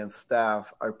faculty and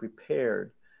staff are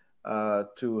prepared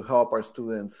to help our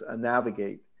students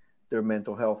navigate their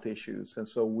mental health issues. And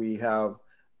so we have,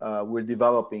 we're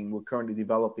currently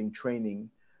developing training,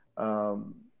 upskilling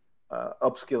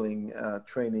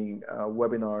training,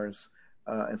 webinars,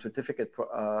 and certificate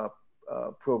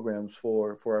programs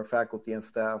for our faculty and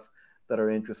staff that are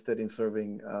interested in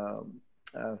serving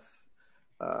as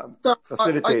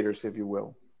facilitators, if you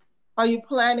will. Are you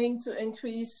planning to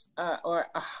increase or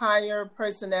hire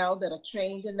personnel that are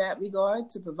trained in that regard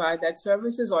to provide that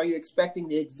services? Or are you expecting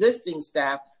the existing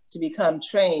staff to become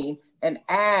trained and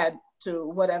add to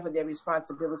whatever their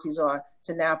responsibilities are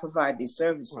to now provide these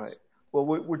services? Right. Well,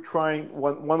 we're trying,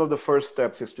 one of the first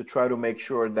steps is to try to make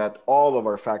sure that all of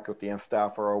our faculty and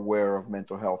staff are aware of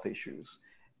mental health issues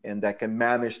and that can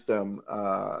manage them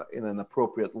in an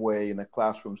appropriate way in a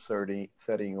classroom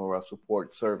setting or a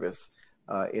support service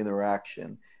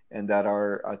interaction, and that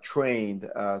are trained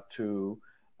to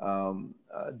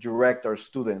direct our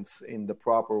students in the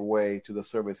proper way to the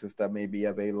services that may be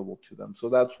available to them. So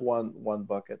that's one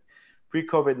bucket.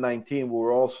 Pre-COVID-19, we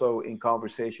were also in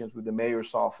conversations with the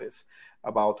mayor's office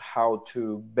about how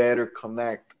to better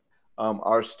connect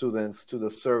our students to the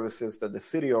services that the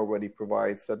city already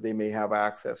provides that they may have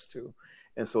access to.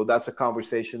 And so that's a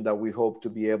conversation that we hope to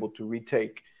be able to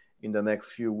retake in the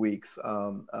next few weeks,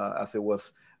 as it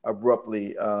was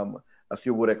abruptly, as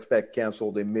you would expect,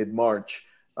 canceled in mid-March,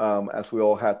 as we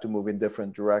all had to move in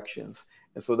different directions.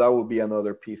 And so that will be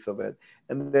another piece of it.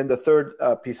 And then the third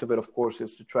piece of it, of course,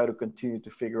 is to try to continue to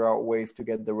figure out ways to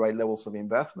get the right levels of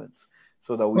investments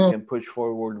so that we can push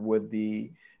forward with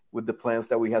the plans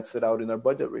that we had set out in our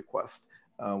budget request,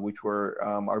 which were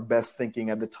our best thinking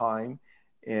at the time,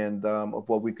 and of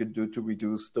what we could do to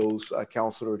reduce those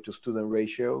counselor to student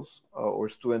ratios or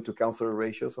student to counselor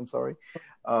ratios, I'm sorry,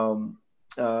 and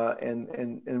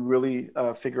really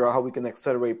figure out how we can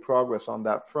accelerate progress on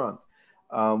that front.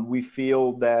 We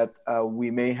feel that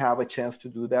we may have a chance to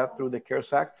do that through the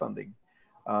CARES Act funding.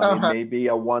 It may be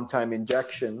a one-time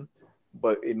injection,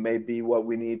 but it may be what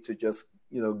we need to just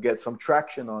get some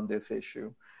traction on this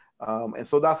issue. And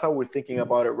so that's how we're thinking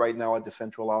about it right now at the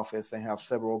central office, and have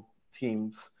several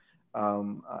teams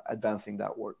advancing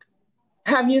that work.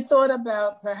 Have you thought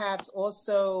about perhaps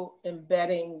also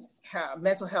embedding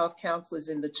mental health counselors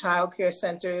in the child care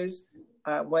centers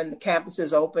when the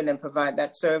campuses open and provide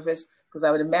that service? Because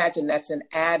I would imagine that's an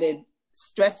added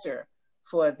stressor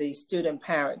for the student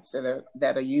parents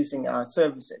that are using our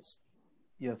services.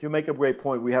 Yes, you make a great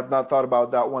point. We have not thought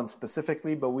about that one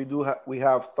specifically, but we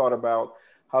have thought about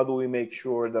how do we make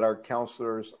sure that our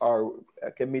counselors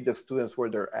can meet the students where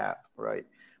they're at, right?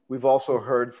 We've also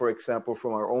heard, for example,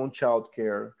 from our own child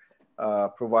care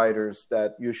providers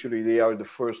that usually they are the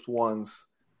first ones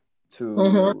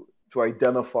to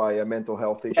identify a mental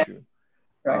health issue.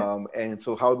 Right. And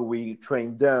so how do we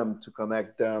train them to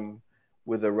connect them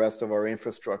with the rest of our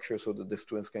infrastructure so that the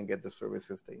students can get the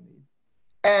services they need?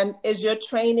 And is your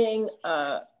training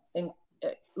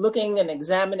looking and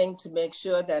examining to make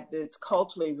sure that it's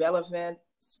culturally relevant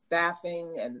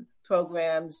staffing and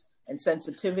programs and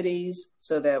sensitivities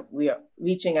so that we are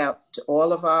reaching out to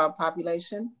all of our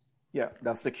population? Yeah,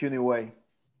 that's the CUNY way.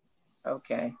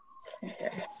 Okay.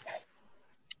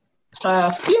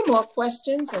 A few more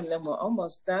questions and then we're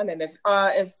almost done. And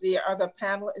if the other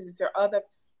panelists, if there are other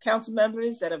council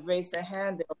members that have raised their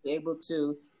hand, they'll be able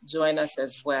to join us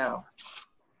as well.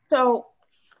 So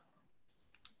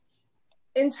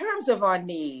in terms of our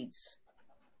needs,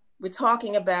 we're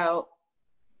talking about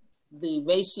the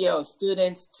ratio of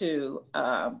students to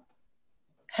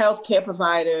healthcare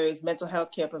providers, mental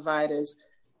health care providers.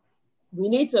 We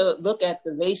need to look at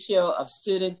the ratio of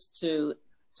students to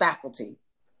faculty,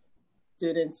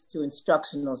 students to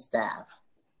instructional staff.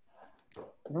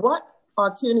 What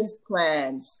are CUNY's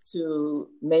plans to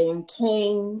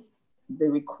maintain the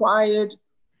required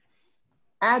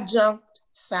adjunct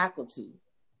faculty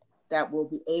that will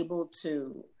be able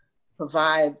to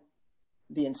provide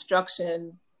the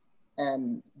instruction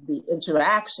and the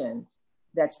interaction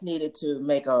that's needed to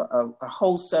make a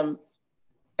wholesome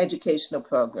educational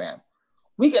program?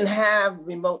 We can have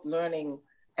remote learning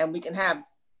and we can have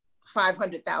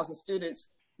 500,000 students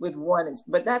with one,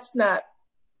 but that's not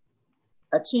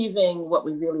achieving what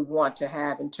we really want to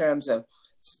have in terms of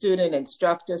student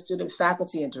instructor, student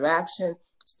faculty interaction,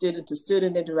 student to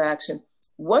student interaction.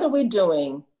 What are we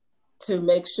doing to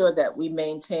make sure that we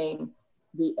maintain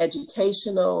the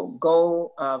educational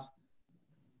goal of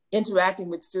interacting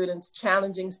with students,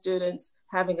 challenging students,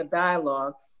 having a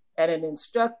dialogue, and an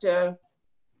instructor,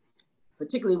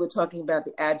 particularly we're talking about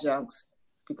the adjuncts,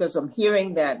 because I'm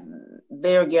hearing that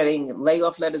they're getting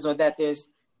layoff letters or that there's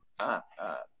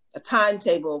a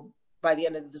timetable by the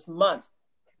end of this month,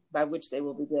 by which they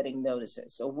will be getting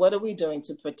notices. So what are we doing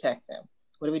to protect them?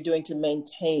 What are we doing to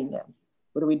maintain them?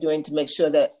 What are we doing to make sure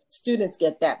that students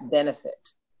get that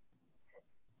benefit?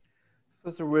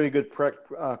 That's a really good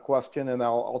question, and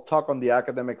I'll talk on the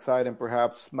academic side, and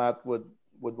perhaps Matt would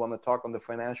want to talk on the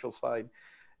financial side.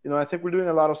 I think we're doing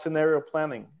a lot of scenario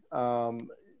planning.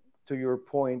 To your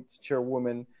point,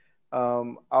 Chairwoman,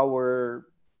 our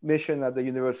mission at the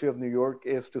University of New York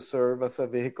is to serve as a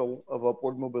vehicle of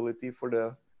upward mobility for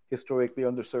the historically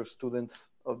underserved students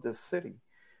of this city.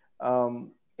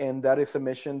 And that is a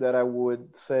mission that I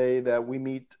would say that we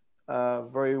meet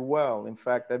very well. In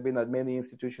fact, I've been at many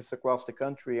institutions across the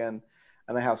country, and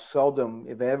I have seldom,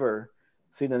 if ever,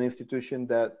 seen an institution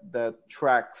that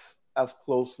tracks as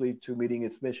closely to meeting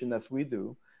its mission as we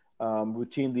do,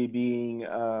 routinely being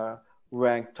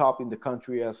ranked top in the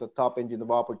country as a top engine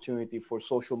of opportunity for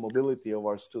social mobility of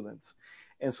our students.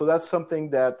 And so that's something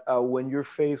that when you're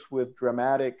faced with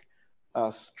dramatic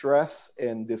stress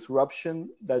and disruption,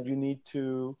 that you need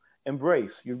to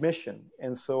embrace your mission.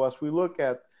 And so as we look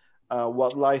at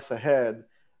what lies ahead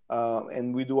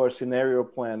and we do our scenario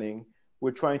planning,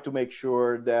 we're trying to make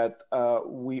sure that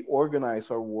we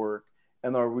organize our work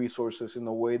and our resources in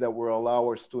a way that will allow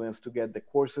our students to get the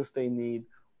courses they need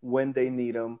when they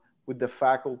need them, with the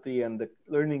faculty and the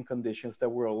learning conditions that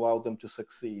will allow them to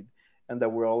succeed, and that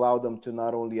will allow them to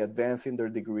not only advance in their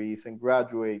degrees and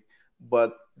graduate,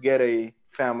 but get a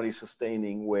family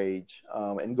sustaining wage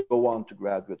and go on to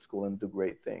graduate school and do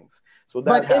great things. So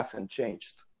that hasn't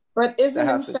changed. But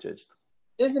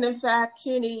isn't in fact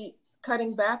CUNY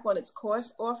cutting back on its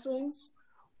course offerings?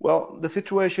 Well, the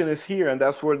situation is here, and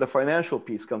that's where the financial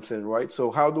piece comes in, right? So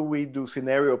how do we do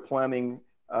scenario planning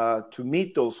to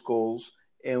meet those goals,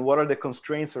 and what are the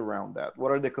constraints around that?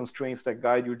 What are the constraints that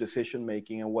guide your decision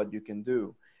making and what you can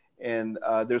do? And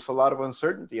there's a lot of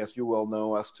uncertainty, as you well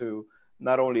know, as to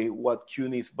not only what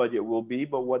CUNY's budget will be,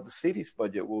 but what the city's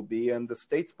budget will be and the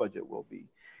state's budget will be.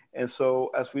 And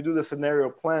so as we do the scenario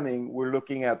planning, we're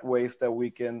looking at ways that we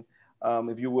can,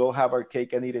 if you will, have our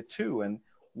cake and eat it too. And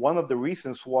one of the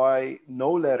reasons why no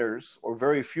letters or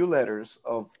very few letters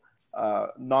of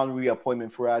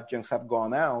non-reappointment for adjuncts have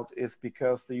gone out is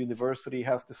because the university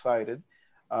has decided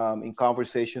in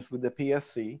conversations with the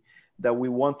PSC that we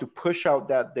want to push out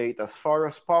that date as far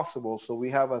as possible, so we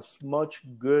have as much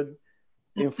good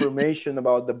information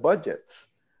about the budgets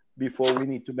before we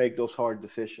need to make those hard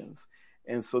decisions.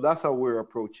 And so that's how we're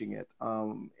approaching it.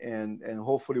 And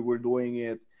hopefully we're doing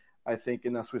it, I think,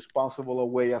 in as responsible a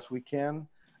way as we can,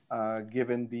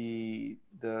 given the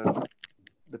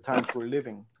times we're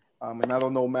living. And I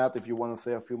don't know, Matt, if you want to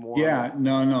say a few more. Yeah,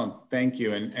 no, thank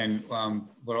you. And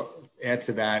what I'll add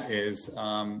to that is,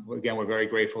 again, we're very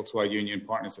grateful to our union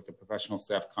partners at the Professional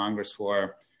Staff Congress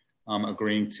for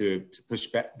agreeing to push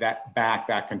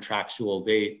that contractual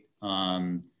date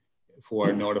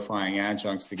for notifying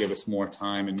adjuncts, to give us more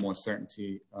time and more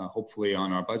certainty, hopefully,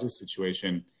 on our budget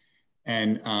situation.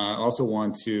 And I also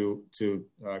want to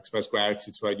express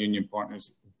gratitude to our union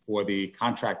partners for the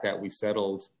contract that we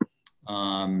settled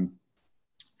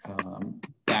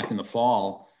back in the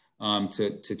fall.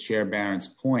 To Chair Barron's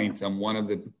point, one of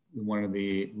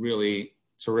the really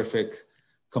terrific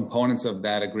components of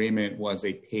that agreement was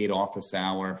a paid office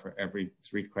hour for every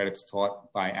 3 credits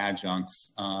taught by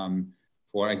adjuncts,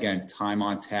 for, again, time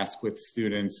on task with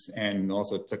students, and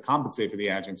also to compensate for the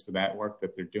adjuncts for that work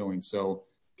that they're doing. So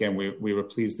again, we were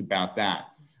pleased about that.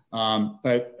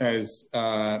 But as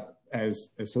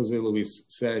Jose Luis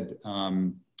said,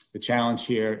 the challenge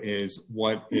here is,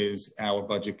 what is our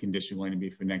budget condition going to be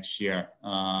for next year?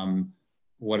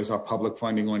 What is our public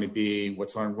funding going to be?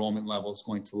 What's our enrollment levels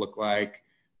going to look like?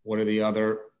 What are the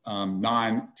other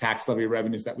non-tax levy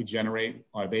revenues that we generate?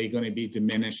 Are they going to be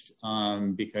diminished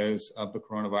because of the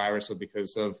coronavirus, or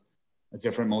because of a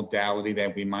different modality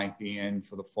that we might be in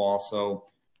for the fall? So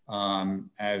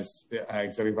as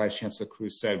Executive Vice Chancellor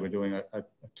Cruz said, we're doing a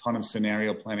ton of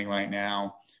scenario planning right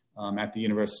now at the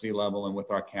university level and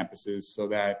with our campuses, so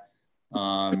that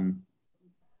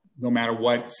no matter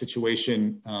what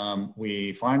situation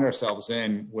we find ourselves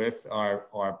in with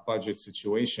our budget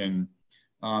situation,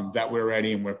 that we're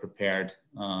ready and we're prepared.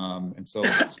 And so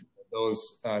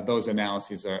those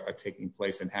analyses are taking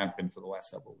place and have been for the last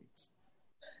several weeks.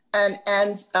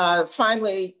 And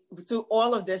finally, through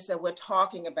all of this that we're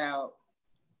talking about,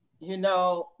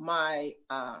 my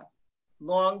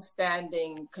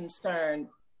longstanding concern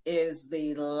is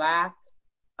the lack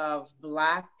of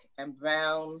Black and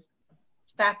Brown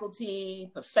faculty,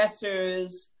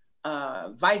 professors,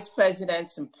 vice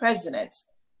presidents, and presidents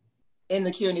in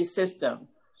the CUNY system.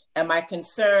 And my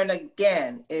concern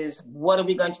again is, what are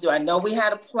we going to do? I know we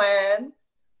had a plan,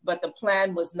 but the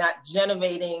plan was not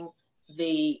generating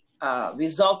the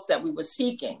results that we were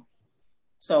seeking.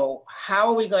 So how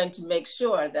are we going to make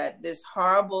sure that this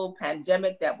horrible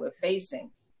pandemic that we're facing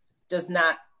does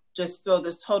not just throw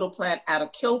this total plan out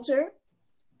of kilter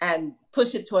and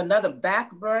push it to another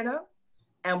back burner,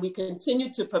 and we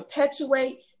continue to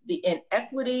perpetuate the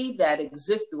inequity that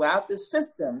exists throughout the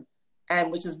system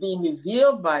and which is being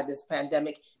revealed by this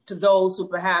pandemic to those who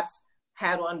perhaps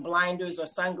had on blinders or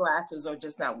sunglasses or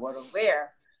just not were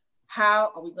aware.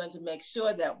 How are we going to make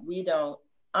sure that we don't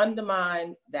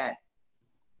undermine that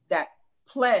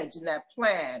pledge and that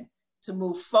plan to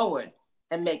move forward,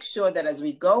 and make sure that as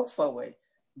we go forward,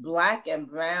 Black and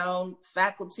brown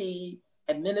faculty,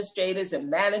 administrators, and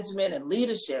management and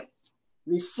leadership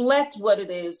reflect what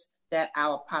it is that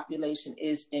our population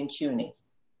is in CUNY?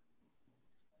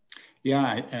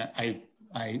 Yeah,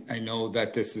 I know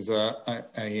that this is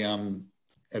a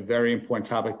very important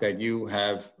topic that you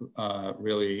have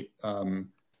really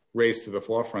raised to the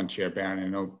forefront, Chair Barron. I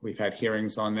know we've had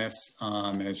hearings on this,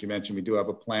 and as you mentioned, we do have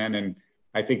a plan. And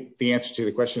I think the answer to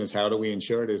the question is, how do we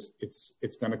ensure it?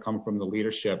 It's going to come from the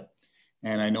leadership.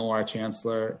 And I know our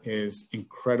chancellor is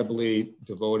incredibly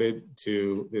devoted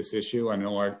to this issue. I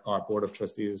know our board of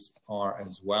trustees are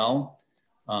as well.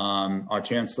 Our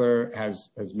chancellor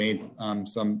has made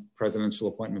some presidential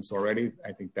appointments already.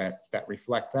 I think that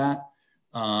reflect that.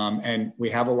 And we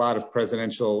have a lot of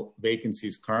presidential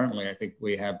vacancies currently. I think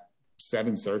we have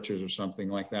 7 searchers or something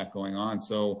like that going on.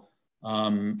 So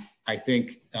I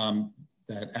think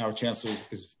that our chancellor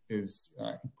is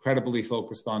incredibly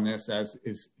focused on this, as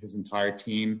is his entire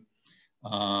team,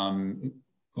 going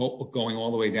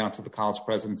all the way down to the college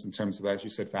presidents in terms of, as you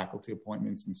said, faculty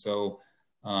appointments. And so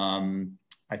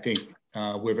I think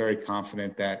we're very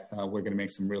confident that we're going to make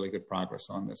some really good progress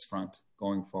on this front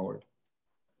going forward.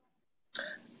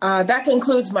 That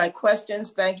concludes my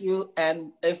questions. Thank you.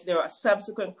 And if there are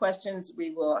subsequent questions,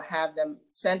 we will have them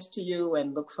sent to you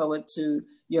and look forward to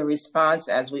your response,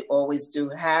 as we always do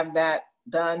have that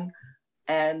done.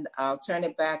 And I'll turn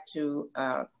it back to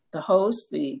the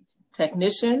host, the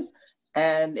technician.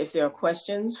 And if there are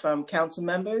questions from council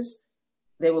members,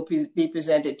 they will be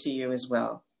presented to you as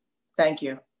well. Thank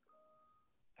you.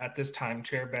 At this time,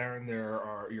 Chair Barron,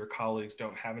 your colleagues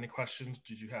don't have any questions.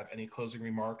 Did you have any closing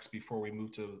remarks before we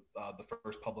move to the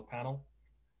first public panel?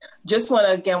 Just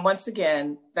want to once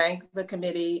again, thank the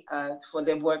committee for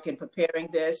their work in preparing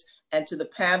this, and to the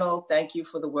panel, thank you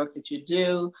for the work that you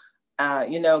do.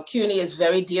 You know, CUNY is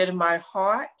very dear to my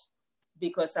heart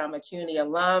because I'm a CUNY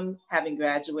alum, having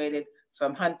graduated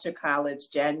from Hunter College,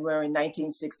 January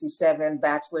 1967,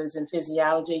 bachelor's in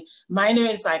physiology, minor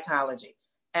in psychology.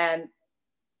 And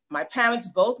my parents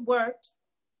both worked,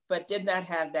 but did not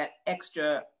have that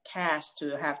extra cash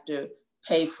to have to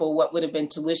pay for what would have been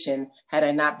tuition had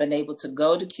I not been able to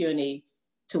go to CUNY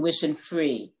tuition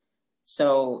free.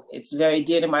 So it's very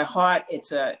dear to my heart.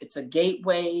 It's a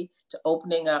gateway to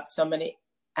opening up so many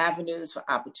avenues for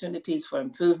opportunities for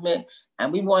improvement.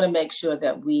 And we want to make sure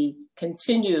that we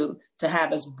continue to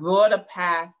have as broad a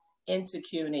path into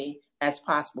CUNY as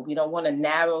possible. We don't want to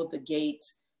narrow the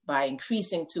gates by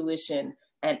increasing tuition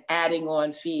and adding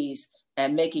on fees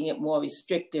and making it more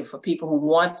restrictive for people who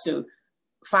want to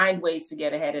find ways to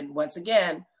get ahead. And once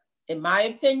again, in my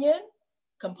opinion,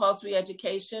 compulsory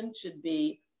education should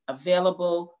be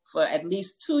available for at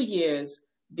least 2 years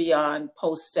beyond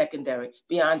post-secondary,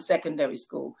 beyond secondary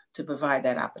school, to provide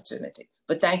that opportunity.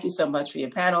 But thank you so much for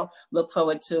your panel. Look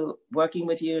forward to working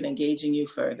with you and engaging you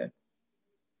further.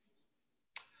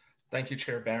 Thank you,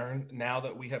 Chair Barron. Now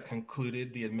that we have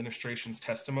concluded the administration's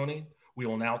testimony, we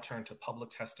will now turn to public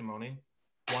testimony.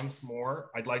 Once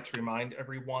more, I'd like to remind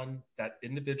everyone that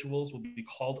individuals will be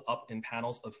called up in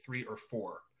panels of 3 or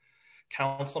 4.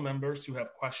 Council members who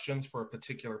have questions for a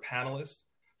particular panelist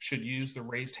should use the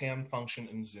raised hand function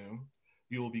in Zoom.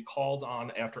 You will be called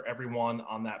on after everyone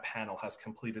on that panel has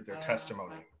completed their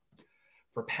testimony.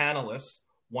 For panelists,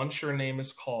 once your name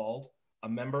is called, a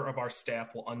member of our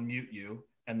staff will unmute you,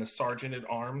 and the Sergeant at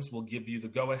Arms will give you the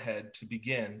go-ahead to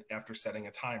begin after setting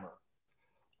a timer.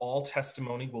 All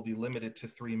testimony will be limited to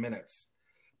 3 minutes.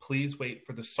 Please wait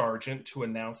for the Sergeant to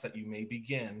announce that you may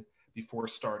begin before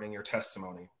starting your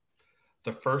testimony.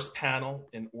 The first panel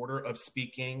in order of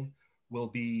speaking will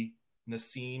be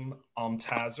Nassim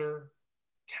Almtazer,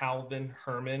 Calvin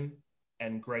Herman,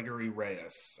 and Gregory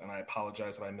Reyes. And I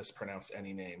apologize if I mispronounce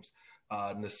any names.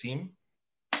 Nassim?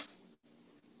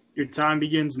 Your time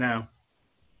begins now.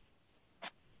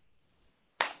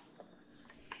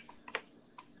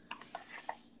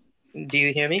 Do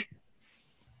you hear me?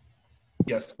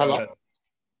 Yes, go Hello? ahead.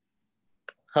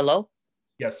 Hello?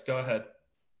 Yes, go ahead.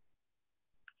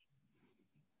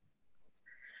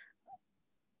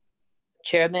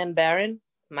 Chairman Barron,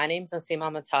 my name is Naseem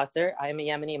Ahmed-Tasser. I am a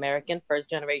Yemeni American, first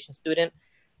generation student,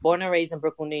 born and raised in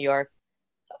Brooklyn, New York.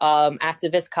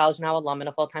 Activist, college now alum, and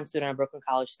a full-time student at Brooklyn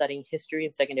College studying history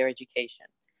and secondary education.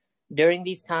 During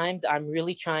these times, I'm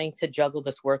really trying to juggle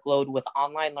this workload with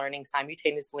online learning,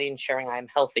 simultaneously ensuring I am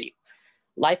healthy.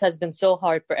 Life has been so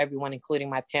hard for everyone, including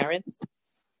my parents,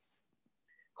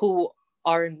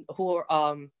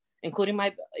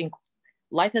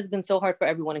 Life has been so hard for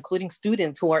everyone, including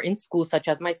students who are in school, such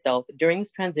as myself. During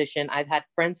this transition, I've had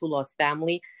friends who lost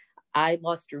family. I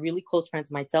lost really close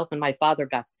friends myself, and my father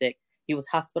got sick. He was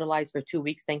hospitalized for 2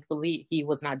 weeks. Thankfully, he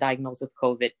was not diagnosed with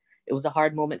COVID. It was a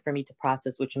hard moment for me to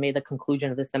process, which made the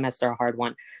conclusion of the semester a hard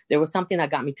one. There was something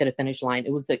that got me to the finish line.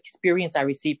 It was the experience I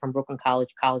received from Brooklyn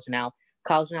College, College Now.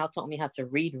 College Now taught me how to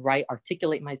read, write,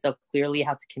 articulate myself clearly,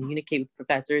 how to communicate with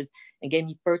professors, and gave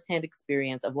me firsthand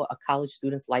experience of what a college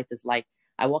student's life is like.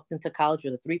 I walked into college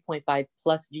with a 3.5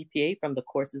 plus GPA from the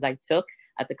courses I took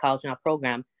at the College Now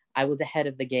program. I was ahead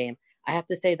of the game. I have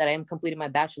to say that I am completing my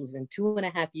bachelor's in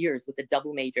 2.5 years with a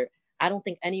double major. I don't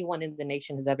think anyone in the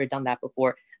nation has ever done that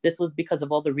before. This was because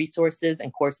of all the resources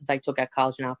and courses I took at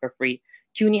College Now for free.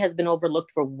 CUNY has been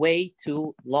overlooked for way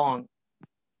too long.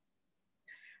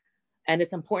 And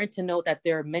it's important to note that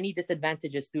there are many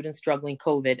disadvantages students struggling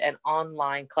COVID and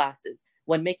online classes.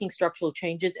 When making structural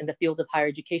changes in the field of higher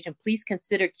education, please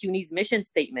consider CUNY's mission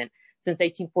statement since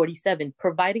 1847,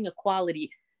 providing a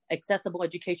quality, accessible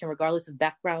education regardless of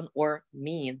background or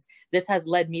means. This has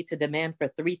led me to demand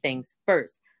for 3 things.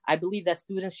 First, I believe that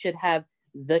students should have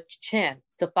the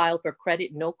chance to file for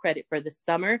credit, no credit for the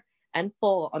summer and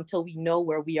fall until we know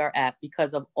where we are at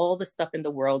because of all the stuff in the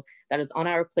world that is on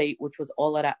our plate, which was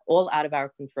all out of our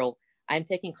control. I'm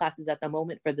taking classes at the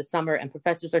moment for the summer, and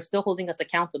professors are still holding us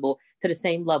accountable to the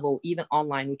same level, even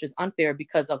online, which is unfair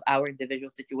because of our individual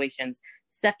situations.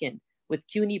 Second, with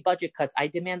CUNY budget cuts, I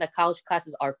demand that college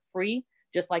classes are free,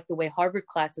 just like the way Harvard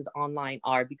classes online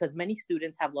are, because many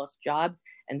students have lost jobs,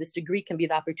 and this degree can be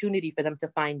the opportunity for them to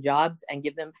find jobs and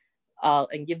get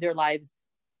their lives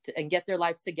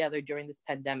together during this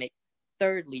pandemic.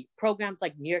 Thirdly, programs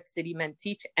like New York City Men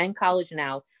Teach and College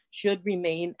Now should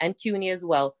remain, and CUNY as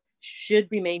well, should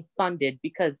remain funded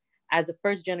because as a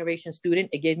first generation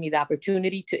student, it gave me the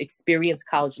opportunity to experience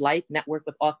college life, network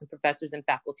with awesome professors and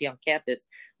faculty on campus.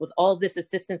 With all this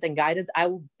assistance and guidance, I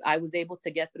was able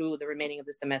to get through the remaining of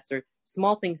the semester.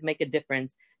 Small things make a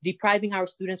difference. Depriving our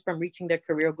students from reaching their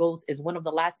career goals is one of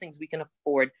the last things we can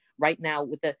afford right now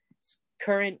with the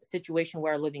current situation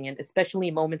we're living in, especially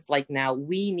moments like now.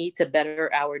 We need to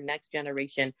better our next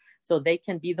generation so they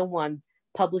can be the ones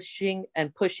publishing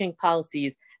and pushing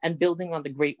policies and building on the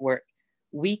great work.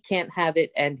 We can't have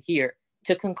it end here.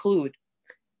 To conclude,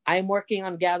 I am working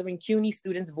on gathering CUNY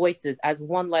students' voices as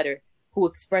one letter who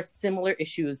express similar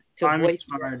issues to voice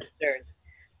their concerns.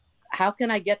 How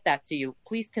can I get that to you?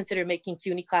 Please consider making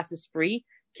CUNY classes free,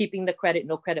 keeping the credit,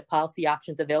 no credit policy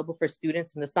options available for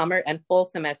students in the summer and fall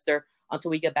semester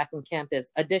until we get back on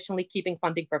campus. Additionally, keeping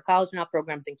funding for College Now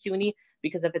programs in CUNY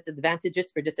because of its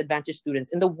advantages for disadvantaged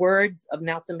students. In the words of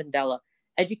Nelson Mandela,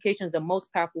 education is the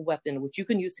most powerful weapon which you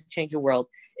can use to change the world.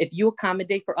 If you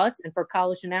accommodate for us and for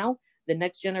College Now, the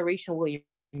next generation will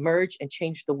emerge and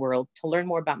change the world. To learn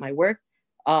more about my work,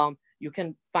 you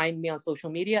can find me on social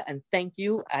media, and thank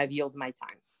you. I have yielded my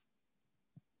time.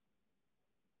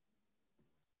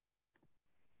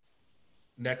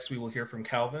 Next, we will hear from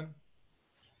Calvin.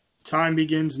 Time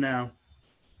begins now.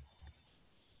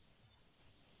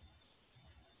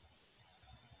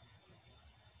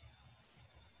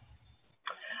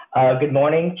 Good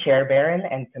morning, Chair Barron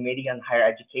and Committee on Higher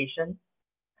Education.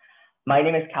 My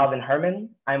name is Calvin Herman.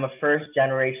 I'm a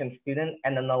first-generation student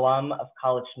and an alum of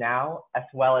College Now, as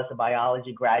well as a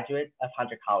biology graduate of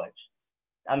Hunter College.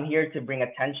 I'm here to bring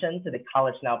attention to the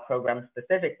College Now program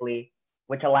specifically,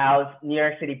 which allows New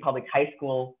York City public high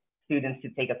school students to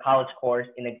take a college course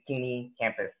in a CUNY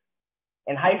campus.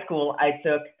 In high school, I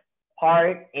took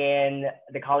part in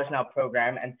the College Now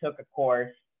program and took a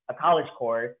college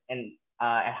course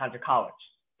at Hunter College.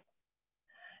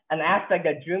 An aspect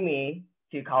that drew me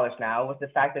to College Now was the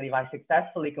fact that if I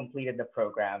successfully completed the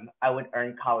program, I would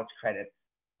earn college credits.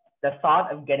 The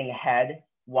thought of getting ahead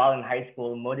while in high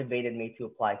school motivated me to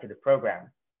apply to the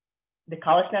program. The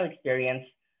College Now experience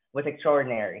was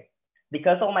extraordinary.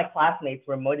 Because all my classmates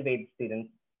were motivated students,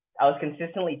 I was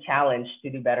consistently challenged to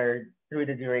do better through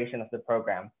the duration of the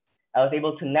program. I was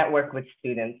able to network with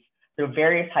students through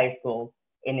various high schools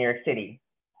in New York City.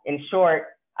 In short,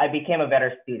 I became a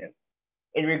better student.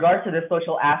 In regards to the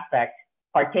social aspect,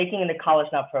 partaking in the College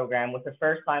Now program was the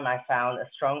first time I found a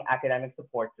strong academic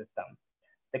support system.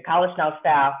 The College Now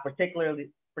staff,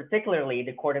 particularly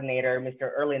the coordinator,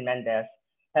 Mr. Erlin Mendez,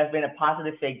 has been a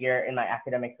positive figure in my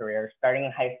academic career, starting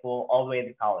in high school all the way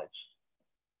to college.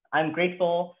 I'm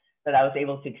grateful that I was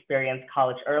able to experience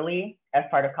college early as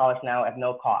part of College Now at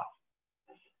no cost.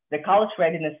 The college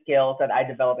readiness skills that I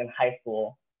developed in high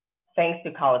school, thanks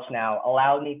to College Now,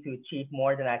 allowed me to achieve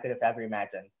more than I could have ever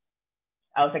imagined.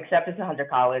 I was accepted to Hunter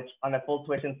College on a full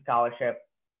tuition scholarship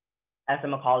as a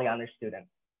Macaulay Honors student.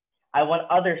 I want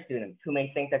other students who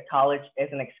may think that college is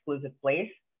an exclusive place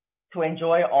to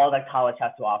enjoy all that college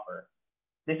has to offer.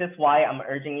 This is why I'm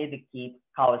urging you to keep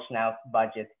College Now's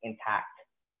budget intact.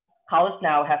 College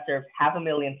Now has served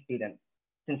 500,000 students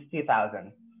since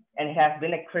 2000, and it has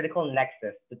been a critical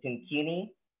nexus between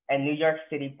CUNY and New York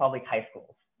City public high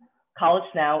schools. College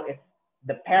Now is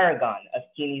the paragon of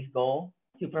CUNY's goal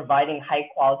to providing high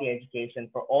quality education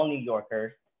for all New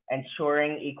Yorkers,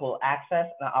 ensuring equal access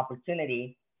and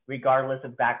opportunity regardless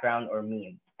of background or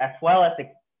means, as well as the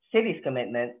city's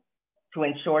commitment to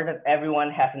ensure that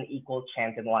everyone has an equal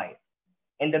chance in life.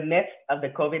 In the midst of the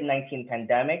COVID-19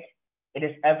 pandemic, it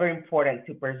is ever important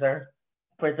to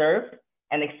preserve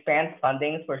and expand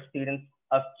funding for students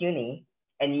of CUNY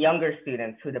and younger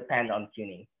students who depend on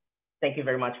CUNY. Thank you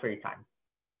very much for your time.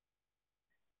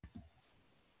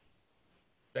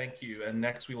 Thank you. And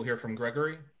next we will hear from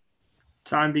Gregory.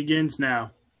 Time begins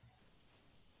now.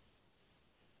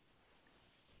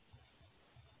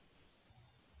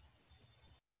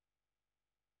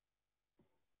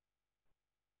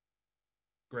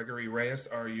 Gregory Reyes,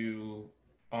 are you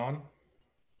on?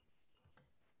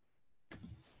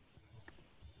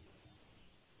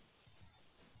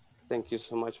 Thank you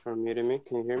so much for muting me.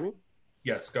 Can you hear me?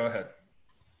 Yes, go ahead.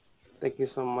 Thank you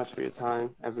so much for your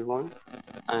time, everyone.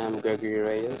 I am Gregory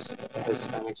Reyes, a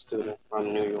Hispanic student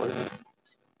from New York.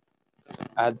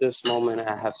 At this moment,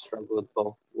 I have struggled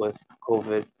both with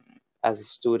COVID as a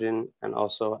student and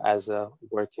also as a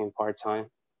working part-time.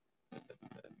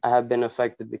 I have been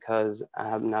affected because I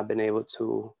have not been able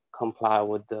to comply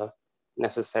with the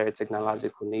necessary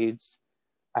technological needs.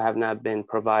 I have not been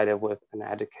provided with an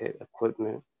adequate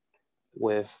equipment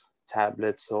with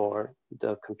tablets or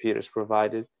the computers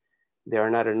provided. They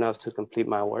are not enough to complete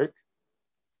my work.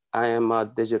 I am a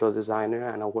digital designer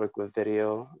and I work with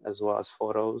video as well as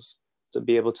photos. To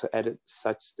be able to edit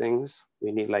such things,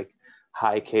 we need like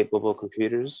high capable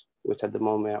computers, which at the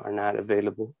moment are not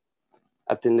available.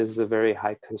 I think this is a very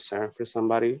high concern for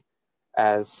somebody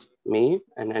as me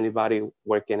and anybody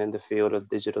working in the field of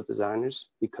digital designers,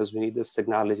 because we need this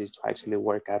technology to actually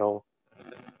work at all.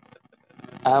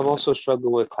 I have also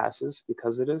struggled with classes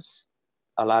because of this.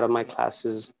 A lot of my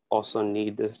classes also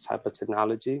need this type of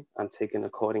technology. I'm taking a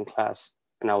coding class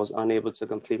and I was unable to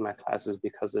complete my classes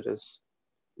because of this,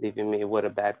 leaving me with a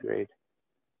bad grade.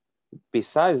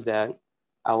 Besides that,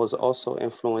 I was also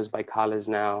influenced by College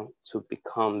Now to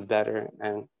become better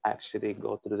and actually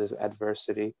go through this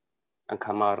adversity and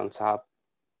come out on top.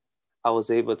 I was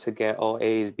able to get all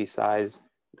A's besides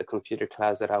the computer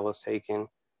class that I was taking,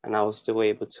 and I was still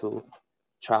able to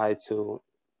try to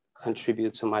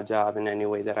contribute to my job in any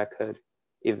way that I could,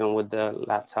 even with the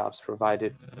laptops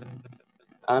provided.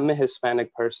 I'm a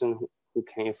Hispanic person who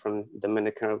came from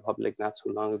Dominican Republic not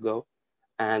too long ago,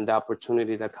 and the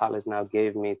opportunity that College Now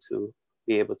gave me to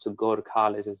be able to go to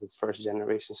college as a first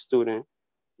generation student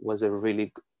was a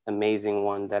really amazing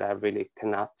one that I really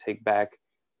cannot take back.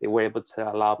 They were able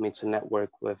to allow me to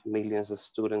network with millions of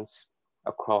students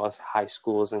across high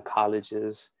schools and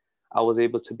colleges. I was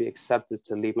able to be accepted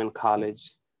to Lehman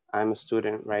College. I'm a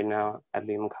student right now at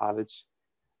Lehman College,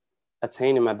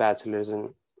 attaining my bachelor's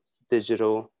in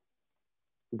digital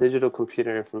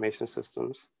computer information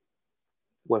systems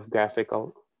with graphic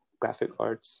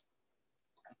arts.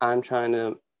 I'm trying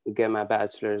to get my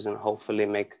bachelor's and hopefully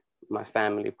make my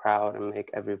family proud and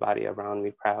make everybody around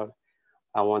me proud.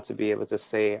 I want to be able to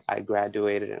say I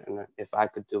graduated, and if I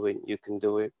could do it, you can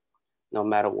do it, no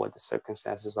matter what the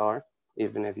circumstances are,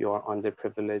 even if you are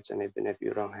underprivileged and even if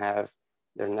you don't have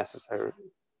the necessary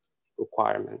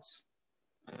requirements.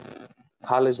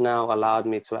 College Now allowed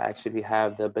me to actually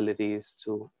have the abilities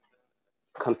to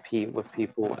compete with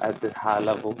people at the high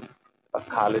level of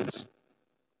college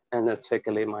and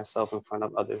articulate myself in front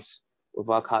of others.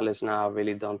 Without College Now, I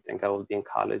really don't think I would be in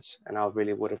college, and I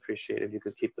really would appreciate if you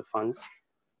could keep the funds.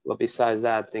 But besides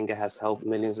that, I think it has helped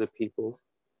millions of people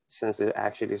since it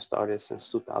actually started since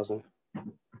 2000.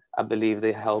 I believe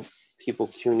they help people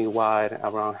CUNY-wide.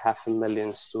 Around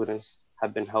 500,000 students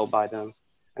have been helped by them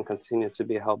and continue to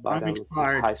be helped by them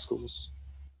across high schools.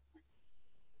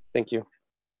 Thank you.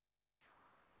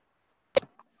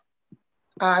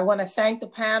 I want to thank the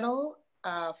panel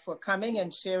for coming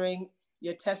and sharing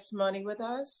your testimony with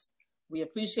us. We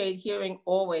appreciate hearing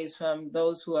always from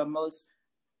those who are most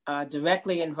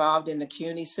directly involved in the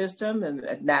CUNY system,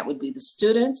 and that would be the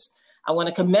students. I want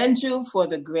to commend you for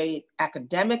the great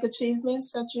academic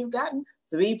achievements that you've gotten.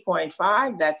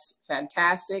 3.5, that's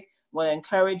fantastic. I want to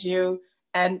encourage you.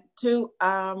 And to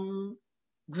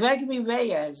Gregory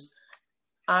Reyes,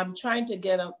 I'm trying to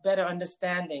get a better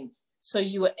understanding. So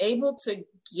you were able to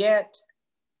get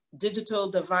digital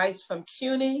device from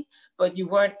CUNY, but you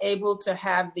weren't able to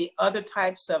have the other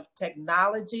types of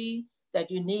technology that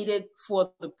you needed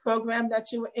for the program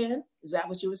that you were in? Is that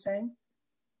what you were saying?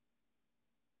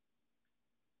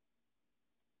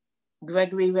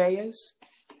 Gregory Reyes?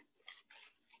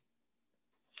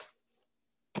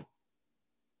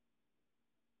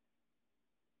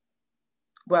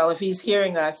 Well, if he's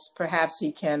hearing us, perhaps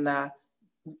he can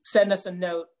send us a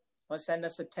note or send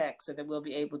us a text so that we'll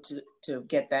be able to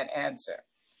get that answer.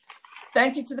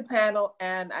 Thank you to the panel,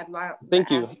 and I'd like to Thank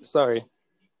you. ask... Sorry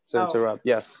to interrupt.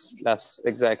 Yes, that's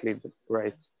exactly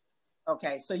right.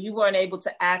 Okay, so you weren't able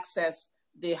to access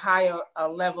the higher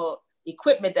level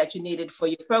equipment that you needed for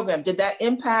your program. Did that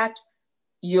impact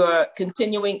your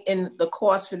continuing in the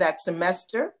course for that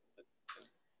semester?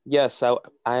 Yes,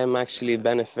 I am actually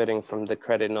benefiting from the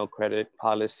credit, no credit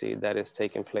policy that is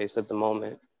taking place at the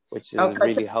moment, which is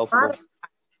really helpful.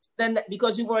 Then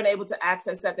because you weren't able to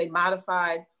access that, they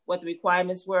modified what the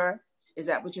requirements were? Is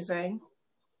that what you're saying?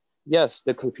 Yes,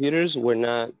 the computers were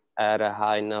not at a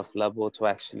high enough level to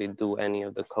actually do any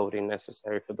of the coding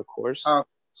necessary for the course. Oh.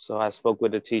 So I spoke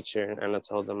with the teacher and I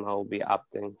told them I will be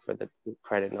opting for the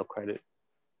credit, no credit.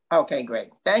 Okay, great.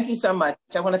 Thank you so much.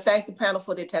 I want to thank the panel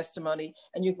for their testimony,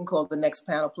 and you can call the next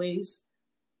panel, please.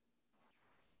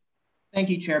 Thank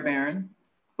you, Chair Barron.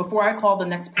 Before I call the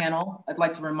next panel, I'd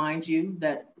like to remind you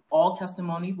that all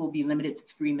testimony will be limited to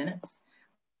 3 minutes.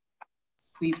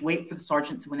 Please wait for the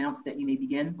sergeant to announce that you may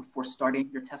begin before starting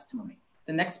your testimony.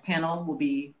 The next panel will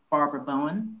be Barbara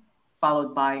Bowen,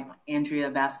 followed by Andrea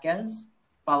Vasquez,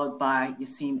 followed by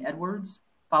Yasim Edwards,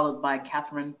 followed by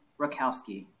Catherine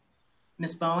Rakowski.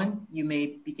 Ms. Bowen, you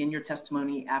may begin your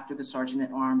testimony after the Sergeant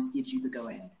at Arms gives you the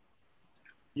go-ahead.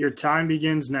 Your time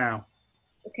begins now.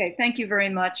 Okay, thank you very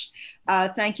much.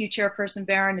 Thank you, Chairperson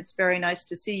Barron. It's very nice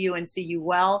to see you and see you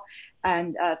well.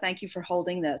 And thank you for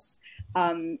holding this.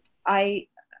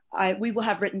 We will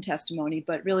have written testimony,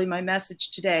 but really my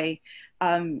message today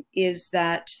is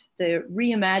that the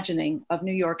reimagining of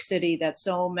New York City that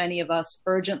so many of us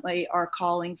urgently are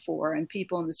calling for and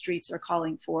people in the streets are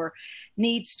calling for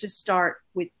needs to start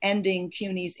with ending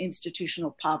CUNY's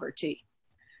institutional poverty.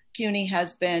 CUNY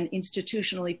has been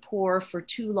institutionally poor for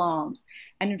too long.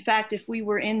 And in fact, if we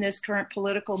were in this current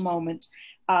political moment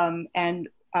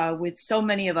with so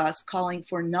many of us calling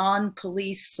for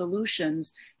non-police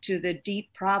solutions to the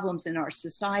deep problems in our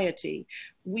society,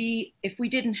 if we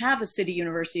didn't have a City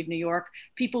University of New York,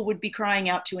 people would be crying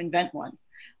out to invent one.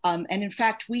 And in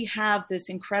fact, we have this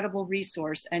incredible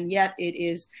resource, and yet it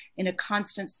is in a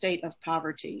constant state of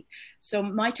poverty. So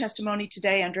my testimony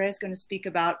today, Andrea is going to speak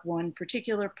about one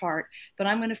particular part, but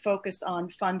I'm going to focus on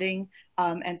funding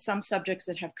and some subjects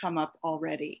that have come up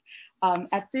already.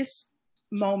 At this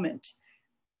moment,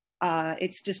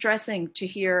 it's distressing to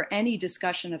hear any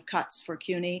discussion of cuts for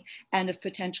CUNY and of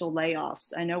potential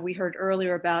layoffs. I know we heard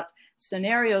earlier about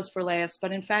scenarios for layoffs,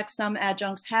 but in fact, some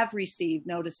adjuncts have received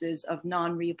notices of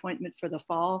non-reappointment for the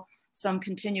fall. Some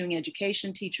continuing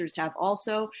education teachers have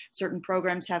also. Certain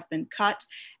programs have been cut,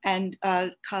 and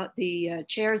the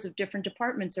chairs of different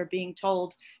departments are being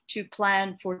told to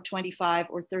plan for 25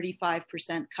 or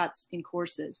 35% cuts in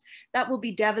courses. That will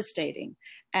be devastating.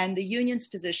 And the union's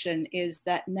position is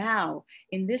that now,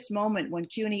 in this moment when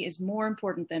CUNY is more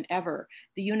important than ever,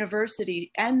 the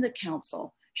university and the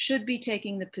council should be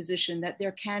taking the position that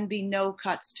there can be no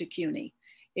cuts to CUNY.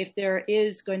 If there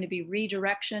is going to be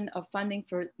redirection of funding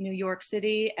for New York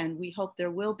City, and we hope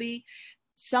there will be,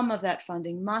 some of that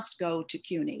funding must go to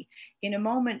CUNY. In a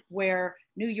moment where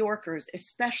New Yorkers,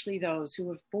 especially those who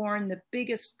have borne the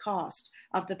biggest cost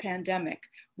of the pandemic,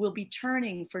 will be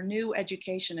turning for new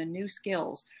education and new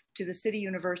skills to the City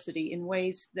University in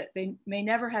ways that they may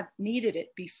never have needed it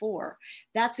before.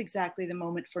 That's exactly the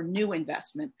moment for new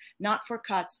investment, not for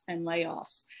cuts and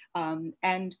layoffs.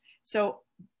 And so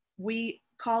we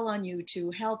call on you to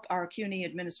help our CUNY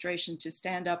administration to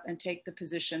stand up and take the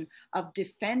position of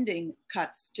defending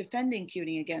cuts, defending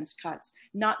CUNY against cuts,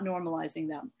 not normalizing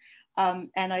them.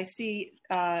 And I see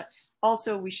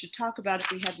also we should talk about,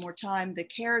 if we had more time, the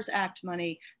CARES Act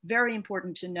money, very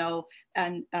important to know,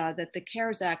 and that the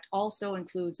CARES Act also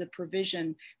includes a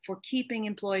provision for keeping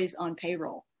employees on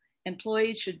payroll.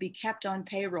 Employees should be kept on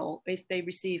payroll if they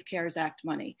receive CARES Act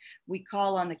money. We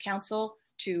call on the council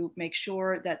to make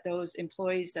sure that those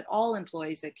employees, that all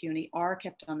employees at CUNY are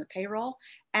kept on the payroll,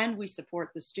 and we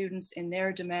support the students in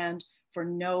their demand for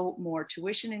no more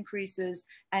tuition increases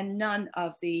and none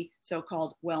of the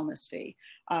so-called wellness fee.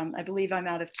 I believe I'm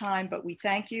out of time, but we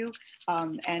thank you,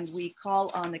 and we call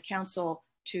on the council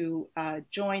to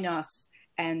join us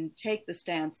and take the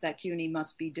stance that CUNY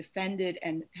must be defended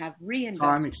and have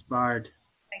reinvested. Time expired.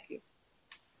 Thank you.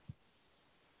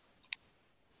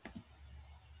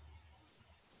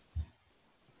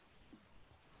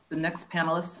 The next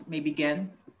panelists may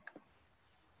begin.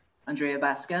 Andrea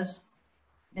Vasquez.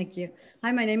 Thank you.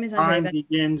 Hi, my name is Andrea. Time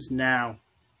begins now.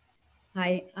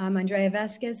 Hi, I'm Andrea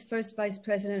Vasquez, first Vice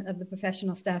President of the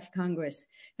Professional Staff Congress.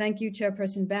 Thank you,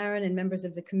 Chairperson Barron and members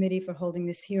of the committee for holding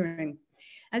this hearing.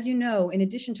 As you know, in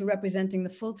addition to representing the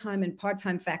full-time and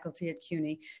part-time faculty at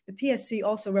CUNY, the PSC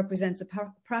also represents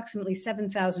approximately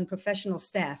 7,000 professional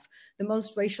staff, the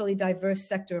most racially diverse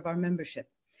sector of our membership.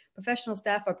 Professional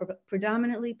staff are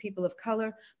predominantly people of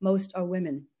color, most are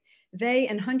women. They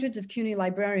and hundreds of CUNY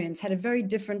librarians had a very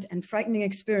different and frightening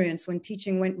experience when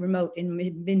teaching went remote in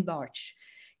mid-March.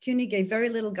 CUNY gave very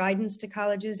little guidance to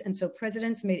colleges, and so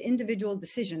presidents made individual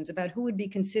decisions about who would be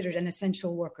considered an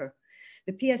essential worker.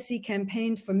 The PSC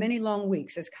campaigned for many long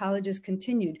weeks as colleges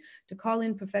continued to call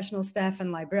in professional staff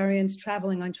and librarians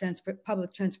traveling on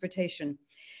public transportation.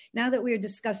 Now that we are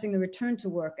discussing the return to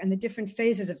work and the different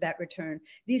phases of that return,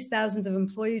 these thousands of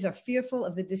employees are fearful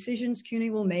of the decisions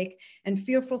CUNY will make and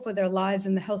fearful for their lives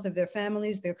and the health of their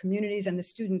families, their communities, and the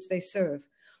students they serve.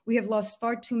 We have lost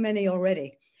far too many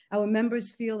already. Our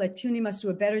members feel that CUNY must do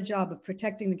a better job of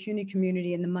protecting the CUNY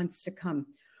community in the months to come.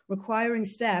 Requiring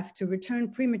staff to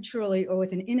return prematurely or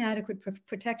with inadequate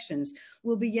protections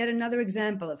will be yet another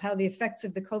example of how the effects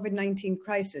of the COVID-19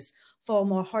 crisis fall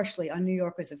more harshly on New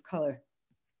Yorkers of color.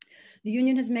 The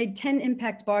union has made 10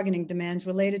 impact bargaining demands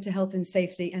related to health and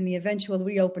safety and the eventual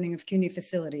reopening of CUNY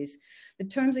facilities. The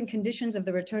terms and conditions of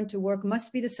the return to work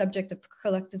must be the subject of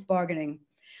collective bargaining.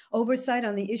 Oversight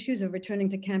on the issues of returning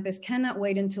to campus cannot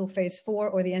wait until phase 4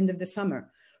 or the end of the summer.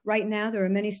 Right now, there are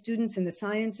many students in the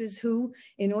sciences who,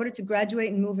 in order to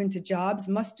graduate and move into jobs,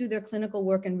 must do their clinical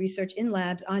work and research in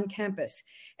labs on campus.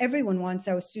 Everyone wants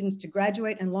our students to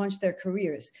graduate and launch their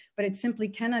careers, but it simply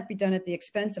cannot be done at the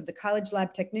expense of the college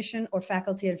lab technician or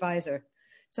faculty advisor.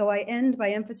 So I end by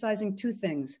emphasizing two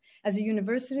things. As a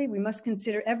university, we must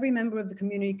consider every member of the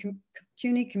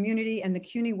CUNY community and the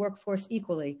CUNY workforce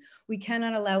equally. We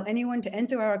cannot allow anyone to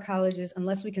enter our colleges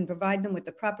unless we can provide them with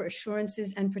the proper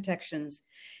assurances and protections.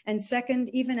 And second,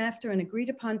 even after an agreed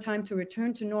upon time to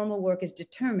return to normal work is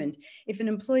determined, if an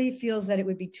employee feels that it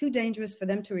would be too dangerous for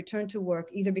them to return to work,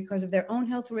 either because of their own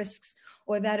health risks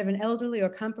or that of an elderly or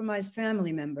compromised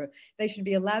family member, they should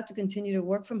be allowed to continue to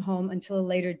work from home until a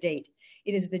later date.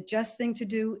 It is the just thing to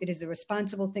do, it is the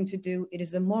responsible thing to do, it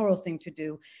is the moral thing to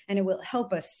do, and it will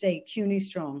help us stay CUNY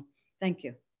strong. Thank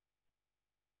you.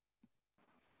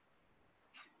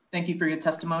 Thank you for your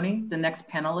testimony. The next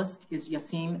panelist is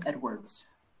Yasim Edwards.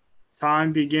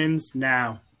 Time begins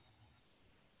now.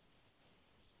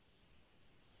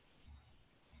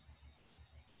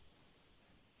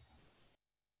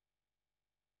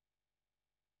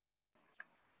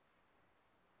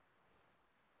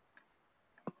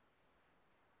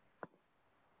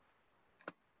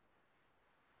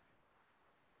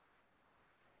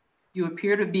 You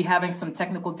appear to be having some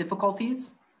technical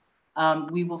difficulties.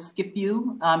 We will skip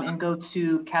you and go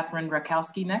to Catherine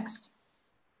Rakowski next.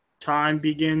 Time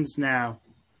begins now.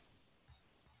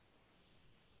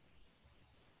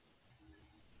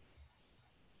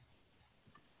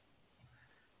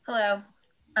 Hello,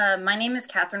 my name is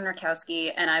Catherine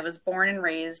Rakowski, and I was born and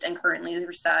raised and currently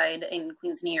reside in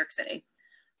Queens, New York City.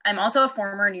 I'm also a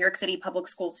former New York City public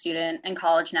school student and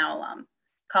College Now alum.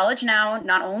 College Now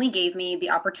not only gave me the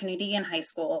opportunity in high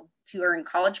school to earn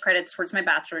college credits towards my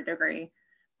bachelor degree,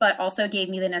 but also gave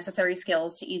me the necessary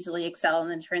skills to easily excel in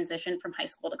the transition from high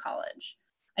school to college.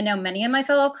 I know many of my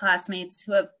fellow classmates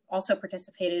who have also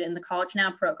participated in the College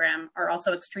Now program are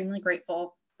also extremely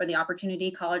grateful for the opportunity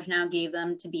College Now gave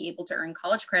them to be able to earn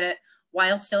college credit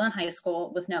while still in high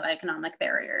school with no economic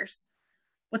barriers.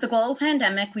 With the global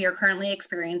pandemic we are currently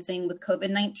experiencing with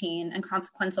COVID-19 and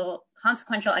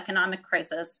consequential economic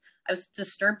crisis, I was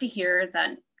disturbed to hear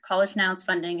that College Now's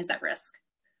funding is at risk.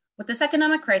 With this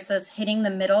economic crisis hitting the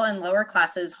middle and lower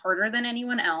classes harder than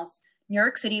anyone else, New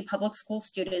York City public school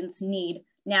students need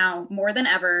now more than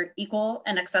ever equal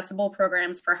and accessible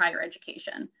programs for higher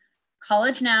education.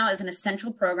 College Now is an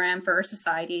essential program for our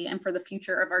society and for the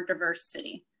future of our diverse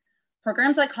city.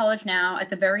 Programs like College Now, at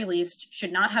the very least,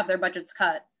 should not have their budgets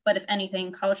cut, but if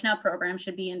anything, College Now programs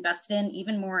should be invested in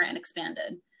even more and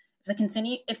expanded.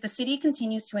 If the city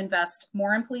continues to invest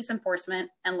more in police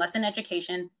enforcement and less in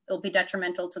education, it will be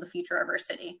detrimental to the future of our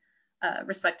city.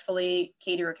 Respectfully,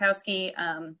 Katie Rakowski,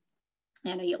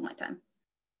 and I yield my time.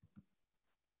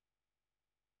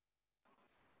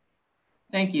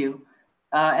 Thank you.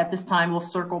 At this time, we'll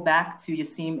circle back to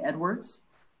Yasim Edwards.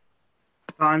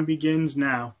 Time begins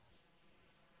now.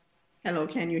 Hello,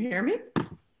 can you hear me?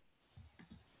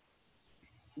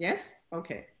 Yes?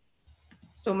 Okay.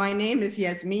 So my name is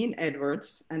Yasmin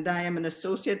Edwards, and I am an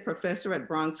associate professor at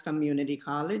Bronx Community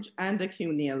College and a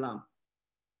CUNY alum.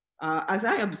 As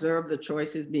I observe the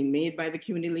choices being made by the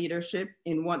CUNY leadership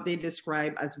in what they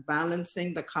describe as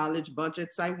balancing the college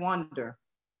budgets, I wonder,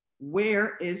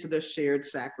 where is the shared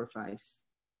sacrifice?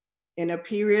 In a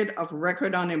period of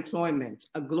record unemployment,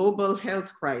 a global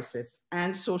health crisis,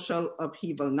 and social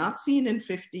upheaval not seen in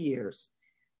 50 years,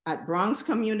 at Bronx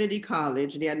Community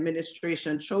College, the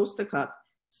administration chose to cut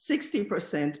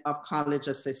 60% of college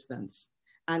assistants,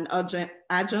 and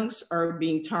adjuncts are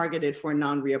being targeted for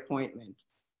non-reappointment.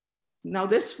 Now,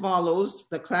 this follows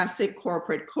the classic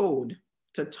corporate code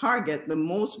to target the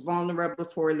most vulnerable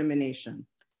for elimination.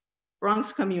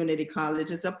 Bronx Community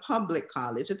College is a public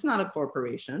college. It's not a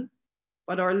corporation,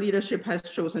 but our leadership has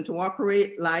chosen to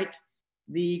operate like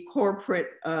the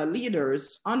corporate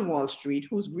leaders on Wall Street,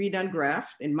 whose greed and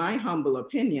graft, in my humble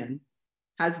opinion,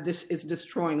 is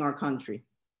destroying our country.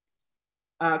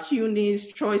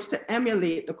 CUNY's choice to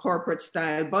emulate the corporate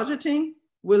style budgeting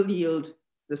will yield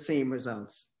the same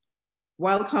results.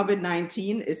 While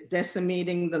COVID-19 is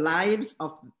decimating the lives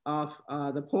of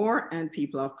the poor and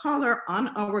people of color on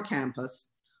our campus,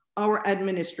 our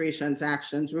administration's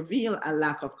actions reveal a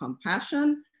lack of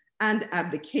compassion and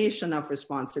abdication of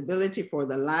responsibility for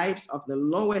the lives of the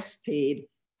lowest paid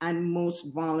and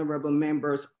most vulnerable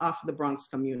members of the Bronx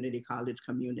Community College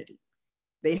community.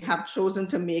 They have chosen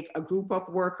to make a group of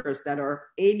workers that are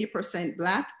 80%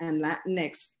 Black and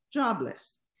Latinx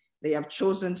jobless. They have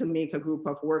chosen to make a group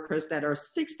of workers that are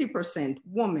 60%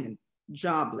 women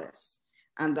jobless.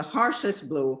 And the harshest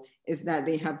blow is that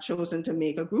they have chosen to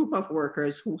make a group of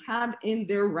workers who have in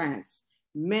their ranks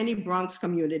many Bronx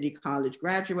Community College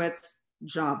graduates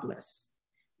jobless.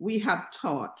 We have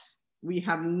taught, we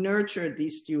have nurtured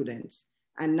these students,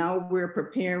 and now we're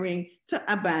preparing to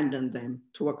abandon them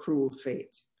to a cruel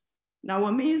fate. Now,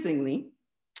 amazingly,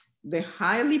 the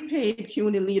highly paid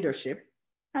CUNY leadership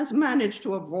has managed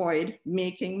to avoid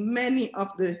making any of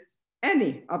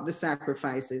the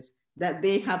sacrifices that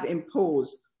they have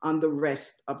imposed on the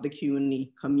rest of the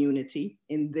CUNY community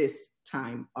in this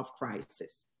time of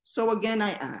crisis. So again,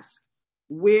 I ask,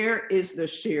 where is the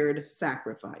shared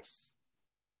sacrifice?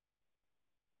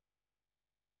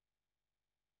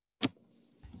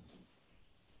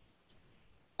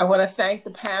 I want to thank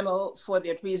the panel for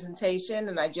their presentation,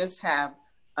 and I just have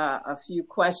a few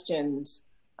questions.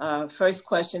 First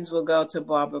questions will go to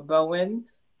Barbara Bowen,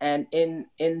 and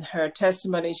in her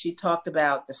testimony, she talked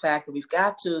about the fact that we've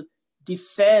got to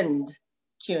defend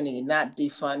CUNY, not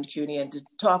defund CUNY, and to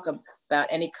talk about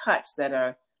any cuts that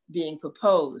are being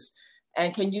proposed.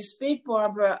 And can you speak,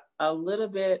 Barbara, a little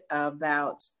bit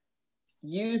about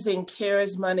using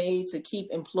CARES money to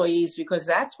keep employees? Because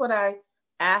that's what I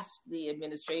asked the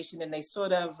administration, and they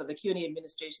sort of, for the CUNY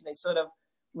administration, they sort of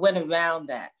went around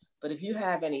that. But if you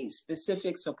have any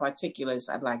specifics or particulars,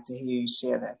 I'd like to hear you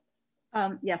share that.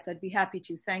 Yes, I'd be happy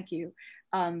to. Thank you.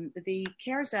 The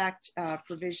CARES Act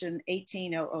provision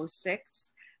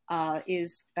 18006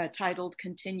 is titled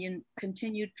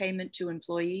Continued Payment to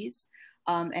Employees.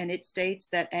 And it states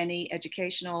that any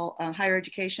higher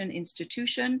education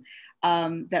institution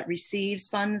that receives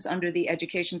funds under the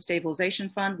Education Stabilization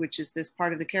Fund, which is this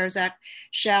part of the CARES Act,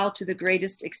 shall, to the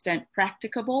greatest extent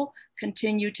practicable,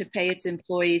 continue to pay its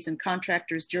employees and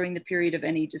contractors during the period of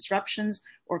any disruptions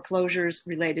or closures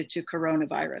related to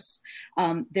coronavirus.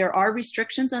 There are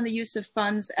restrictions on the use of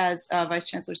funds, as Vice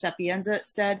Chancellor Sapienza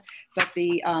said, but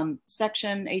the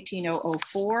section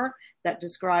 18004 that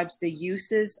describes the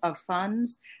uses of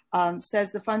funds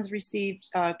says the funds received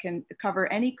can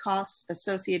cover any costs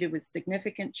associated with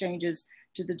significant changes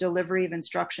to the delivery of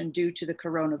instruction due to the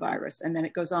coronavirus. And then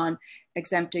it goes on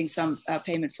exempting some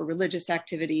payment for religious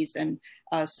activities and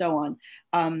so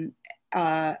on.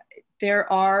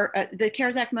 there are, the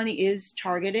CARES Act money is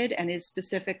targeted and is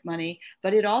specific money,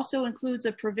 but it also includes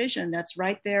a provision that's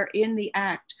right there in the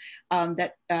act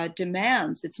that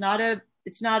demands, it's not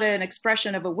an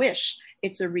expression of a wish,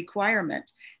 it's a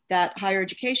requirement that higher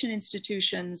education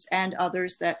institutions and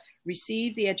others that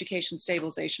receive the Education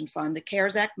Stabilization Fund, the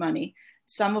CARES Act money,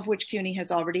 some of which CUNY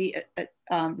has already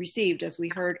received, as we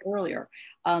heard earlier,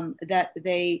 that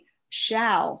they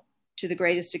shall, to the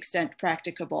greatest extent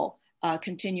practicable,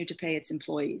 continue to pay its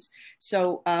employees.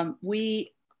 So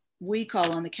we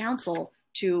call on the council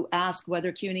to ask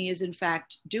whether CUNY is in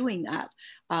fact doing that.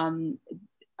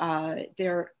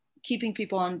 They're keeping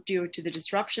people on due to the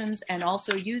disruptions and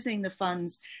also using the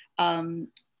funds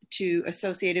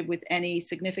associated with any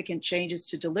significant changes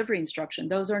to delivery instruction.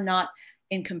 Those are not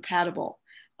incompatible.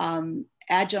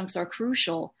 Adjuncts are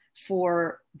crucial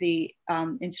for the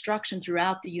instruction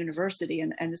throughout the university.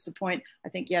 And this is a point I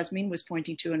think Yasmin was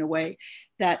pointing to in a way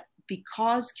that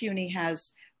because CUNY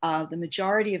has the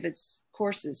majority of its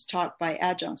courses taught by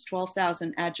adjuncts,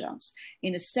 12,000 adjuncts,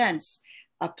 in a sense,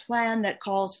 a plan that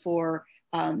calls for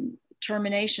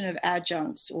termination of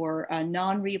adjuncts or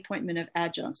non-reappointment of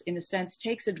adjuncts, in a sense,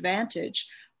 takes advantage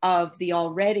of the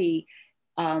already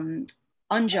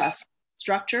unjust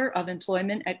structure of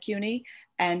employment at CUNY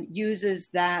and uses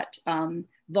that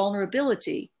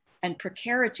vulnerability and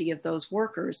precarity of those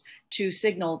workers to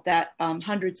signal that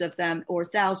hundreds of them or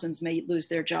thousands may lose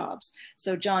their jobs.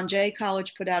 So John Jay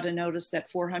College put out a notice that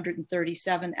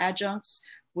 437 adjuncts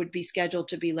would be scheduled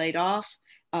to be laid off.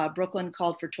 Brooklyn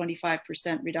called for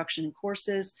 25% reduction in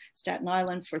courses, Staten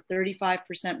Island for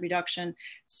 35% reduction.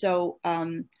 So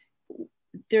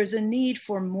there's a need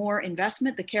for more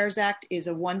investment. The CARES Act is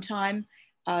a one-time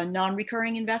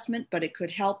non-recurring investment, but it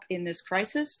could help in this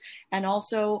crisis. And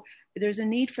also there's a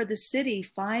need for the city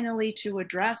finally to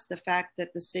address the fact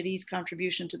that the city's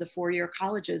contribution to the four-year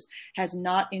colleges has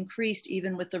not increased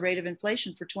even with the rate of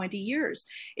inflation for 20 years.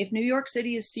 If New York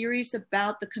City is serious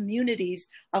about the communities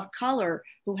of color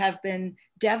who have been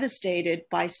devastated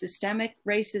by systemic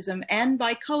racism and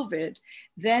by COVID,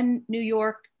 then New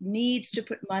York needs to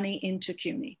put money into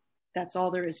CUNY. That's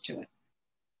all there is to it.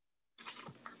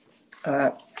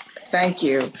 Thank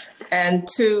you. And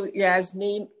to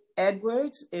Yasmin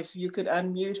Edwards, if you could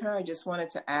unmute her, I just wanted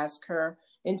to ask her,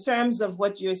 in terms of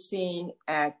what you're seeing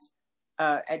at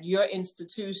your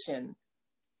institution,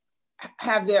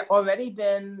 have there already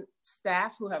been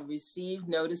staff who have received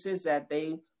notices that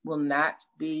they will not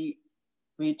be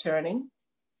returning?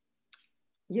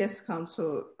 Yes,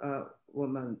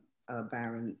 Councilwoman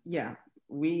Barron. Yeah,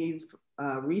 we've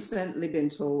recently been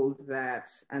told that,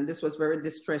 and this was very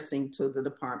distressing to the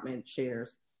department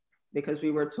chairs, because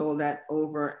we were told that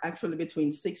actually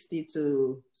between 60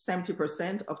 to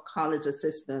 70% of college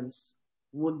assistants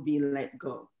would be let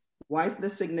go. Why is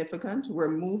this significant? We're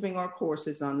moving our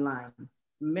courses online.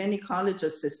 Many college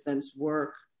assistants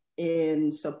work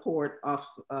in support of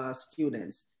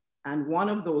students. And one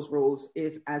of those roles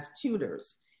is as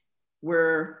tutors.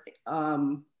 We're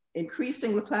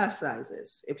increasing the class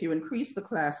sizes. If you increase the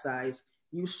class size,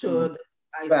 you should,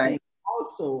 I think,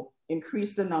 also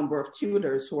increase the number of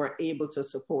tutors who are able to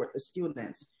support the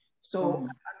students. So I'm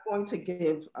going to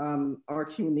give our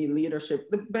CUNY leadership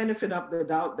the benefit of the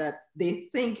doubt that they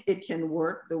think it can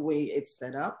work the way it's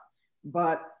set up.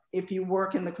 But if you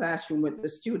work in the classroom with the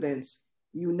students,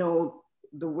 you know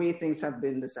the way things have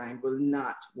been designed will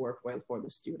not work well for the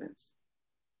students.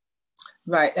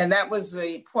 Right, and that was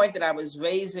the point that I was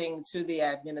raising to the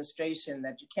administration,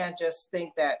 that you can't just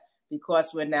think that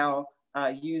because we're now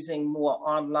using more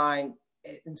online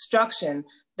instruction,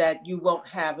 that you won't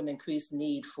have an increased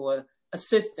need for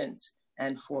assistance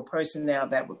and for personnel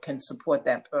that can support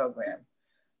that program.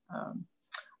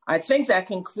 I think that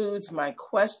concludes my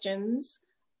questions.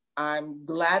 I'm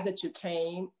glad that you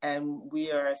came, and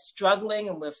we are struggling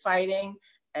and we're fighting,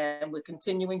 and we're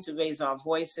continuing to raise our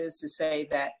voices to say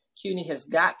that CUNY has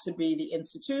got to be the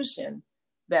institution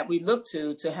that we look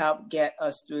to help get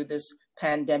us through this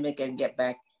pandemic and get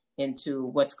back into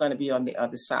what's going to be on the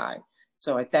other side.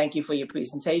 So I thank you for your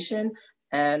presentation.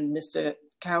 And Mr.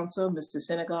 Counsel, Mr.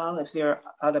 Senegal, if there are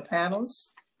other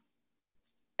panels.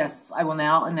 Yes, I will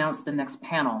now announce the next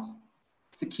panel.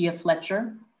 Zakia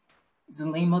Fletcher,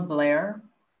 Zalima Blair,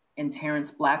 and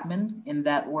Terrence Blackman, in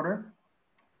that order.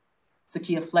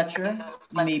 Zakia Fletcher,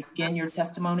 you may begin your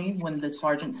testimony when the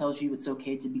sergeant tells you it's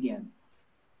okay to begin.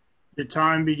 Your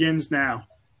time begins now.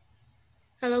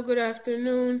 Hello, good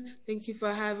afternoon. Thank you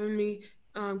for having me.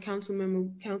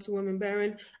 Councilwoman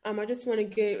Barron. I just want to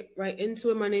get right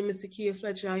into it. My name is Sakia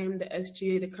Fletcher. I am the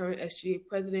SGA, the current SGA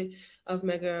president of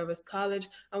Medgar Evers College.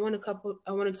 I want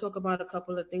to talk about a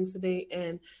couple of things today,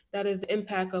 and that is the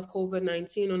impact of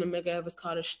COVID-19 on the Medgar Evers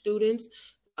College students.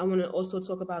 I want to also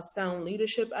talk about sound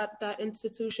leadership at that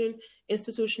institution,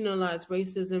 institutionalized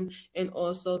racism, and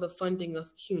also the funding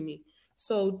of CUNY.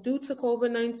 So due to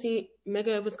COVID-19,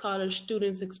 Medgar Evers College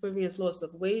students experience loss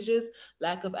of wages,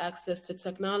 lack of access to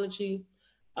technology,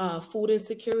 food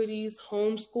insecurities,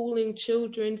 homeschooling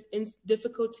children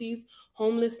difficulties,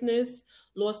 homelessness,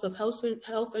 loss of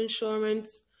health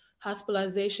insurance,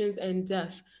 hospitalizations, and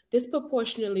death,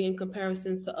 disproportionately in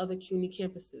comparison to other CUNY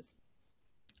campuses.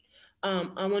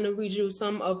 I want to read you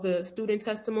some of the student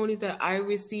testimonies that I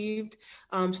received.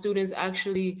 Students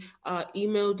actually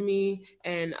emailed me,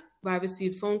 and I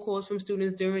received phone calls from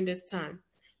students during this time.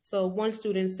 So one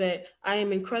student said, "I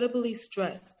am incredibly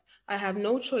stressed. I have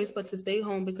no choice but to stay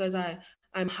home because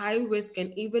I'm high risk,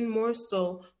 and even more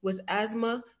so with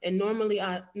asthma. And normally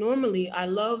I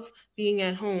love being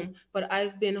at home, but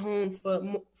I've been home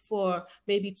for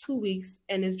maybe 2 weeks,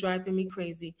 and it's driving me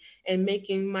crazy and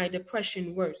making my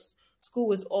depression worse.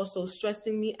 School is also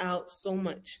stressing me out so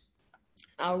much."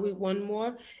 I'll read one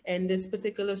more, and this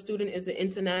particular student is an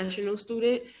international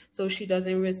student, so she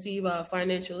doesn't receive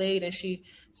financial aid, and she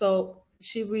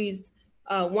reads,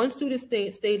 one student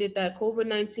stated that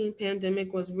COVID-19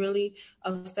 pandemic was really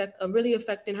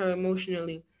affecting her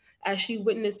emotionally, as she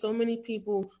witnessed so many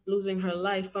people losing her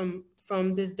life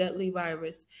from this deadly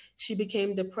virus. She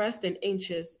became depressed and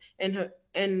anxious,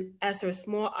 and as her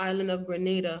small island of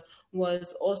Grenada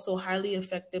was also highly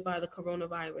affected by the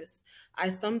coronavirus. "I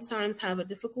sometimes have a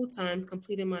difficult time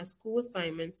completing my school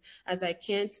assignments as I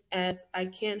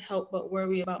can't help but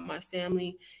worry about my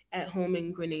family at home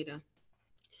in Grenada."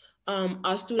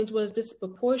 Our students was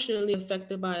disproportionately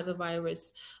affected by the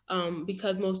virus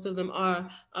because most of them are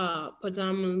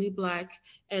predominantly Black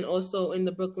and also in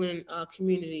the Brooklyn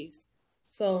communities.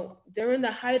 So during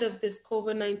the height of this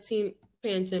COVID-19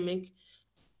 pandemic,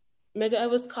 Medgar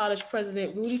Evers College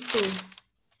President Rudy Crew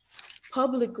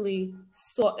publicly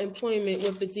sought employment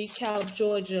with the DeKalb,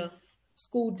 Georgia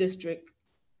School District,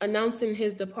 announcing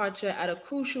his departure at a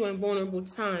crucial and vulnerable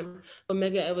time for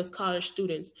Medgar Evers College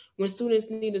students. When students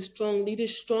needed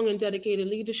strong and dedicated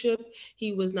leadership,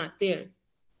 he was not there.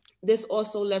 This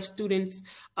also left students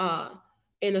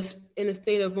in a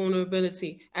state of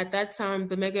vulnerability. At that time,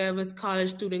 the Medgar Evers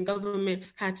College student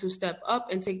government had to step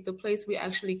up and take the place. We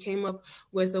actually came up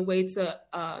with a way to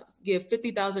give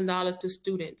 $50,000 to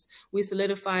students. We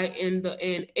solidified in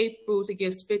April to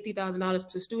give $50,000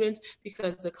 to students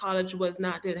because the college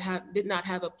did not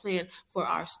have a plan for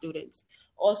our students.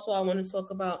 Also, I want to talk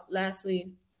about,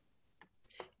 lastly,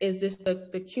 is this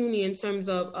the CUNY in terms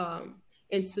of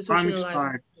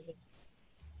institutionalized.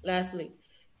 Lastly,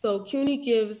 so CUNY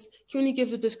gives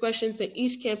the discretion to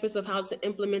each campus of how to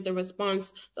implement the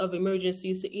response of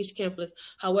emergencies to each campus.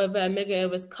 However, at Medgar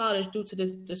Evers College, due to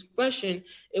this discretion,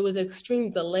 it was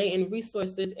extreme delay in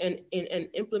resources and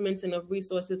implementing of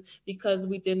resources because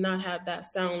we did not have that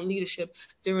sound leadership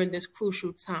during this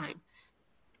crucial time.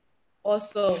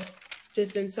 Also,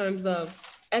 just in terms of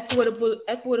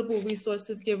equitable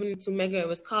resources given to Medgar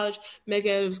Evers College.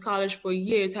 Medgar Evers College for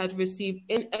years has received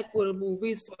inequitable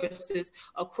resources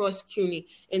across CUNY.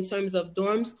 In terms of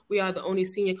dorms, we are the only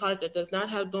senior college that does not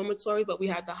have dormitory, but we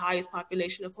have the highest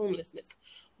population of homelessness.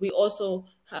 We also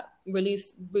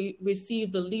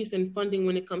received the least in funding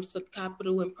when it comes to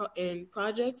capital and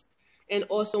projects. And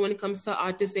also when it comes to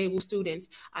our disabled students.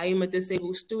 I am a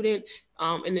disabled student.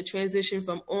 In the transition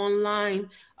from online,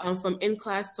 from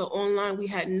in-class to online, we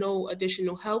had no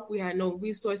additional help. We had no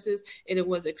resources, and it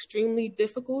was extremely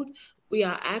difficult. We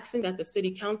are asking that the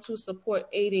City Council support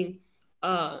aiding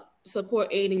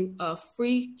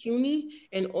free CUNY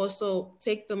and also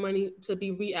take the money to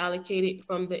be reallocated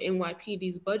from the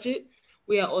NYPD's budget.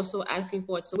 We are also asking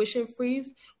for a tuition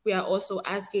freeze. We are also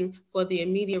asking for the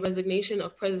immediate resignation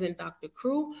of President Dr.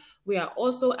 Crew. We are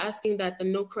also asking that the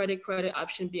no credit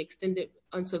option be extended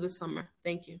until the summer.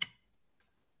 Thank you.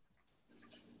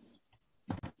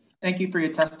 Thank you for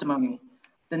your testimony.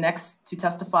 The next to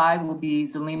testify will be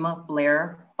Zalima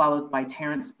Blair, followed by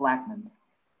Terrence Blackman.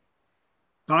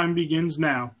 Time begins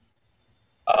now.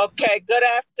 Okay, good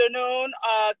afternoon,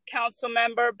 Council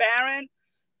Member Barron,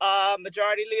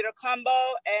 Majority Leader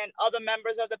Cumbo, and other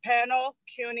members of the panel,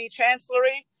 CUNY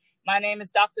Chancellery. My name is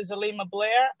Dr. Zalima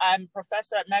Blair. I'm a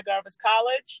professor at Medgar Evers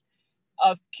College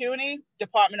of CUNY,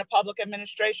 Department of Public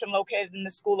Administration, located in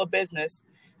the School of Business.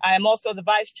 I am also the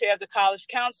Vice Chair of the College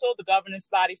Council, the governance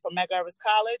body for Medgar Evers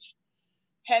College.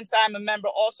 Hence, I'm a member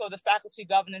also of the faculty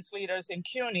governance leaders in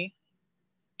CUNY.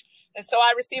 And so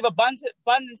I receive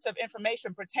abundance of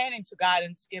information pertaining to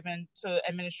guidance given to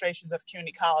administrations of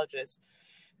CUNY colleges.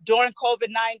 During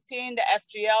COVID-19, the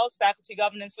FGLs, faculty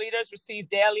governance leaders, received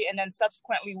daily and then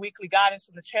subsequently weekly guidance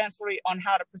from the Chancellery on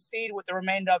how to proceed with the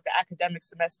remainder of the academic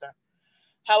semester.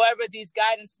 However, these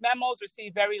guidance memos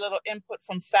receive very little input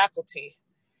from faculty.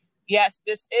 Yes,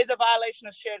 this is a violation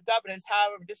of shared governance.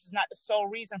 However, this is not the sole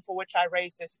reason for which I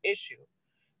raised this issue.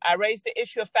 I raised the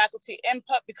issue of faculty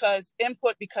input because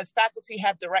faculty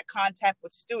have direct contact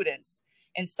with students.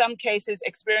 In some cases,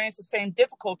 experience the same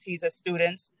difficulties as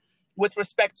students with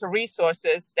respect to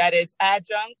resources, that is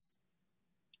adjuncts,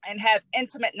 and have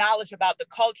intimate knowledge about the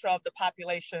culture of the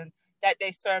population that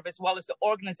they serve, as well as the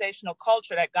organizational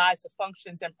culture that guides the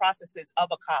functions and processes of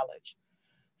a college.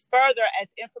 Further, as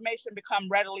information become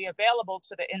readily available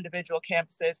to the individual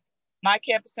campuses, my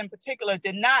campus in particular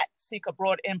did not seek a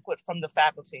broad input from the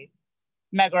faculty,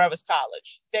 Medgar Evers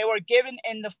College. They were given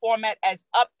in the format as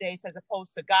updates as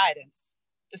opposed to guidance.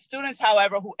 The students,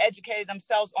 however, who educated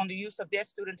themselves on the use of their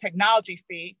student technology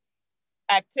fee,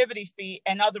 activity fee,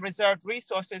 and other reserved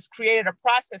resources created a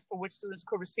process for which students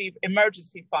could receive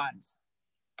emergency funds.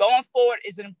 Going forward,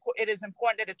 it is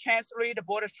important that the Chancellery, the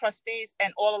Board of Trustees,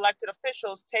 and all elected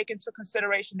officials take into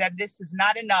consideration that this is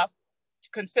not enough to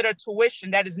consider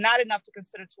tuition,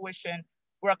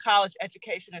 where a college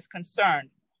education is concerned.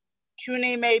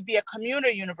 CUNY may be a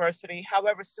community university,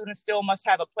 however, students still must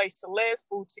have a place to live,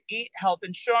 food to eat, health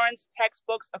insurance,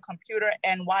 textbooks, a computer,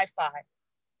 and Wi-Fi.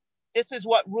 This is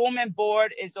what room and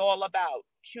board is all about.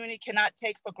 CUNY cannot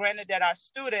take for granted that our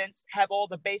students have all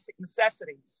the basic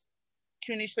necessities.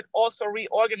 CUNY should also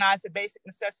reorganize the basic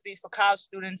necessities for college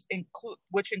students,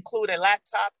 which include a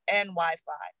laptop and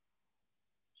Wi-Fi.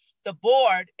 The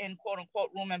board, in quote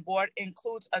unquote room and board,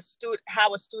 includes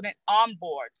how a student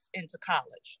onboards into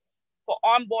college. For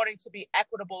onboarding to be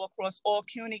equitable across all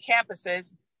CUNY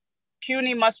campuses,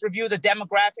 CUNY must review the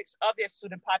demographics of their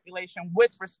student population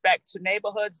with respect to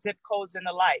neighborhoods, zip codes, and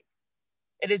the like.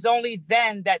 It is only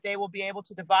then that they will be able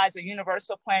to devise a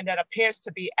universal plan that appears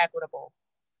to be equitable.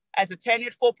 As a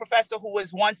tenured full professor who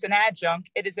was once an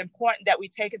adjunct, it is important that we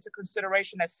take into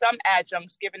consideration that some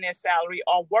adjuncts, given their salary,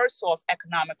 are worse off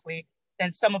economically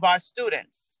than some of our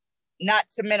students, not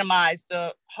to minimize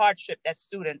the hardship that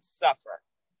students suffer.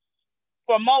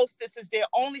 For most, this is their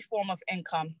only form of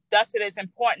income. Thus, it is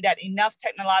important that enough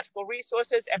technological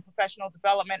resources and professional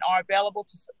development are available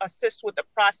to assist with the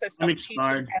process of teaching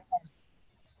at home.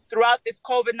 Throughout this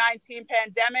COVID-19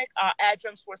 pandemic, our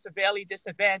adjuncts were severely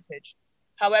disadvantaged.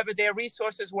 However, their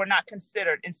resources were not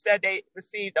considered. Instead, they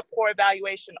received a poor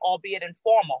evaluation, albeit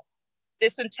informal.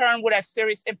 This in turn would have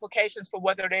serious implications for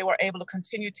whether they were able to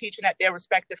continue teaching at their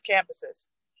respective campuses.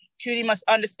 CUNY must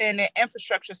understand their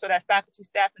infrastructure so that faculty,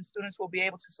 staff, and students will be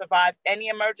able to survive any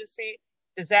emergency,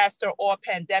 disaster, or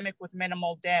pandemic with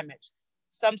minimal damage.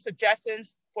 Some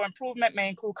suggestions for improvement may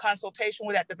include consultation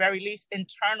with, at the very least,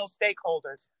 internal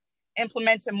stakeholders,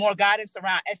 implementing more guidance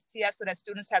around STF so that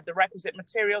students have the requisite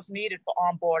materials needed for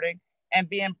onboarding and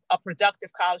being a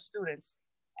productive college students.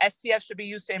 STF should be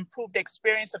used to improve the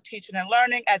experience of teaching and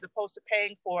learning as opposed to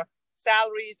paying for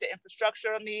salaries, the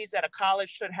infrastructural needs that a college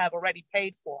should have already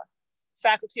paid for.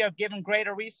 Faculty are given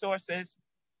greater resources.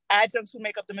 Adjuncts, who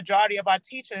make up the majority of our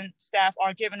teaching staff,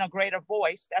 are given a greater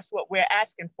voice. That's what we're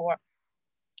asking for.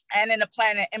 And in the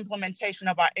plan and implementation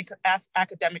of our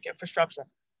academic infrastructure.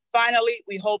 Finally,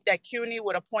 we hope that CUNY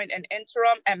would appoint an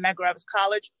interim at Medgar Evers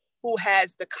College who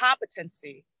has the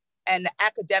competency and the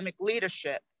academic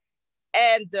leadership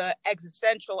and the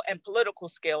existential and political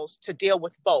skills to deal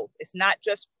with both. It's not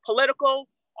just political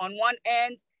on one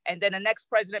end and then the next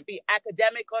president be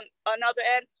academic on another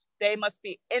end. They must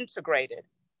be integrated,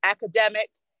 academic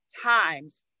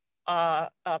times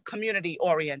community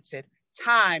oriented,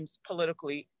 times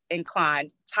politically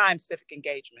inclined, times civic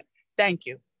engagement. Thank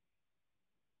you.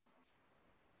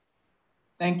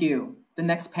 Thank you. The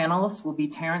next panelist will be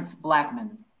Terrence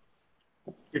Blackman.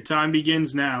 Your time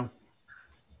begins now.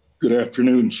 Good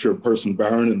afternoon, Chairperson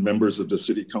Barron and members of the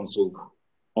City Council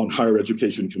on Higher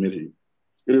Education Committee.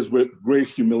 It is with great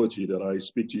humility that I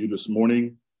speak to you this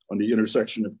morning on the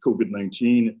intersection of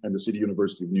COVID-19 and the City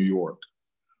University of New York.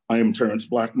 I am Terrence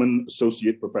Blackman,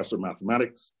 Associate Professor of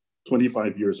Mathematics,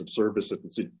 25 years of service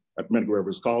at Medgar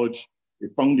Evers College, a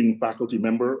founding faculty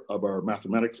member of our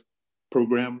mathematics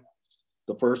program,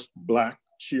 the first Black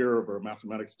chair of our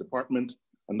mathematics department,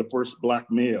 and the first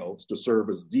Black male to serve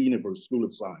as Dean of our School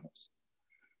of Science.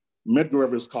 Medgar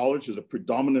Evers College is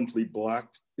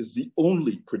the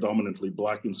only predominantly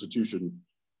Black institution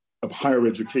of higher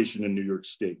education in New York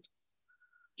State.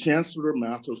 Chancellor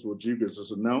Matos Rodriguez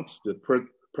has announced that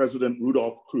President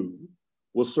Rudolph Crew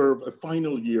will serve a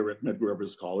final year at Medgar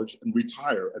Evers College and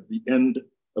retire at the end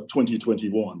of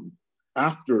 2021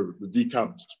 after the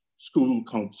DeKalb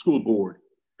School Board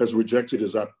has rejected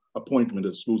his appointment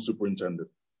as school superintendent.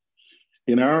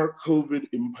 In our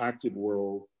COVID-impacted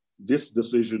world, this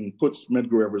decision puts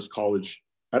Medgar Evers College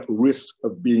at risk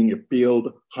of being a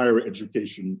failed higher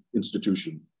education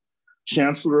institution.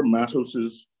 Chancellor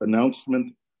Matos's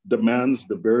announcement demands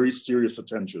the very serious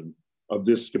attention of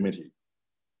this committee.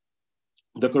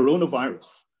 The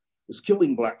coronavirus is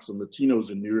killing Blacks and Latinos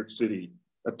in New York City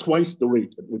at twice the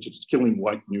rate at which it's killing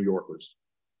white New Yorkers.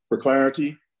 For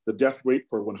clarity, the death rate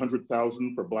per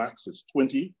 100,000 for Blacks is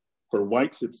 20, for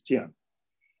whites it's 10.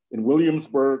 In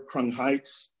Williamsburg, Crown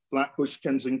Heights, Flatbush,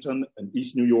 Kensington, and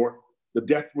East New York, the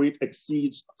death rate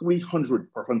exceeds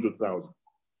 300 per 100,000.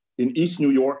 In East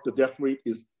New York, the death rate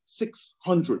is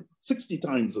 60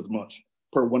 times as much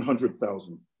per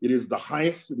 100,000. It is the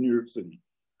highest in New York City.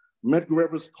 Medgar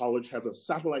Evers College has a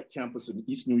satellite campus in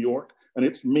East New York, and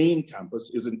its main campus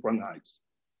is in Crown Heights.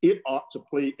 It ought to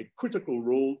play a critical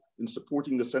role in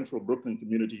supporting the Central Brooklyn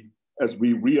community as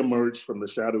we reemerge from the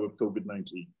shadow of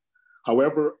COVID-19.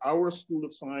 However, our School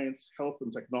of Science, Health,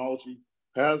 and Technology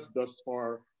has thus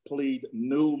far played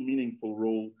no meaningful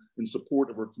role in support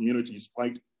of our community's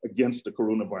fight against the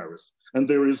coronavirus, and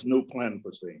there is no plan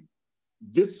for same.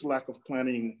 This lack of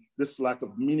planning, this lack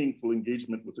of meaningful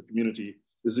engagement with the community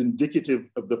is indicative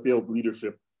of the failed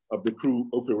leadership of the Crew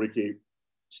Okereke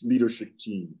leadership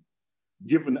team.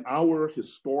 Given our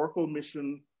historical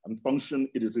mission and function,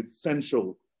 it is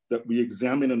essential that we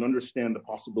examine and understand the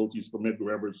possibilities for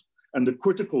Medgar Evers and the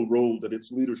critical role that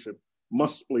its leadership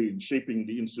must play in shaping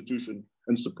the institution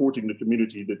and supporting the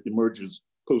community that emerges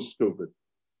post-COVID.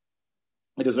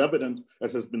 It is evident,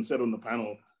 as has been said on the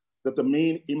panel, that the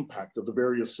main impact of the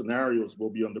various scenarios will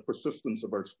be on the persistence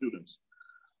of our students.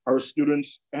 Our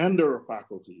students and our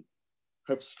faculty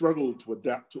have struggled to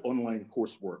adapt to online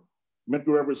coursework.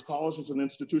 Medgar Evers College is an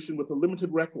institution with a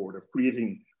limited record of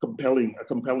creating a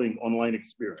compelling online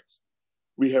experience.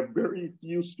 We have very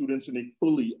few students in a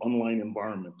fully online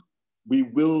environment. We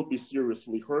will be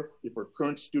seriously hurt if our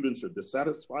current students are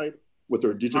dissatisfied with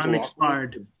our digital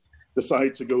offerings and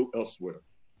decide to go elsewhere.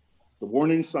 The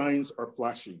warning signs are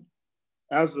flashing.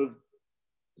 As of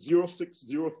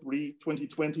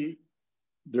 06/03/2020,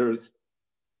 there's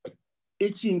an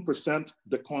 18%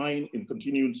 decline in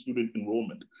continuing student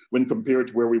enrollment when compared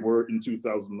to where we were in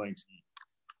 2019.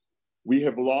 We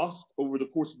have lost, over the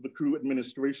course of the Crew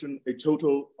administration, a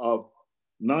total of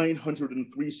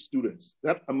 903 students.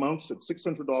 That amounts at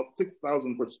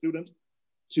 $6,000 per student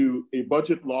to a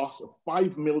budget loss of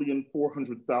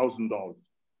 $5,400,000.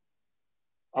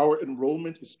 Our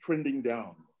enrollment is trending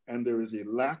down, and there is a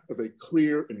lack of a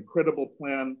clear and credible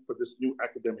plan for this new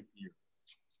academic year.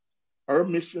 Our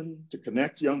mission to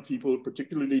connect young people,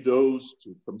 particularly those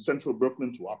from Central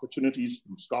Brooklyn, to opportunities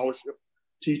through scholarship,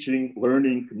 teaching,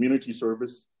 learning, community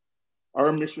service.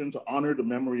 Our mission to honor the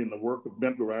memory and the work of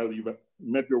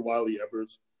Medgar Wiley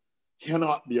Evers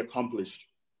cannot be accomplished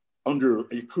under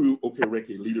a Crew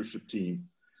Okereke leadership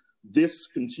team. This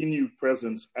continued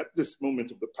presence at this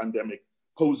moment of the pandemic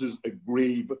poses a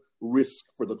grave risk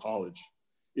for the college.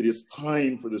 It is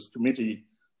time for this committee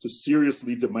to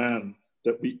seriously demand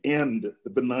that we end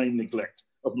the benign neglect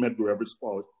of Medgar Evers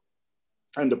College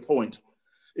and appoint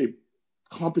a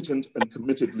competent and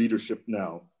committed leadership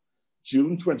now.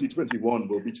 June 2021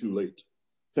 will be too late.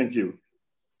 Thank you.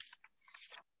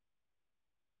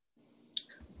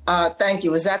 Thank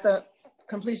you. Is that the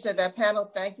completion of that panel?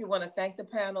 Thank you. I want to thank the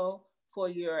panel for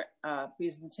your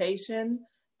presentation.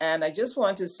 And I just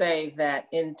want to say that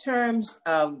in terms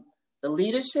of the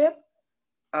leadership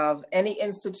of any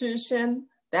institution,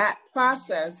 that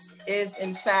process is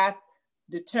in fact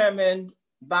determined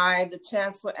by the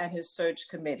chancellor and his search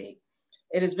committee.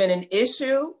 It has been an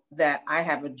issue that I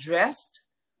have addressed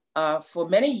for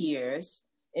many years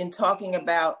in talking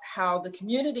about how the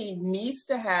community needs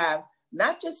to have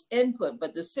not just input,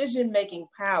 but decision-making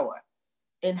power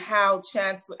in how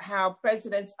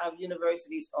presidents of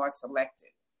universities are selected.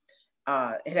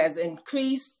 It has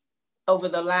increased over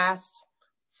the last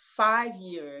 5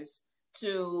 years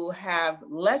to have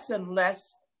less and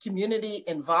less community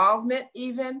involvement,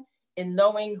 even in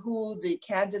knowing who the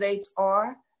candidates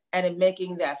are and in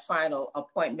making that final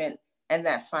appointment and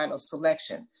that final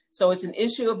selection. So it's an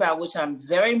issue about which I'm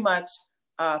very much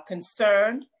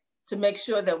concerned to make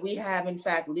sure that we have, in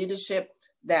fact, leadership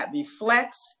that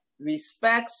reflects,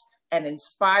 respects, and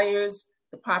inspires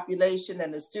the population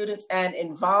and the students and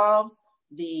involves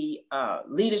the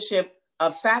leadership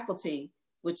of faculty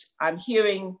which I'm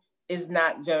hearing is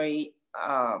not very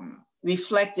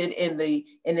reflected in the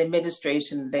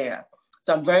administration there.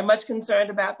 So I'm very much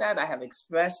concerned about that. I have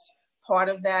expressed part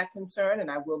of that concern, and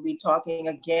I will be talking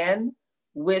again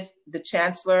with the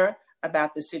chancellor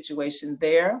about the situation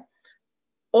there.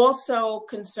 Also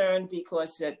concerned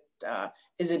because it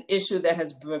is an issue that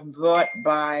has been brought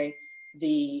by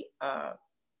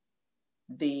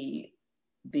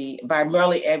by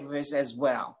Merle Evers as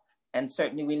well. And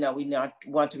certainly we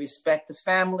want to respect the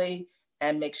family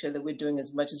and make sure that we're doing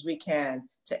as much as we can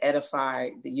to edify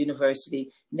the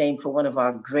university, named for one of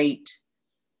our great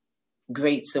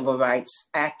civil rights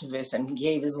activists, and he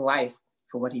gave his life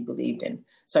for what he believed in.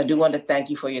 So I do want to thank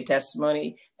you for your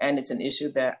testimony, and it's an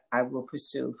issue that I will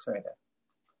pursue further.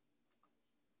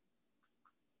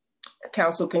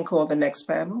 Council can call the next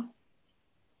panel.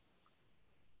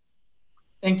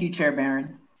 Thank you, Chair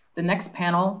Barron. The next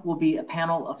panel will be a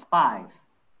panel of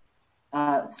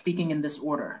 5, speaking in this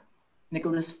order: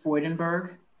 Nicholas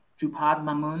Freudenberg, Drupad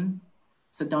Mamoon,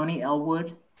 Sidoni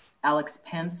Elwood, Alex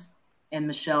Pence, and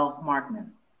Michelle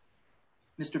Markman.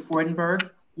 Mr. Freudenberg,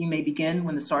 you may begin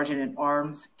when the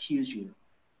Sergeant-at-Arms cues you.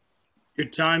 Your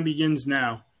time begins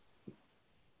now.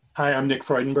 Hi, I'm Nick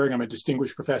Freudenberg. I'm a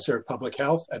distinguished professor of public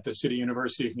health at the City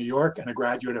University of New York and a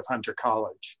graduate of Hunter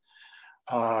College.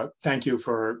 Thank you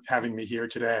for having me here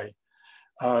today.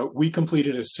 We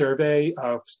completed a survey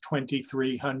of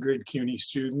 2,300 CUNY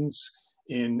students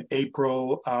in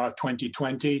April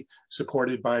 2020,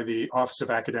 supported by the Office of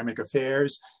Academic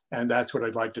Affairs, and that's what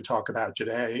I'd like to talk about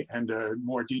today, and a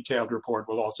more detailed report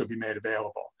will also be made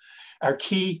available. Our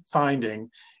key finding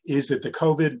is that the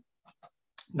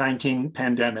COVID-19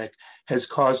 pandemic has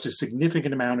caused a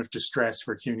significant amount of distress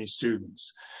for CUNY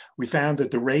students. We found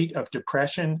that the rate of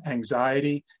depression,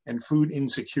 anxiety, and food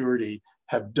insecurity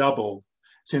have doubled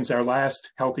since our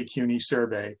last Healthy CUNY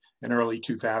survey in early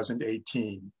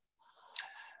 2018.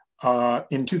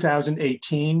 In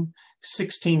 2018,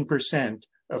 16%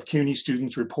 of CUNY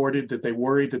students reported that they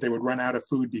worried that they would run out of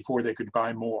food before they could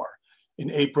buy more.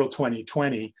 In April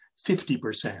 2020,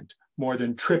 50%, more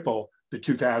than triple the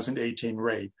 2018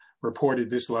 rate, reported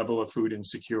this level of food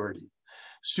insecurity.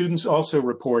 Students also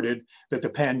reported that the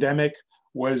pandemic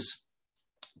was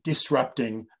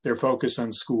disrupting their focus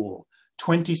on school.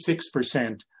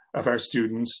 26% of our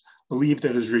students believe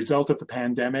that as a result of the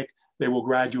pandemic, they will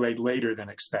graduate later than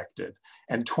expected,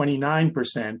 and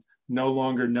 29% no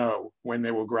longer know when they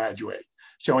will graduate,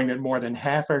 showing that more than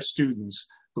half our students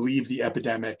believe the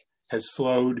epidemic has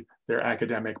slowed their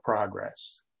academic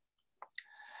progress.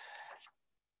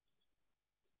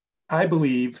 I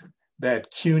believe that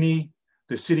CUNY,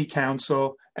 the City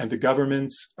Council, and the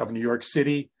governments of New York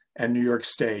City and New York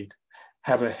State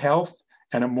have a health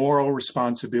and a moral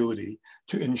responsibility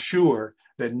to ensure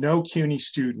that no CUNY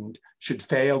student should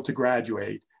fail to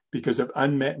graduate because of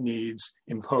unmet needs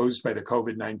imposed by the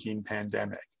COVID-19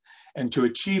 pandemic. And to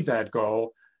achieve that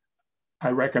goal,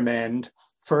 I recommend,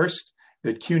 first,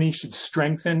 that CUNY should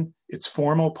strengthen its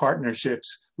formal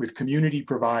partnerships with community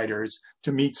providers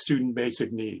to meet student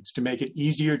basic needs, to make it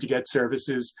easier to get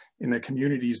services in the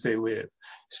communities they live.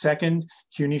 Second,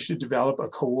 CUNY should develop a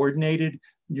coordinated,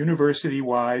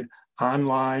 university-wide,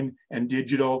 online and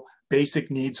digital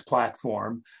basic needs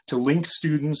platform to link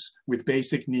students with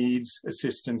basic needs,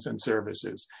 assistance, and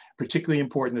services. Particularly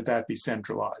important that that be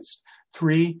centralized.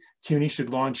 3, CUNY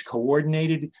should launch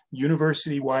coordinated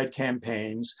university-wide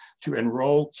campaigns to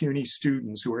enroll CUNY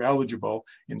students who are eligible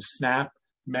in SNAP,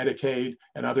 Medicaid,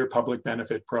 and other public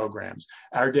benefit programs.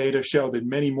 Our data show that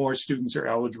many more students are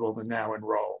eligible than now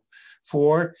enrolled.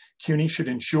 4, CUNY should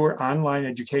ensure online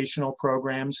educational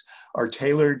programs are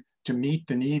tailored to meet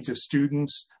the needs of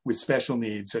students with special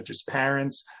needs, such as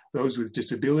parents, those with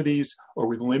disabilities, or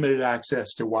with limited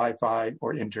access to Wi-Fi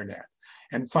or internet.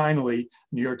 And finally,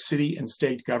 New York City and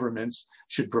state governments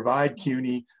should provide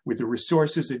CUNY with the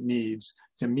resources it needs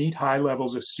to meet high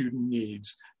levels of student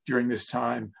needs during this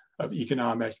time of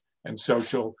economic and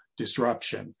social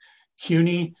disruption.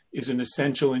 CUNY is an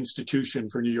essential institution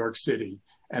for New York City,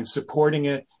 and supporting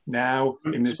it now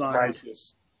in this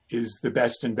crisis is the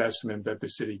best investment that the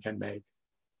city can make.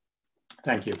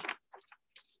 Thank you.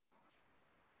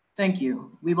 Thank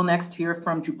you. We will next hear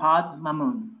from Drupad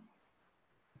Mamoon.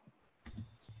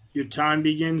 Your time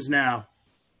begins now.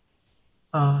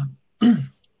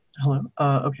 Hello.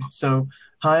 Okay, so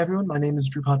hi everyone. My name is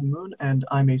Drupad Mamoon, and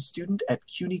I'm a student at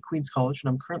CUNY Queens College, and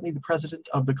I'm currently the president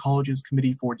of the college's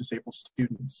Committee for Disabled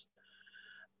Students.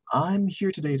 I'm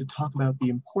here today to talk about the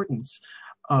importance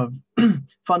of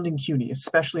funding CUNY,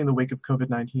 especially in the wake of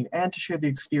COVID-19, and to share the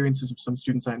experiences of some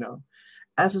students I know.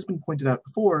 As has been pointed out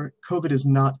before, COVID is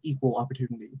not equal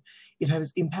opportunity. It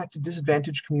has impacted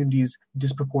disadvantaged communities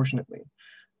disproportionately.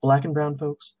 Black and brown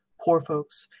folks, poor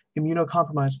folks,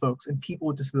 immunocompromised folks, and people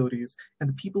with disabilities, and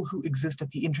the people who exist at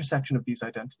the intersection of these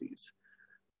identities.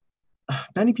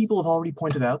 Many people have already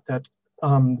pointed out that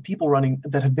the people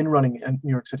that have been running in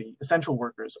New York City, essential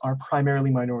workers, are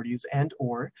primarily minorities and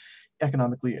or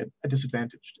economically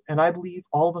disadvantaged. And I believe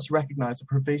all of us recognize the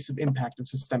pervasive impact of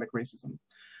systemic racism.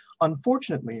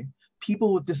 Unfortunately,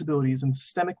 people with disabilities and the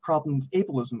systemic problem of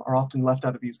ableism are often left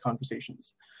out of these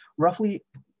conversations.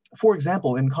 For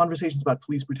example, in conversations about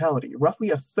police brutality,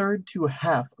 roughly a third to a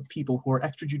half of people who are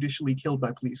extrajudicially killed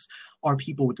by police are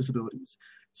people with disabilities.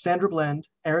 Sandra Bland,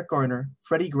 Eric Garner,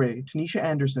 Freddie Gray, Tanisha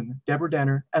Anderson, Deborah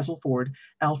Danner, Ezel Ford,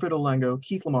 Alfred Olango,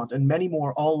 Keith Lamont, and many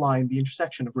more all line the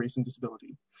intersection of race and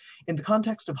disability. In the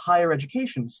context of higher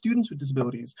education, students with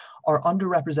disabilities are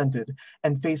underrepresented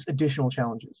and face additional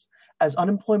challenges. As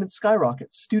unemployment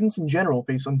skyrockets, students in general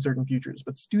face uncertain futures,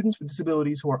 but students with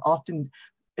disabilities who are often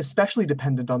especially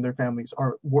dependent on their families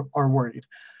are worried.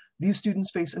 These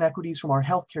students face inequities from our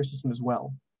healthcare system as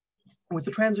well. With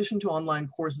the transition to online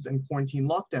courses and quarantine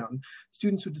lockdown,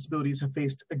 students with disabilities have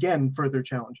faced, again, further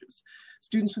challenges.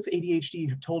 Students with ADHD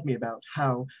have told me about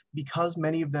how, because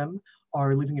many of them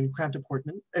are living in cramped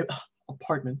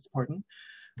apartments,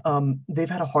 they've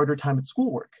had a harder time at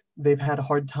schoolwork. They've had a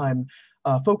hard time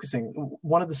focusing.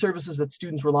 One of the services that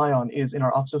students rely on is, in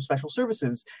our Office of Special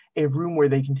Services, a room where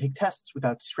they can take tests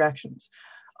without distractions.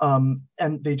 And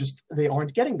they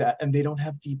aren't getting that, and they don't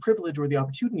have the privilege or the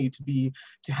opportunity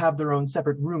to have their own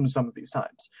separate rooms some of these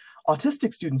times.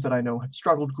 Autistic students that I know have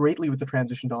struggled greatly with the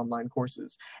transition to online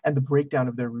courses and the breakdown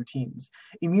of their routines.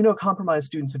 Immunocompromised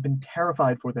students have been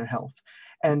terrified for their health,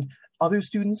 and other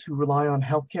students who rely on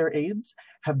healthcare aides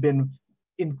have been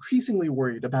increasingly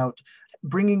worried about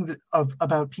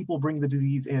people bringing the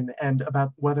disease in and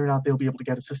about whether or not they'll be able to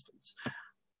get assistance.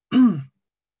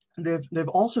 There've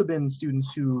also been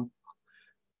students who,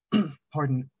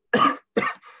 pardon,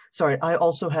 sorry, I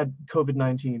also had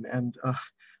COVID-19 and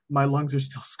my lungs are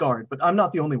still scarred, but I'm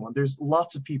not the only one. There's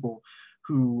lots of people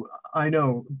who I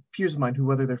know, peers of mine, who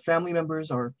whether their family members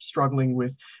are struggling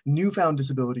with newfound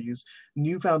disabilities,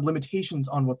 newfound limitations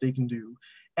on what they can do.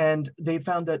 And they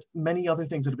found that many other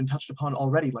things that have been touched upon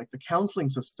already, like the counseling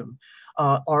system,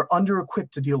 are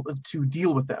under-equipped to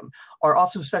deal with them. Our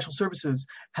Office of Special Services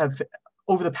have,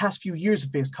 over the past few years,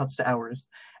 have faced cuts to hours.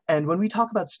 And when we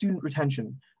talk about student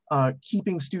retention,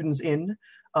 keeping students in,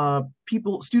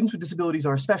 students with disabilities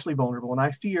are especially vulnerable. And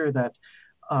I fear that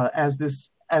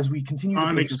as we continue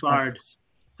to face this crisis.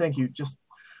 Thank you. Just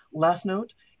last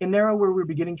note, in an era where we're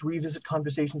beginning to revisit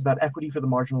conversations about equity for the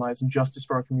marginalized and justice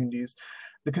for our communities,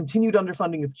 the continued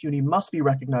underfunding of CUNY must be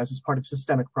recognized as part of a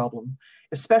systemic problem.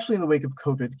 Especially in the wake of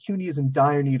COVID, CUNY is in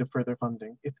dire need of further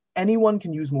funding. If anyone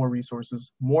can use more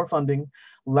resources, more funding,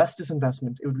 less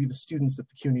disinvestment, it would be the students that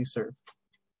the CUNY serve.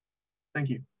 Thank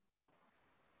you.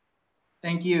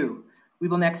 Thank you. We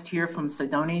will next hear from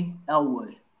Sidoni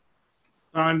Elwood.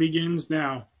 Time begins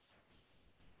now.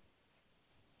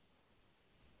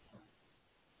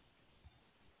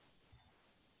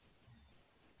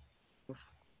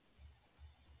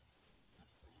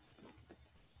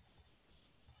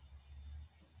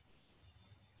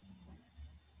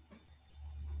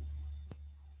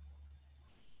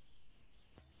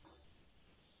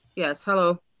 Yes,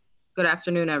 hello. Good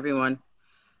afternoon, everyone.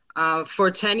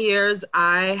 For 10 years,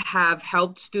 I have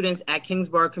helped students at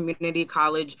Kingsborough Community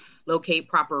College locate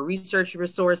proper research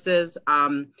resources,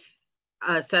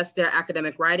 assess their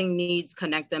academic writing needs,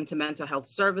 connect them to mental health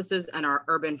services and our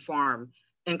urban farm,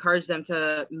 encourage them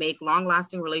to make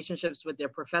long-lasting relationships with their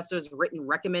professors, written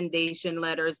recommendation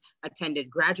letters, attended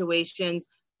graduations,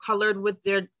 colored with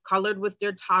their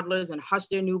toddlers and hushed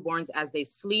their newborns as they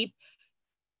sleep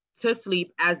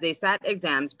as they sat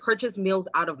exams, purchased meals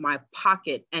out of my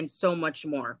pocket, and so much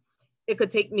more. It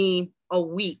could take me a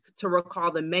week to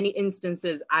recall the many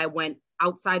instances I went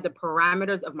outside the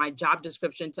parameters of my job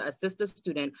description to assist a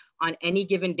student on any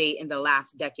given day in the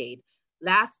last decade.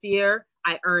 Last year,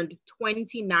 I earned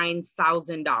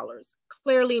 $29,000.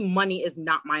 Clearly, money is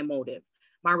not my motive.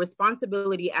 My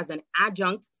responsibility as an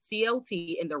adjunct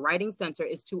CLT in the Writing Center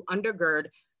is to undergird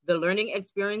the learning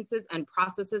experiences and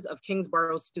processes of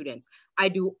Kingsborough students. I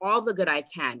do all the good I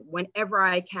can, whenever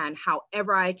I can,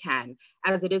 however I can,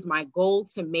 as it is my goal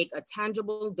to make a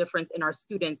tangible difference in our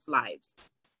students' lives.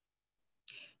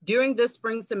 During this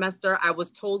spring semester, I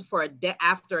was told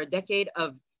after a decade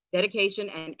of dedication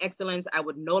and excellence, I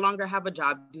would no longer have a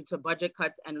job due to budget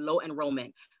cuts and low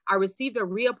enrollment. I received a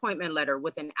reappointment letter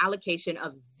with an allocation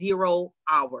of 0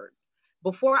 hours.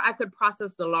 Before I could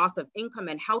process the loss of income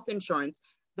and health insurance,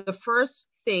 the first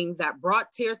thing that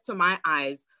brought tears to my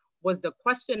eyes was the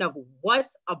question of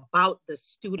what about the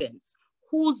students?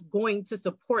 Who's going to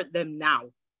support them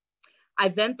now? I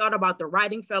then thought about the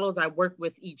writing fellows I work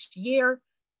with each year,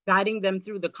 guiding them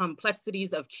through the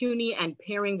complexities of CUNY and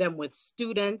pairing them with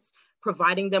students,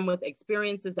 providing them with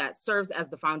experiences that serves as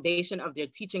the foundation of their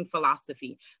teaching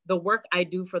philosophy. The work I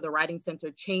do for the Writing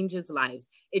Center changes lives.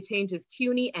 It changes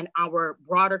CUNY and our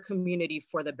broader community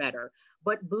for the better.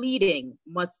 But bleeding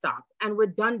must stop and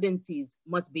redundancies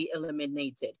must be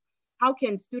eliminated. How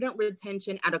can student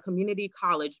retention at a community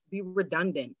college be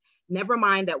redundant? Never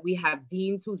mind that we have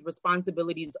deans whose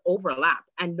responsibilities overlap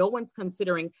and no one's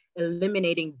considering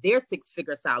eliminating their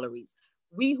six-figure salaries.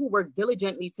 We who work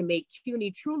diligently to make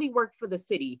CUNY truly work for the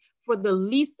city, for the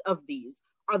least of these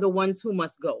are the ones who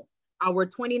must go. Our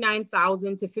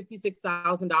 $29,000 to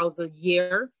 $56,000 a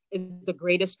year is the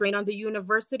greatest strain on the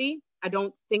university? I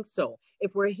don't think so.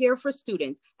 If we're here for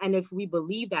students and if we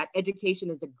believe that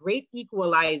education is the great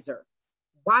equalizer,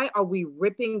 why are we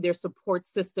ripping their support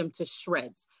system to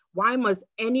shreds? Why must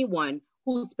anyone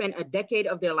who spent a decade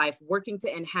of their life working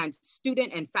to enhance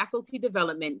student and faculty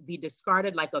development be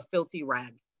discarded like a filthy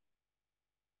rag?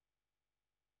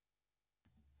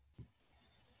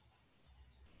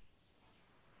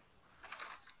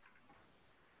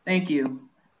 Thank you.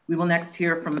 We will next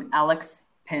hear from Alex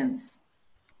Pence.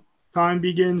 Time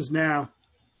begins now.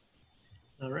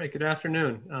 All right, good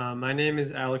afternoon. My name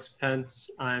is Alex Pence.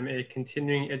 I'm a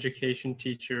continuing education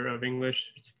teacher of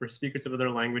English for speakers of other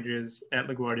languages at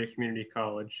LaGuardia Community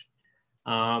College.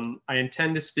 I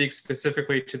intend to speak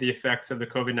specifically to the effects of the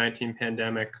COVID-19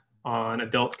 pandemic on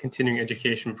adult continuing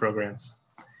education programs.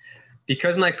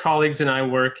 Because my colleagues and I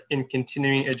work in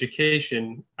continuing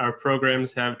education, our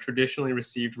programs have traditionally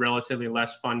received relatively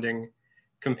less funding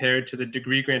compared to the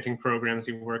degree granting programs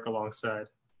we work alongside.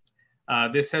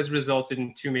 This has resulted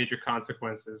in two major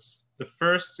consequences. The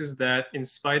first is that in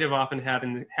spite of often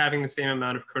having the same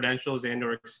amount of credentials and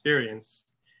or experience,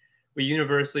 we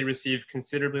universally receive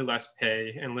considerably less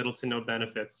pay and little to no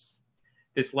benefits.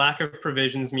 This lack of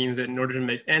provisions means that in order to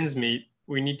make ends meet,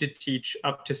 we need to teach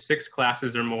up to 6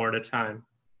 classes or more at a time.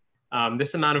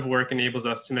 This amount of work enables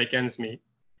us to make ends meet.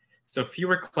 So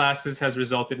fewer classes has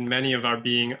resulted in many of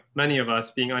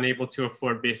us being unable to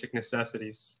afford basic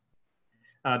necessities.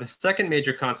 The second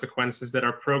major consequence is that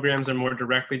our programs are more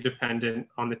directly dependent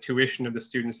on the tuition of the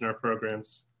students in our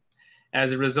programs.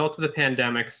 As a result of the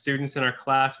pandemic, students in our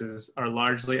classes are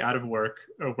largely out of work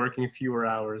or working fewer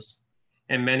hours,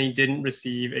 and many didn't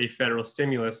receive a federal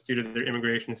stimulus due to their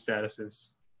immigration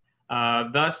statuses.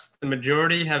 Thus, the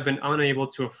majority have been unable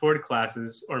to afford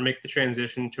classes or make the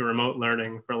transition to remote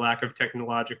learning for lack of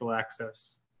technological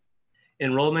access.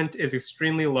 Enrollment is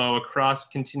extremely low across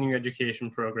continuing education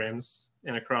programs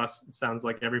and across, it sounds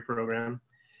like, every program,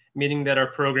 meaning that our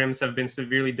programs have been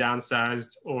severely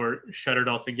downsized or shuttered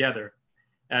altogether,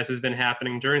 as has been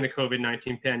happening during the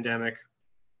COVID-19 pandemic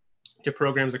to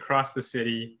programs across the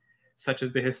city, such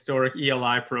as the historic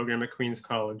ELI program at Queens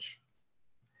College.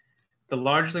 The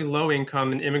largely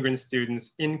low-income and immigrant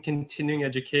students in continuing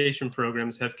education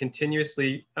programs have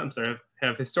historically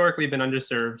been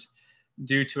underserved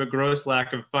due to a gross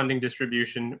lack of funding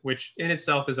distribution, which in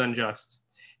itself is unjust.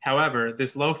 However,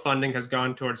 this low funding has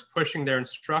gone towards pushing their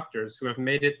instructors who have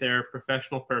made it their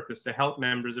professional purpose to help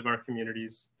members of our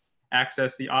communities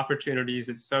access the opportunities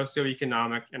that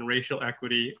socioeconomic and racial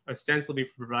equity ostensibly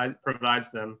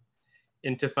provides them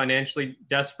into financially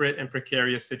desperate and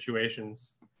precarious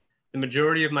situations. The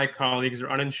majority of my colleagues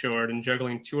are uninsured and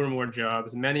juggling 2 or more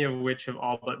jobs, many of which have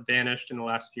all but vanished in the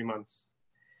last few months.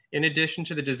 In addition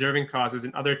to the deserving causes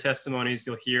and other testimonies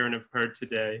you'll hear and have heard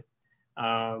today,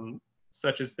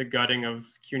 such as the gutting of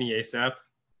CUNY ASAP,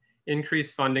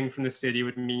 increased funding from the city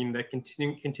would mean that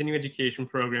continuing education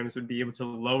programs would be able to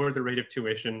lower the rate of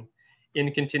tuition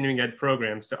in continuing ed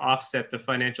programs to offset the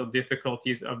financial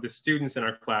difficulties of the students in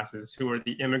our classes, who are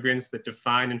the immigrants that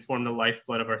define and form the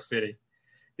lifeblood of our city.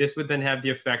 This would then have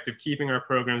the effect of keeping our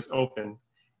programs open,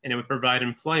 and it would provide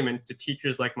employment to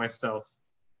teachers like myself.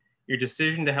 Your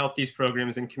decision to help these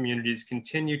programs and communities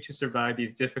continue to survive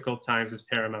these difficult times is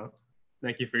paramount.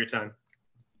 Thank you for your time.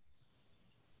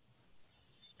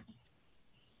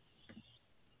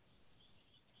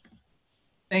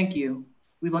 Thank you.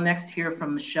 We will next hear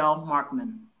from Michelle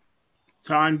Markman.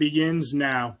 Time begins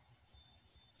now.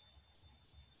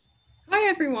 Hi,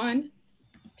 everyone.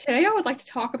 Today, I would like to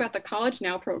talk about the College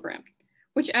Now program,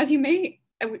 which as you may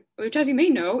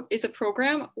know, is a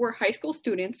program where high school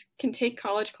students can take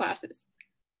college classes.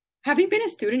 Having been a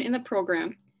student in the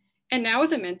program, and now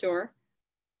as a mentor,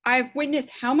 I've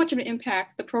witnessed how much of an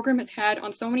impact the program has had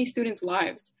on so many students'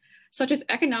 lives, such as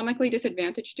economically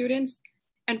disadvantaged students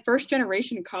and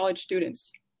first-generation college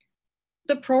students.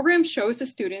 The program shows the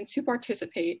students who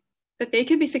participate that they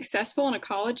can be successful in a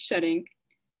college setting,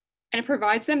 and it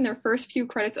provides them their first few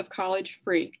credits of college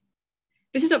free.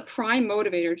 This is a prime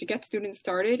motivator to get students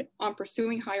started on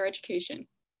pursuing higher education.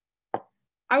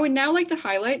 I would now like to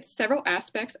highlight several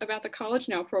aspects about the College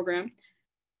Now program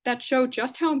that show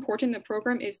just how important the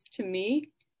program is to me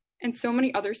and so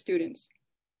many other students.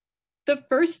 The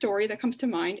first story that comes to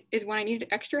mind is when I needed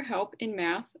extra help in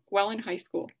math while in high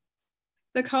school.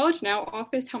 The College Now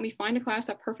office helped me find a class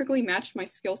that perfectly matched my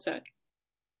skill set.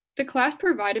 The class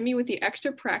provided me with the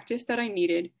extra practice that I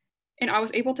needed, and I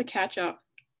was able to catch up.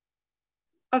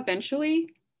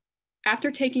 Eventually,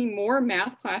 after taking more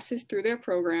math classes through their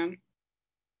program,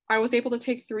 I was able to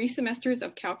take 3 semesters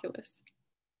of calculus.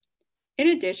 In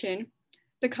addition,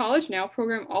 the College Now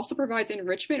program also provides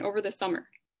enrichment over the summer.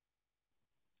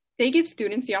 They give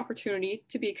students the opportunity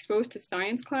to be exposed to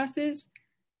science classes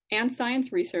and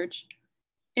science research,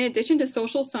 in addition to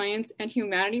social science and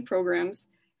humanity programs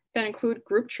that include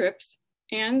group trips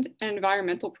and an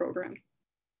environmental program.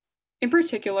 In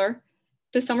particular,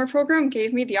 the summer program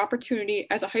gave me the opportunity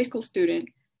as a high school student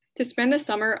to spend the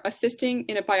summer assisting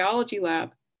in a biology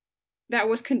lab that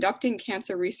was conducting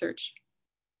cancer research.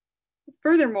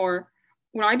 Furthermore,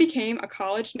 when I became a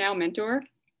College Now mentor,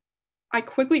 I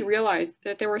quickly realized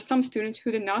that there were some students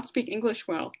who did not speak English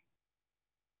well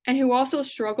and who also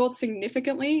struggled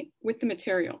significantly with the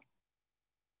material.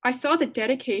 I saw the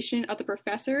dedication of the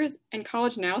professors and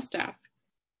College Now staff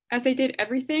as they did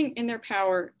everything in their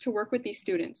power to work with these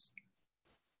students.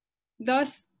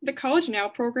 Thus, the College Now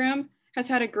program has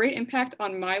had a great impact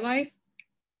on my life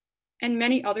and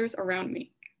many others around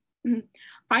me.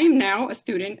 I am now a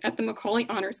student at the Macaulay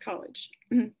Honors College,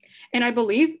 and I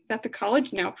believe that the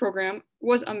College Now program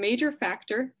was a major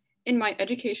factor in my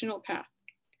educational path.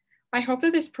 I hope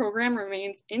that this program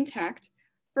remains intact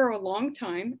for a long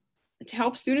time to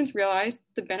help students realize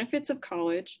the benefits of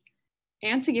college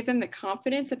and to give them the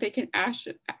confidence that they can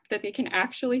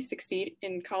actually succeed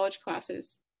in college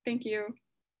classes. Thank you.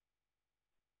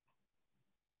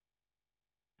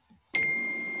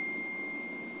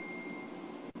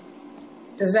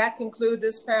 Does that conclude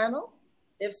this panel?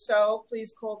 If so,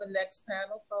 please call the next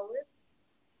panel forward.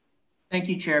 Thank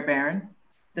you, Chair Barron.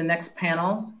 The next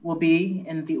panel will be,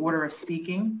 in the order of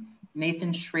speaking,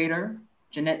 Nathan Schrader,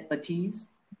 Jeanette Batiz,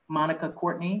 Monica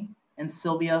Courtney, and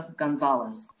Sylvia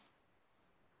Gonzalez.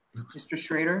 Mr.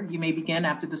 Schrader, you may begin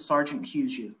after the sergeant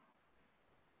cues you.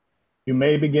 You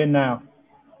may begin now.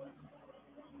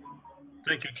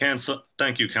 Thank you,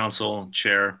 Council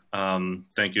Chair.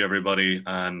 Thank you, everybody,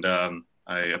 and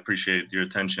I appreciate your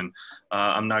attention.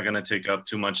 I'm not going to take up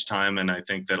too much time, and I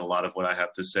think that a lot of what I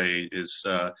have to say is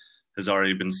has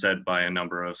already been said by a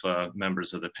number of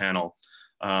members of the panel.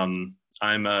 I'm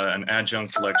an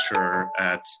adjunct lecturer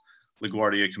at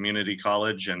LaGuardia Community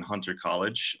College and Hunter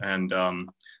College, and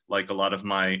like a lot of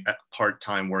my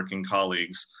part-time working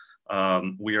colleagues,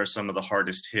 we are some of the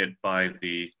hardest hit by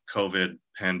the COVID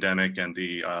pandemic and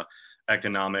the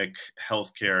economic,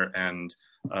 healthcare, and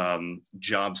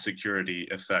job security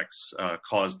effects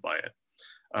caused by it.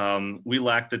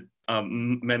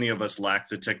 Many of us lack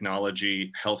the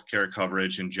technology, healthcare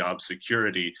coverage, and job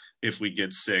security if we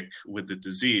get sick with the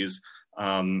disease.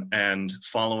 And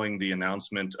following the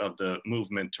announcement of the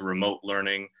movement to remote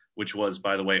learning, which was,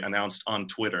 by the way, announced on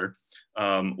Twitter,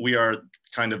 we are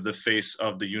kind of the face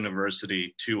of the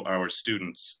university to our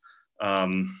students.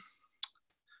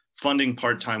 Funding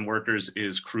part-time workers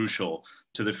is crucial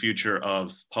to the future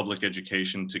of public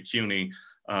education, to CUNY,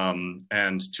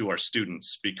 and to our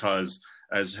students, because,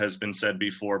 as has been said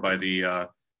before by the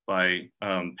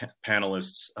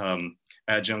panelists,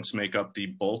 adjuncts make up the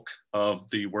bulk of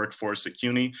the workforce at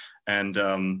CUNY, and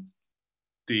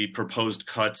the proposed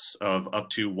cuts of up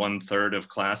to 1/3 of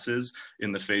classes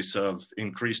in the face of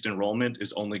increased enrollment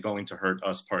is only going to hurt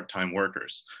us part-time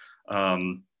workers.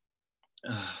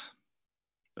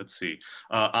 Let's see.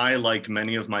 I, like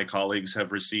many of my colleagues,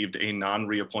 have received a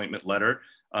non-reappointment letter,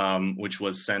 which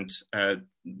was said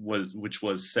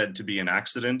to be an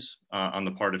accident on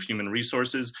the part of Human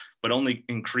Resources, but only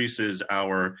increases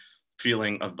our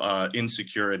feeling of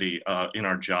insecurity in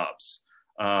our jobs.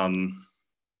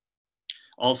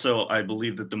 Also, I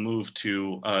believe that the move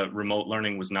to remote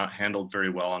learning was not handled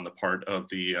very well on the part of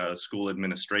the school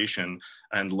administration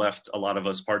and left a lot of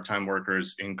us part-time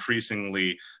workers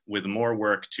increasingly with more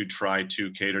work to try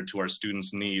to cater to our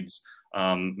students' needs,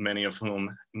 many of whom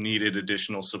needed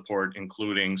additional support,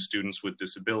 including students with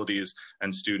disabilities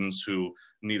and students who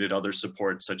needed other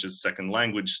support, such as second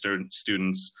language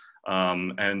students.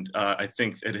 I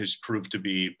think it has proved to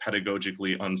be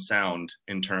pedagogically unsound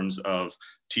in terms of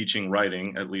teaching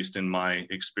writing, at least in my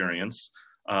experience.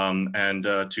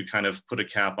 To kind of put a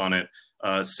cap on it,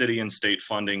 city and state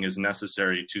funding is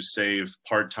necessary to save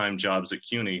part-time jobs at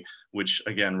CUNY, which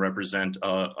again represent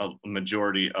a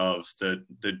majority of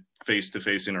the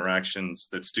face-to-face interactions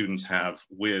that students have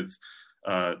with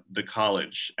the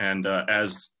college. And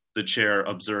as the chair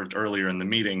observed earlier in the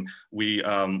meeting, we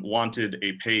wanted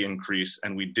a pay increase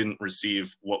and we didn't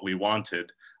receive what we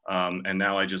wanted. And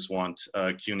now I just want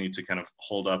CUNY to kind of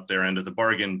hold up their end of the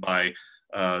bargain by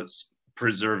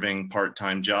preserving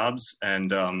part-time jobs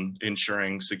and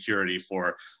ensuring security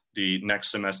for the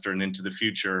next semester and into the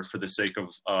future for the sake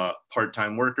of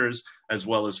part-time workers, as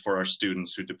well as for our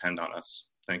students who depend on us.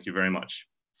 Thank you very much.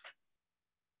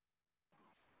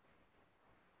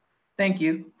 Thank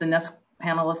you. The next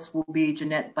panelist will be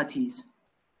Jeanette Baptiste.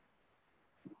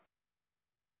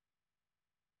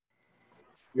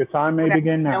 Your time may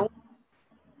begin now.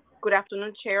 Good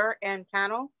afternoon, Chair and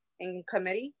panel and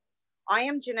committee. I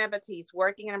am Jeanette Baptiste,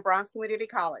 working in Bronx Community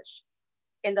College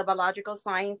in the Biological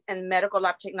Science and Medical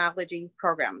Lab Technology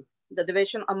program, the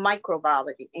Division of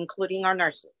Microbiology, including our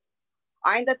nurses.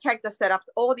 I'm the tech that set up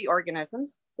all the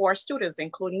organisms for our students,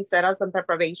 including setups and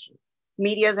preparation,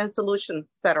 medias and solutions,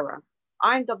 etc.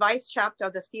 I'm the vice chapter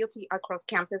of the CLT across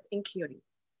campus in CUNY,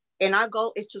 and our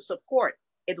goal is to support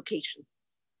education.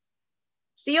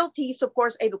 CLT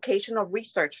supports educational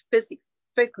research,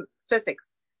 physics,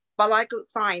 biological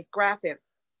science, graphic,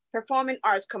 performing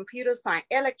arts, computer science,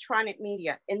 electronic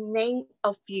media, and name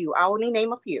a few. I only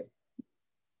name a few.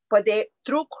 But they,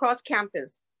 through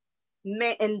cross-campus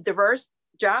and diverse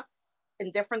jobs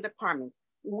in different departments,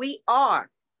 we are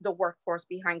the workforce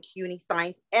behind CUNY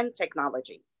Science and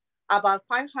Technology. About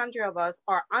 500 of us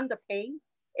are underpaid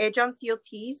adjunct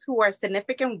CLTs who are at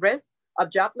significant risk of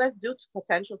jobless due to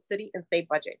potential city and state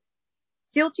budget.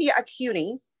 CLT at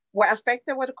CUNY were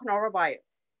affected with the coronavirus.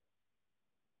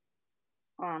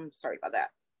 Sorry about that.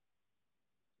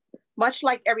 Much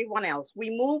like everyone else, we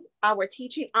move our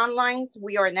teaching online.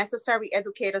 We are necessary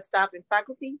educator, staff, and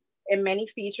faculty, and many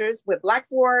features with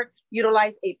Blackboard,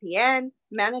 utilize APN,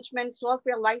 management,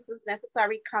 software license,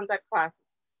 necessary conduct classes.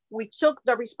 We took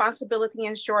the responsibility to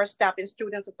ensure staff and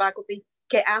students and faculty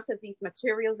can access these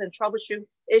materials and troubleshoot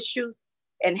issues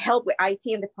and help with IT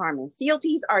and departments.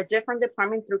 CLTs are different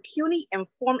departments through CUNY and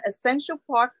form essential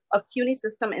part of CUNY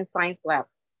system and science lab.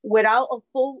 Without a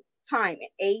full-time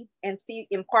aid and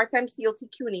part-time CLT,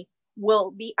 CUNY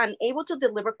will be unable to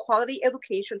deliver quality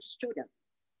education to students.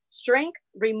 Strength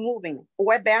removing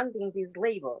or abandoning these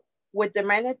labels would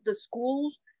demand the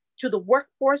schools to the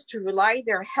workforce to rely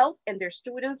their help and their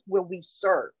students where we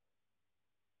serve.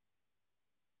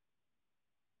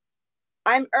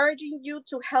 I'm urging you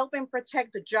to help and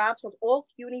protect the jobs of all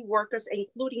CUNY workers,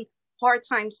 including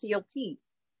part-time CLTs.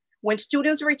 When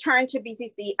students return to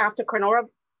BCC after corona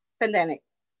pandemic,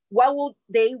 what will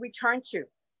they return to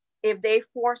if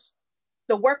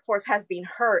the workforce has been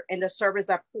hurt and the service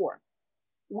are poor?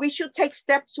 We should take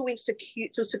steps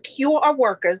to secure our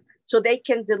workers so they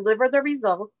can deliver the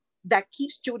results that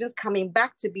keep students coming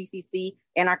back to BCC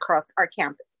and across our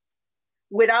campuses.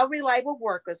 Without reliable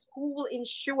workers, who will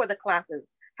ensure the classes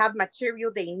have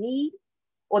material they need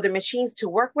or the machines to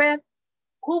work with?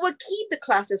 Who will keep the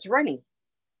classes running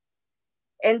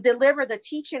and deliver the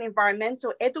teaching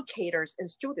environmental educators and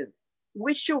students?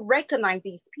 We should recognize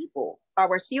these people,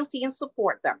 our CLT, and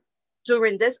support them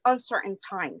during these uncertain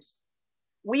times.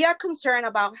 We are concerned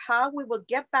about how we will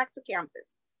get back to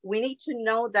campus. We need to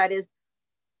know that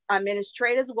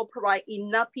administrators will provide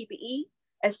enough PPE,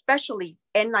 especially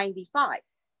N95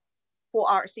 for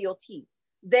our CLT.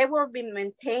 They will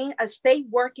maintain a safe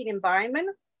working environment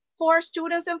for our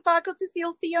students and faculty,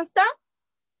 CLT, and staff.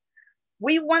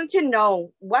 We want to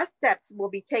know what steps will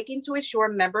be taken to ensure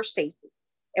member safety,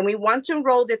 and we want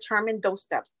to determine those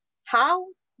steps. How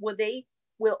will they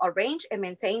arrange and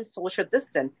maintain social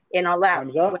distance in our lab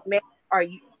when are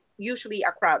usually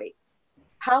crowded?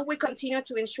 How we continue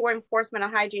to ensure enforcement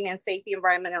of hygiene and safety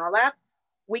environment in our lab?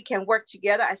 We can work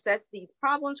together, assess these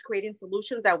problems, creating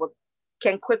solutions that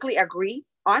can quickly agree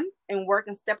on and work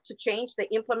in step to change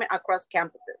the implement across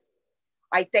campuses.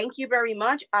 I thank you very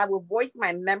much. I will voice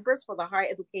my members for the Higher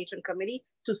Education Committee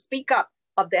to speak up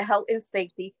of the health and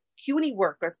safety CUNY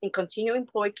workers and continue to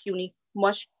employ CUNY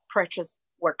much precious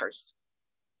workers.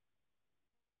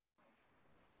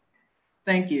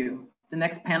 Thank you. The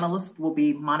next panelist will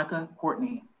be Monica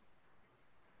Courtney.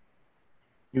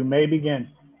 You may begin.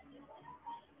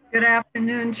 Good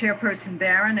afternoon, Chairperson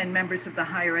Barron and members of the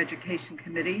Higher Education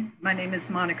Committee. My name is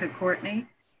Monica Courtney,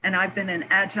 and I've been an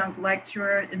adjunct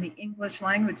lecturer in the English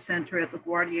Language Center at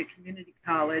LaGuardia Community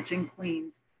College in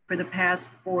Queens for the past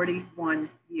 41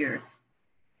 years.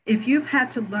 If you've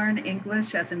had to learn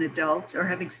English as an adult or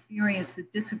have experienced the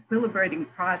disequilibrating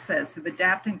process of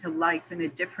adapting to life in a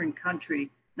different country,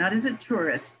 not as a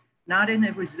tourist, not in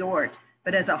a resort,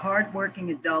 but as a hardworking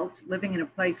adult living in a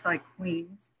place like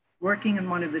Queens, working in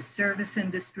one of the service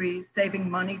industries, saving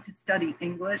money to study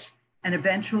English, and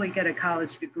eventually get a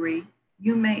college degree,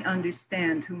 you may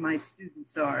understand who my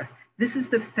students are. This is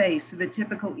the face of a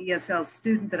typical ESL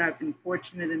student that I've been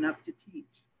fortunate enough to teach.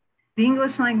 The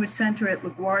English Language Center at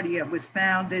LaGuardia was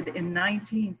founded in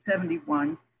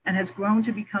 1971 and has grown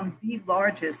to become the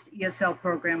largest ESL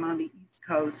program on the East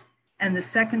Coast and the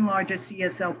second largest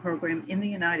ESL program in the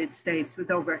United States, with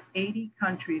over 80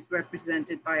 countries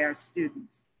represented by our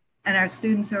students. And our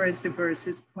students are as diverse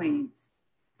as Queens.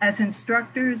 As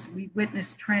instructors, we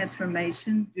witness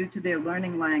transformation due to their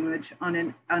learning language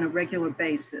on a regular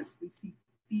basis. We see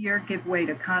fear give way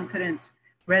to confidence,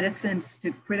 reticence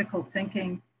to critical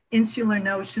thinking, insular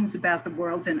notions about the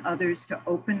world and others to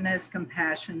openness,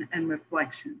 compassion, and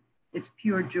reflection. It's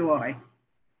pure joy.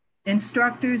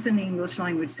 Instructors in the English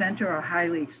Language Center are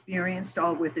highly experienced,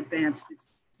 all with advanced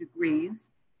degrees,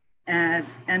 and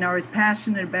are as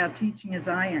passionate about teaching as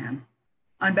I am.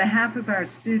 On behalf of our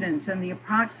students and the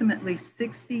approximately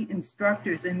 60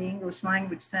 instructors in the English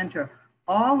Language Center,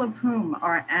 all of whom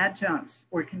are adjuncts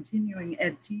or continuing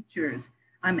ed teachers,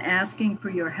 I'm asking for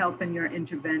your help and your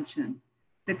intervention.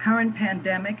 The current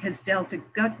pandemic has dealt a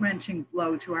gut-wrenching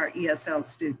blow to our ESL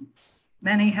students.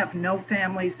 Many have no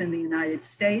families in the United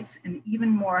States, and even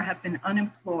more have been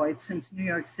unemployed since New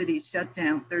York City shut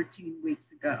down 13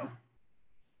 weeks ago.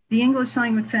 The English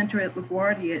Language Center at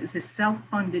LaGuardia is a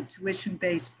self-funded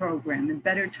tuition-based program. In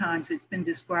better times, it's been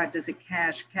described as a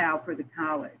cash cow for the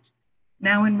college.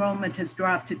 Now enrollment has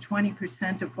dropped to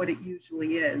 20% of what it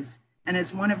usually is. And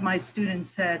as one of my students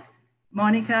said,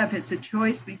 Monica, if it's a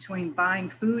choice between buying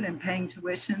food and paying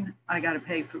tuition, I gotta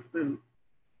pay for food.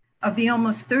 Of the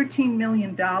almost $13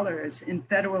 million in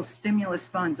federal stimulus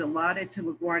funds allotted to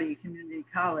LaGuardia Community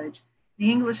College, the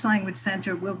English Language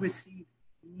Center will receive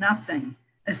nothing,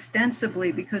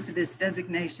 ostensibly because of its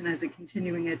designation as a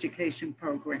continuing education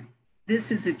program. This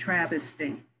is a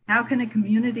travesty. How can a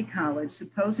community college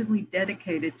supposedly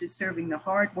dedicated to serving the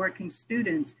hardworking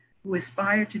students who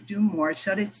aspire to do more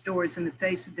shut its doors in the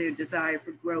face of their desire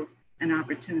for growth and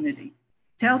opportunity?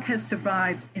 TELC has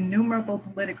survived innumerable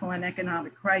political and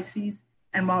economic crises,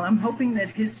 and while I'm hoping that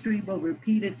history will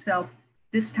repeat itself,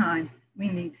 this time we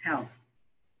need help.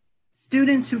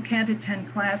 Students who can't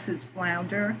attend classes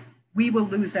flounder. We will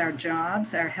lose our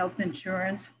jobs, our health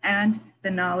insurance, and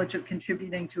the knowledge of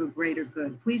contributing to a greater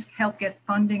good. Please help get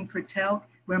funding for TELC.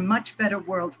 We're a much better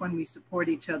world when we support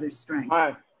each other's strengths. All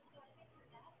right.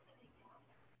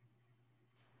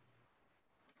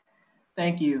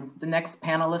 Thank you. The next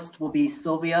panelist will be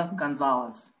Sylvia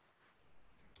Gonzalez.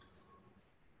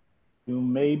 You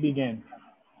may begin.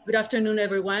 Good afternoon,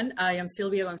 everyone. I am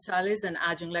Sylvia Gonzalez, an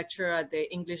adjunct lecturer at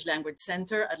the English Language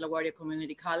Center at LaGuardia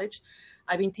Community College.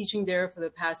 I've been teaching there for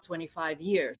the past 25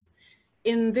 years.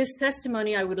 In this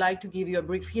testimony, I would like to give you a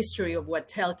brief history of what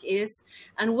TELC is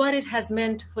and what it has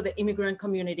meant for the immigrant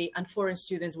community and foreign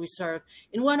students we serve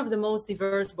in one of the most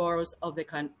diverse boroughs of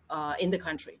in the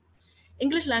country.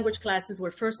 English language classes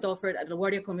were first offered at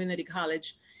LaGuardia Community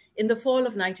College in the fall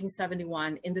of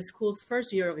 1971 in the school's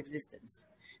first year of existence.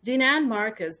 Dean Ann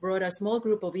Marcus brought a small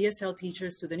group of ESL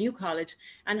teachers to the new college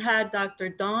and had Dr.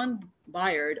 Don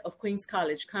Byard of Queens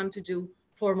College come to do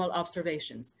formal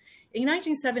observations. In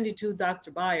 1972,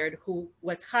 Dr. Byard, who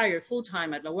was hired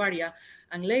full-time at LaGuardia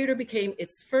and later became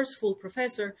its first full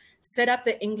professor, set up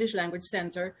the English Language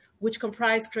Center, which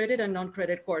comprised credit and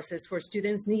non-credit courses for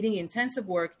students needing intensive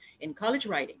work in college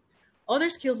writing. Other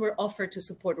skills were offered to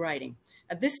support writing.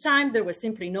 At this time, there was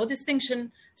simply no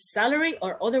distinction, salary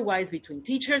or otherwise, between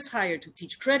teachers hired to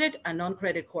teach credit and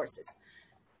non-credit courses.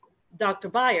 Dr.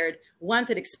 Byard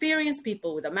wanted experienced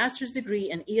people with a master's degree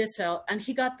in ESL, and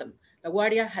he got them.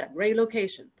 LaGuardia had a great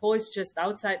location, poised just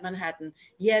outside Manhattan,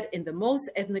 yet in the most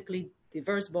ethnically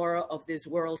diverse borough of this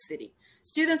world city.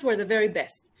 Students were the very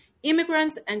best,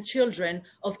 immigrants and children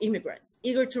of immigrants,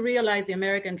 eager to realize the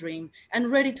American dream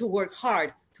and ready to work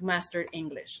hard to master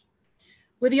English.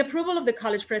 With the approval of the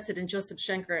college president, Joseph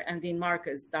Schenker, and Dean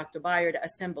Marcus, Dr. Byard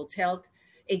assembled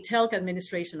a TELC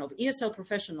administration of ESL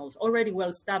professionals already well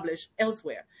established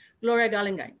elsewhere. Gloria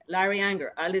Gallengein, Larry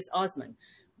Anger, Alice Osman,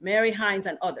 Mary Hines,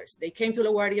 and others. They came to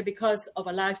LaGuardia because of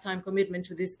a lifetime commitment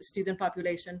to this student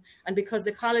population and because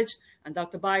the college and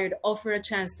Dr. Byard offer a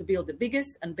chance to build the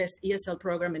biggest and best ESL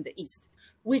program in the East,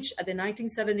 which at the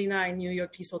 1979 New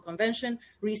York TESOL Convention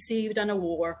received an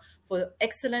award for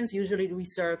excellence usually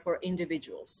reserved for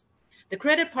individuals. The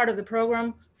credit part of the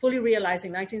program, fully realized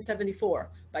in 1974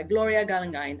 by Gloria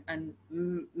Gallengein and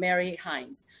Mary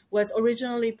Hines, was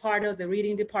originally part of the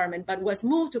reading department, but was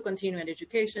moved to continuing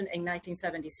education in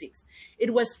 1976.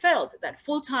 It was felt that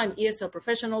full-time ESL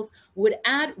professionals would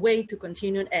add weight to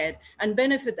continuing ed and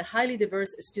benefit the highly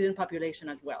diverse student population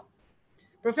as well.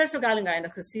 Professor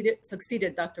Gallengein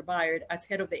succeeded Dr. Byard as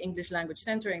head of the English Language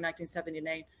Center in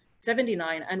 1979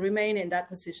 and remained in that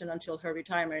position until her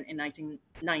retirement in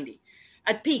 1990.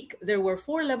 At peak, there were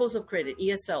 4 levels of credit,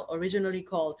 ESL, originally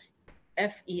called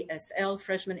FESL,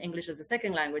 Freshman English as a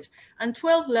Second Language, and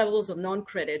 12 levels of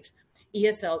non-credit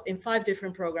ESL in 5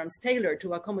 different programs tailored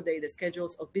to accommodate the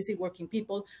schedules of busy working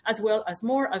people, as well as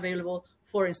more available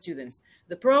foreign students.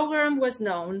 The program was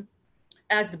known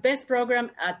as the best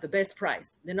program at the best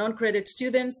price. The non-credit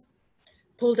students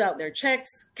pulled out their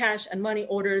checks, cash, and money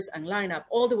orders and lined up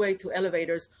all the way to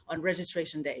elevators on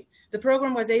registration day. The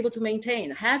program has been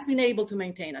able to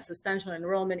maintain a substantial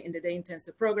enrollment in the day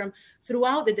intensive program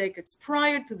throughout the decades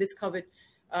prior to this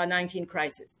COVID-19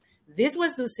 crisis. This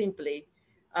was due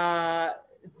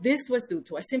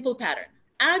to a simple pattern.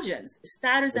 Adjuncts,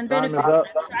 status, and benefits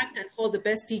attract and hold the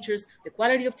best teachers, the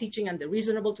quality of teaching, and the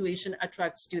reasonable tuition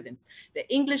attract students. The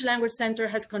English Language Center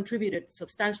has contributed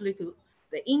substantially to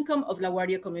the income of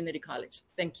LaGuardia Community College.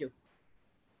 Thank you.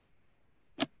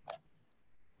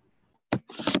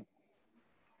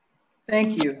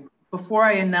 Thank you. Before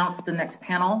I announce the next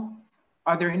panel,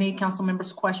 are there any council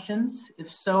members' questions? If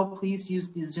so, please use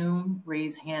the Zoom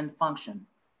raise hand function.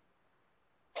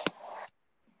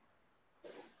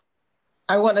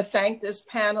 I want to thank this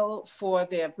panel for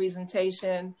their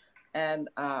presentation, and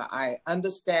I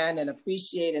understand and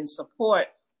appreciate and support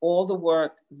all the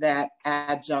work that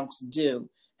adjuncts do.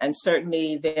 And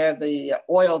certainly they're the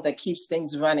oil that keeps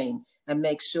things running and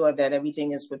makes sure that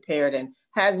everything is prepared and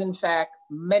has in fact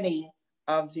much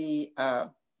of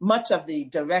the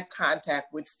direct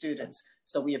contact with students.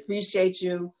 So we appreciate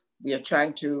you. We are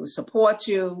trying to support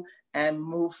you and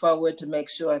move forward to make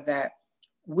sure that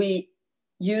we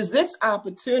use this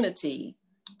opportunity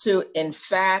to in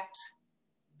fact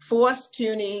force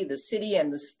CUNY, the city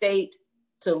and the state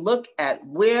to look at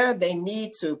where they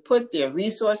need to put their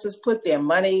resources, put their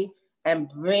money, and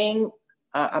bring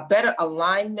a better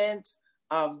alignment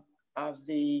of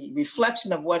the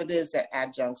reflection of what it is that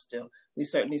adjuncts do. We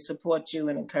certainly support you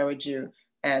and encourage you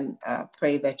and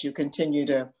pray that you continue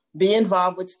to be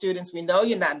involved with students. We know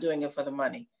you're not doing it for the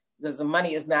money because the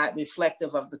money is not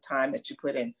reflective of the time that you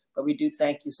put in, but we do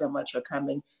thank you so much for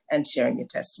coming and sharing your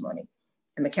testimony.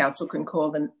 And the council can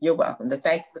call, you're welcome.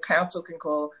 The council can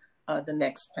call the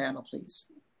next panel, please.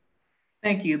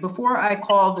 Thank you. Before I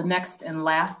call the next and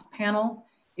last panel,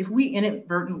 if we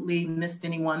inadvertently missed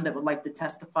anyone that would like to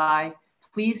testify,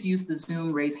 please use the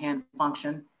Zoom raise hand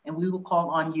function and we will call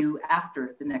on you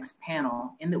after the next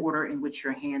panel in the order in which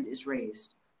your hand is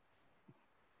raised.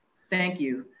 Thank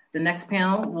you. The next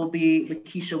panel will be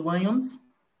Lakeisha Williams,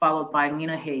 followed by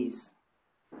Lena Hayes.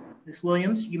 Ms.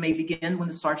 Williams, you may begin when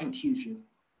the sergeant cues you.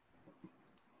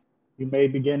 You may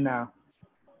begin now.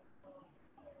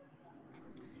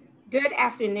 Good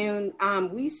afternoon.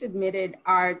 We submitted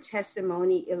our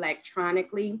testimony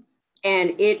electronically,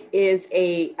 and it is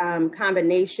a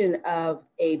combination of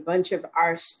a bunch of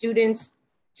our students'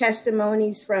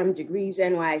 testimonies from Degrees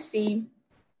NYC,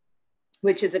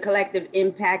 which is a collective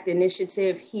impact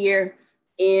initiative here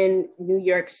in New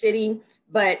York City,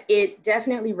 but it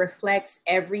definitely reflects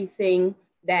everything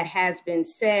that has been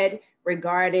said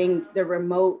regarding the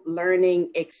remote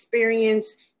learning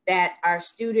experience that our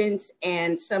students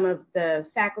and some of the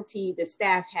faculty, the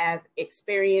staff have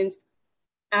experienced.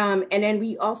 And then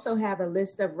we also have a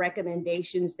list of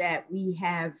recommendations that we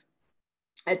have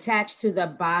attached to the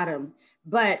bottom.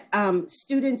 But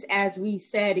students, as we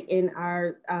said in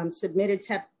our submitted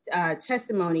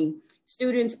testimony,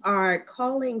 students are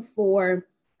calling for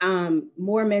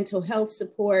more mental health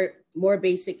support, more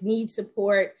basic needs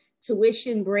support,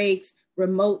 tuition breaks,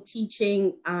 remote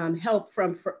teaching, help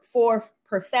for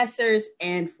professors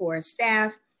and for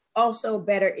staff, also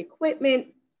better equipment,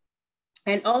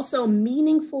 and also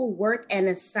meaningful work and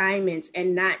assignments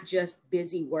and not just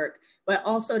busy work. But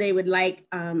also they would like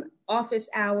office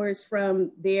hours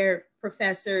from their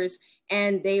professors,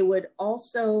 and they would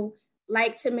also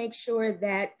like to make sure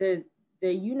that the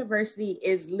university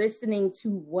is listening to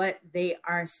what they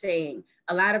are saying.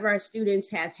 A lot of our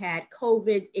students have had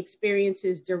COVID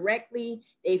experiences directly.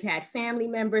 They've had family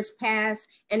members pass,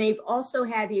 and they've also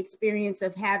had the experience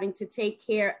of having to take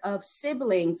care of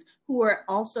siblings who are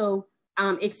also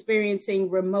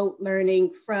experiencing remote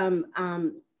learning from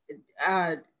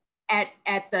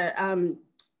at the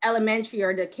elementary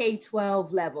or the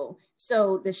K-12 level.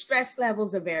 So the stress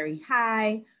levels are very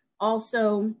high.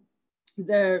 Also,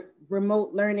 the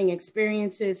remote learning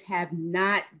experiences have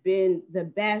not been the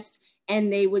best,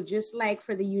 and they would just like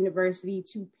for the university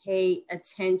to pay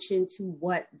attention to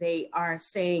what they are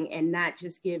saying and not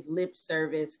just give lip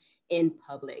service in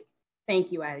public.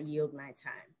 Thank you. I yield my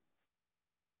time.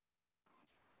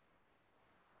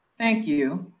 Thank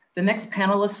you. The next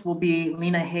panelist will be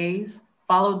Lena Hayes,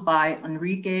 followed by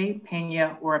Enrique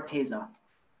Peña Oropeza.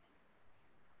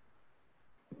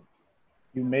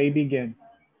 You may begin.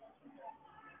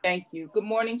 Thank you. Good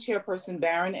morning, Chairperson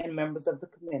Barron and members of the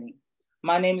committee.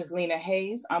 My name is Lena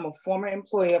Hayes. I'm a former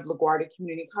employee of LaGuardia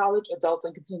Community College, Adult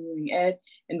and Continuing Ed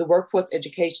in the Workforce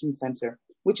Education Center,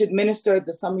 which administered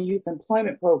the Summer Youth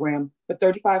Employment Program for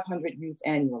 3,500 youth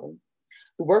annually.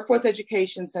 The Workforce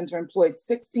Education Center employed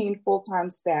 16 full-time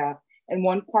staff and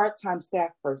 1 part-time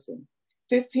staff person.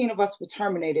 15 of us were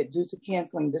terminated due to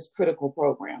canceling this critical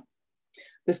program.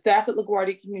 The staff at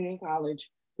LaGuardia Community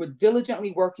College were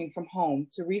diligently working from home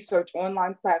to research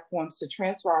online platforms to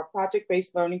transfer our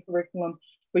project-based learning curriculum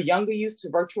for younger youth to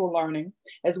virtual learning,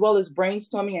 as well as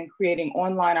brainstorming and creating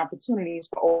online opportunities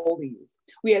for older youth.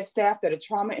 We had staff that are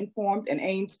trauma-informed and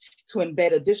aimed to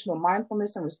embed additional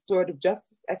mindfulness and restorative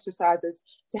justice exercises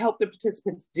to help the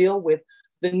participants deal with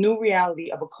the new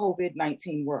reality of a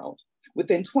COVID-19 world.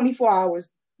 Within 24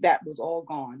 hours, that was all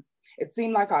gone. It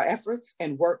seemed like our efforts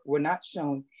and work were not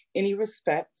shown any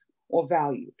respect or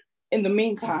valued. In the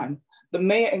meantime, the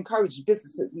mayor encouraged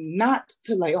businesses not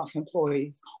to lay off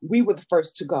employees. We were the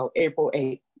first to go April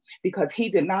 8th because he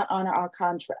did not honor our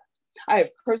contract. I have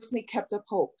personally kept up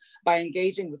hope by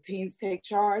engaging with Teens Take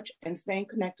Charge and staying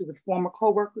connected with former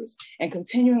coworkers and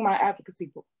continuing my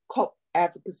advocacy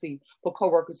for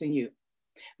coworkers and youth.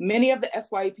 Many of the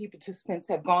SYEP participants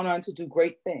have gone on to do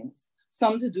great things,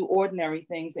 some to do ordinary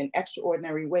things in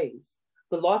extraordinary ways.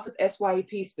 The loss of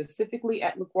SYEP specifically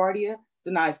at LaGuardia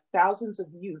denies thousands of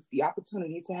youth the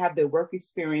opportunity to have their work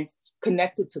experience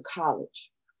connected to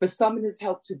college. For some, it has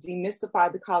helped to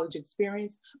demystify the college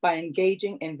experience by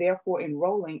engaging and therefore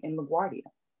enrolling in LaGuardia.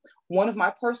 One of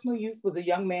my personal youth was a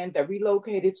young man that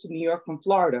relocated to New York from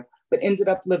Florida, but ended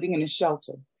up living in a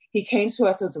shelter. He came to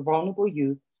us as a vulnerable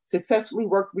youth, successfully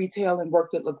worked retail and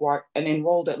worked at LaGuardia and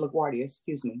enrolled at LaGuardia,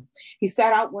 He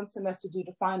sat out one semester due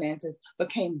to finances, but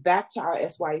came back to our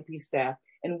SYEP staff,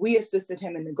 and we assisted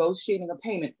him in negotiating a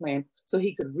payment plan so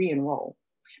he could re-enroll.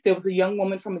 There was a young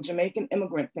woman from a Jamaican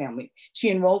immigrant family. She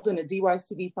enrolled in a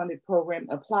DYCD funded program,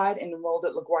 applied and enrolled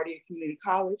at LaGuardia Community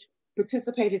College,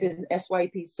 participated in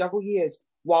SYEP several years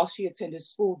while she attended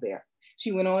school there.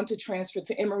 She went on to transfer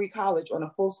to Emory College on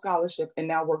a full scholarship and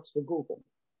now works for Google.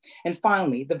 And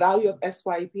finally, the value of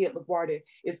SYEP at LaGuardia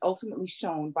is ultimately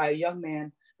shown by a young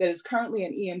man that is currently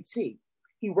an EMT.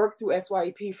 He worked through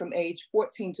SYEP from age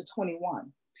 14 to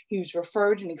 21. He was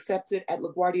referred and accepted at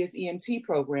LaGuardia's EMT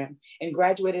program and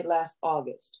graduated last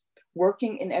August.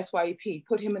 Working in SYEP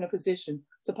put him in a position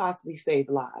to possibly save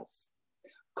lives.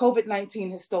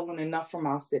 COVID-19 has stolen enough from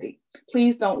our city.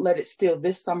 Please don't let it steal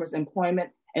this summer's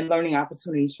employment and learning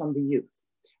opportunities from the youth.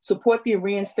 Support the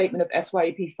reinstatement of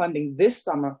SYEP funding this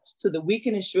summer so that we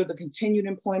can ensure the continued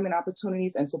employment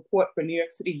opportunities and support for New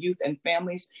York City youth and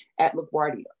families at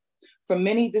LaGuardia. For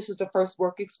many, this is the first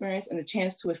work experience and a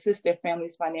chance to assist their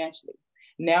families financially.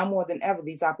 Now more than ever,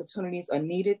 these opportunities are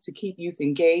needed to keep youth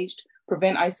engaged,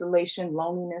 prevent isolation,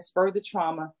 loneliness, further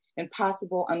trauma, and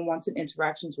possible unwanted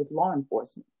interactions with law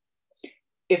enforcement.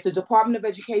 If the Department of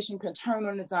Education can turn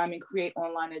on a dime and create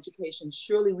online education,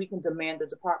 surely we can demand the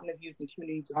Department of Youth and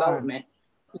Community Development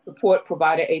to support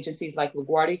provider agencies like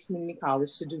LaGuardia Community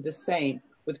College to do the same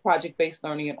with project-based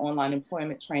learning and online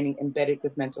employment training embedded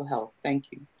with mental health.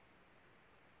 Thank you.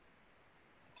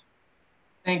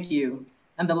 Thank you.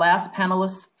 And the last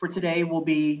panelist for today will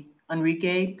be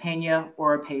Enrique Peña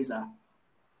Oropeza.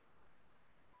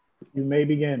 You may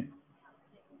begin.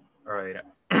 All right.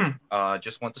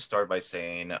 Just want to start by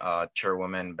saying,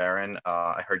 Chairwoman Barron,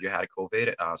 I heard you had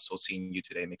COVID, so seeing you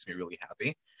today makes me really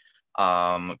happy.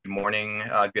 Good morning,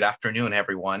 good afternoon,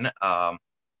 everyone.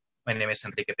 My name is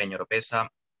Enrique Peña Oropesa.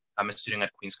 I'm a student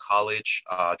at Queens College,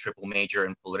 triple major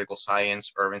in political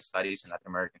science, urban studies, and Latin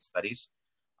American studies.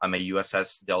 I'm a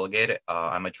USS delegate.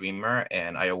 I'm a dreamer,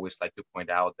 and I always like to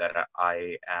point out that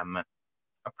I am a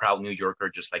proud New Yorker,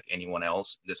 just like anyone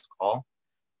else in this call.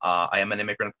 I am an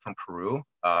immigrant from Peru.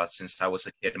 Since I was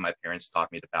a kid, my parents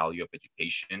taught me the value of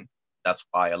education. That's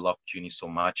why I love CUNY so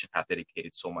much and have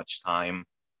dedicated so much time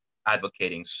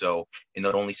advocating so it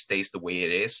not only stays the way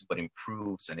it is, but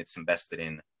improves and it's invested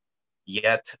in.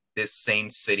 Yet this same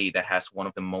city that has one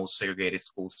of the most segregated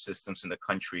school systems in the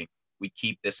country, we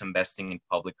keep disinvesting in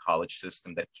public college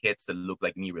system that kids that look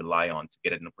like me rely on to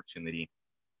get an opportunity.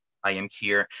 I am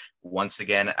here once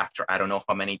again after I don't know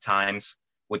how many times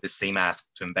with the same ask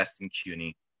to invest in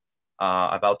CUNY.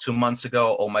 About 2 months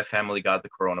ago, all my family got the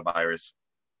coronavirus.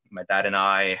 My dad and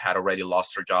I had already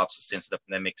lost our jobs since the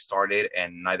pandemic started,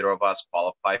 and neither of us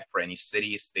qualified for any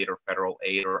city, state, or federal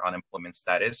aid or unemployment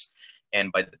status.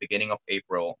 And by the beginning of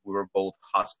April, we were both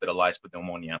hospitalized with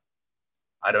pneumonia.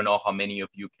 I don't know how many of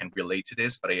you can relate to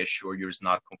this, but I assure you it's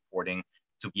not comforting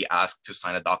to be asked to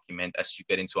sign a document as you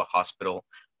get into a hospital,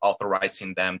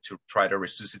 authorizing them to try to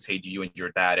resuscitate you and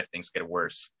your dad if things get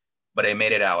worse. But I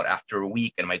made it out after a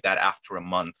week and my dad after a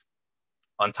month.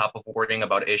 On top of worrying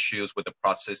about issues with the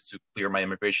process to clear my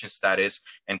immigration status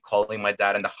and calling my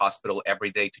dad in the hospital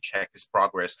every day to check his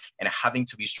progress and having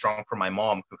to be strong for my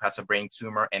mom who has a brain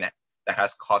tumor and that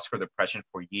has caused her depression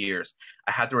for years,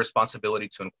 I had the responsibility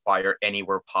to inquire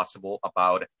anywhere possible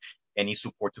about any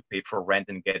support to pay for rent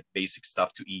and get basic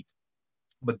stuff to eat.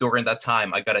 But during that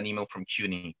time, I got an email from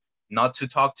CUNY not to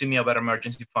talk to me about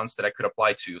emergency funds that I could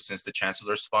apply to, since the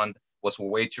Chancellor's Fund was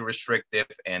way too restrictive,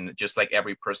 and just like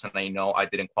every person I know, I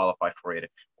didn't qualify for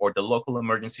it, or the local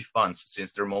emergency funds,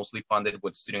 since they're mostly funded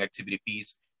with student activity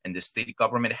fees, and the state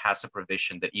government has a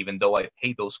provision that even though I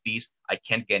pay those fees, I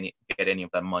can't get any of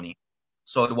that money.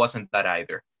 So it wasn't that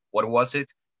either. What was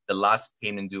it? The last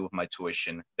payment due of my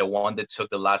tuition, the one that took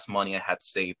the last money I had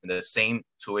saved, and the same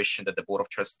tuition that the Board of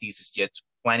Trustees is yet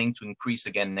planning to increase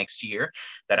again next year,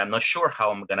 that I'm not sure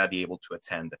how I'm gonna be able to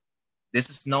attend. This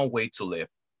is no way to live.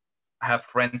 I have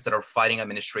friends that are fighting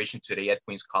administration today at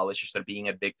Queens College that are being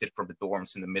evicted from the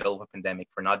dorms in the middle of a pandemic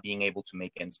for not being able to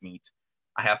make ends meet.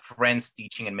 I have friends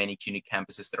teaching in many CUNY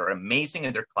campuses that are amazing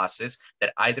in their classes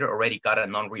that either already got a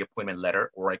non-reappointment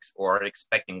letter or are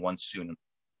expecting one soon,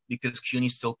 because CUNY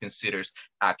still considers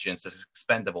actions as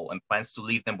expendable and plans to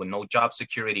leave them with no job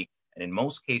security. And in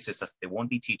most cases, as they won't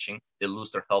be teaching, they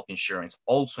lose their health insurance,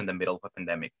 also in the middle of a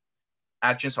pandemic.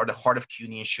 Actions are the heart of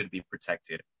CUNY and should be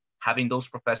protected. Having those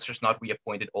professors not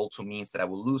reappointed also means that I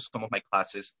will lose some of my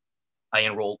classes I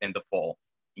enrolled in the fall.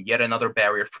 Yet another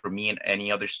barrier for me and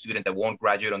any other student that won't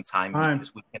graduate on time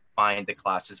because we can't find the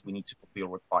classes we need to fulfill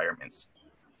requirements.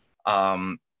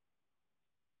 I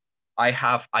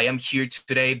am here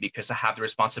today because I have the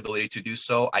responsibility to do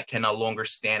so. I can no longer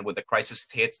stand when the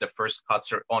crisis hits. The first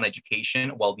cuts are on education,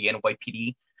 while the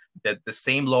NYPD, the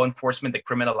same law enforcement that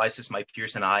criminalizes my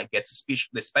peers and I, gets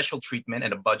the special treatment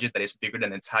and a budget that is bigger than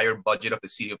the entire budget of the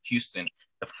city of Houston,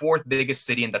 the fourth biggest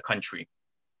city in the country.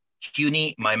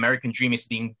 CUNY, my American dream, is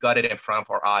being gutted in front of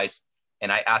our eyes,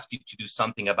 and I ask you to do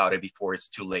something about it before it's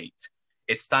too late.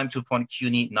 It's time to fund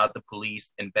CUNY, not the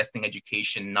police, invest in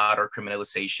education, not our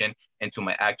criminalization, and to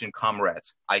my adjunct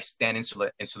comrades, I stand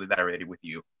in solidarity with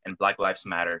you, and Black Lives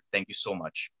Matter. Thank you so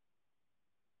much.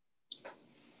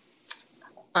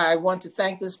 I want to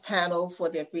thank this panel for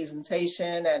their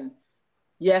presentation, and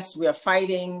yes, we are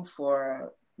fighting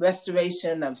for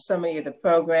restoration of so many of the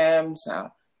programs.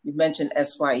 You mentioned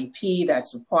SYEP,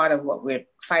 that's a part of what we're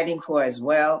fighting for as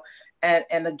well.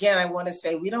 And again, I want to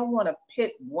say we don't want to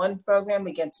pit one program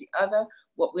against the other.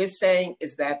 What we're saying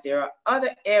is that there are other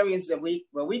areas that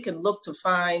where we can look to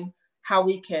find how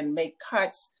we can make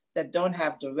cuts that don't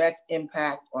have direct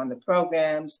impact on the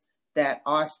programs that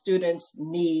our students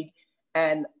need.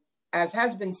 And as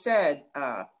has been said,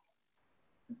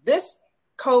 this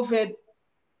COVID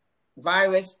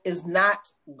virus is not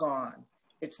gone.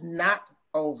 It's not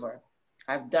over.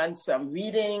 I've done some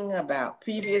reading about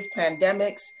previous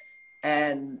pandemics,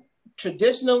 and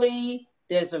traditionally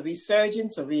there's a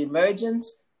resurgence, a reemergence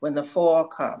when the fall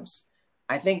comes.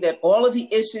 I think that all of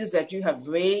the issues that you have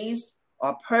raised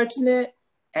are pertinent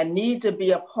and need to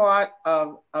be a part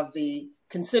of the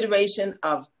consideration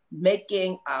of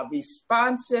making a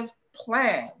responsive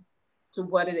plan to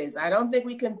what it is. I don't think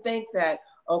we can think that,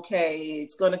 okay,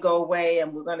 it's going to go away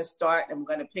and we're going to start and we're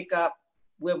going to pick up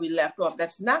where we left off.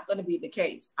 That's not going to be the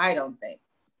case, I don't think.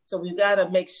 So we've got to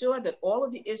make sure that all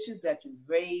of the issues that you've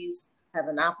raised have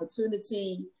an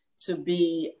opportunity to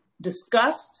be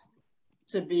discussed,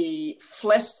 to be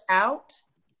fleshed out,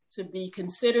 to be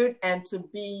considered and to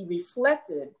be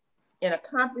reflected in a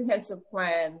comprehensive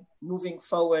plan moving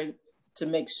forward to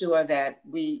make sure that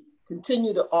we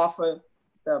continue to offer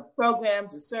the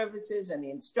programs, the services, and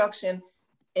the instruction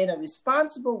in a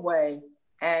responsible way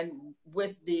and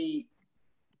with the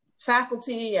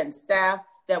faculty and staff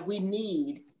that we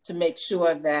need to make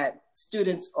sure that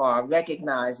students are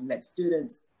recognized and that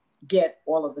students get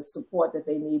all of the support that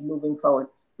they need moving forward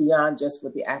beyond just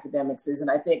what the academics is. And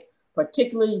I think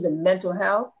particularly the mental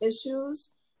health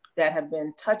issues that have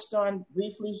been touched on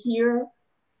briefly here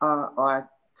are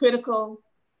critical,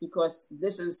 because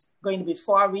this is going to be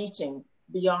far-reaching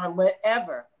beyond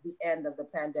whatever the end of the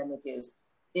pandemic is.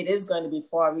 It is going to be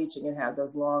far-reaching and have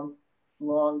those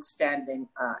long-standing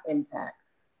impact.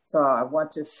 So I want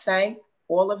to thank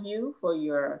all of you for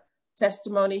your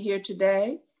testimony here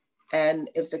today. And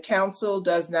if the council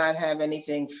does not have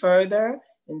anything further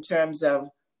in terms of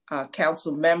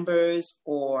council members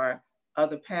or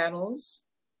other panels,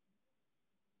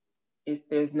 if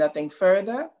there's nothing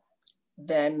further,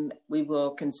 then we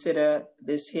will consider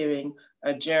this hearing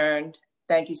adjourned.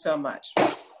 Thank you so much.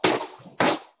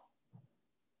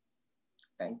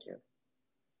 Thank you.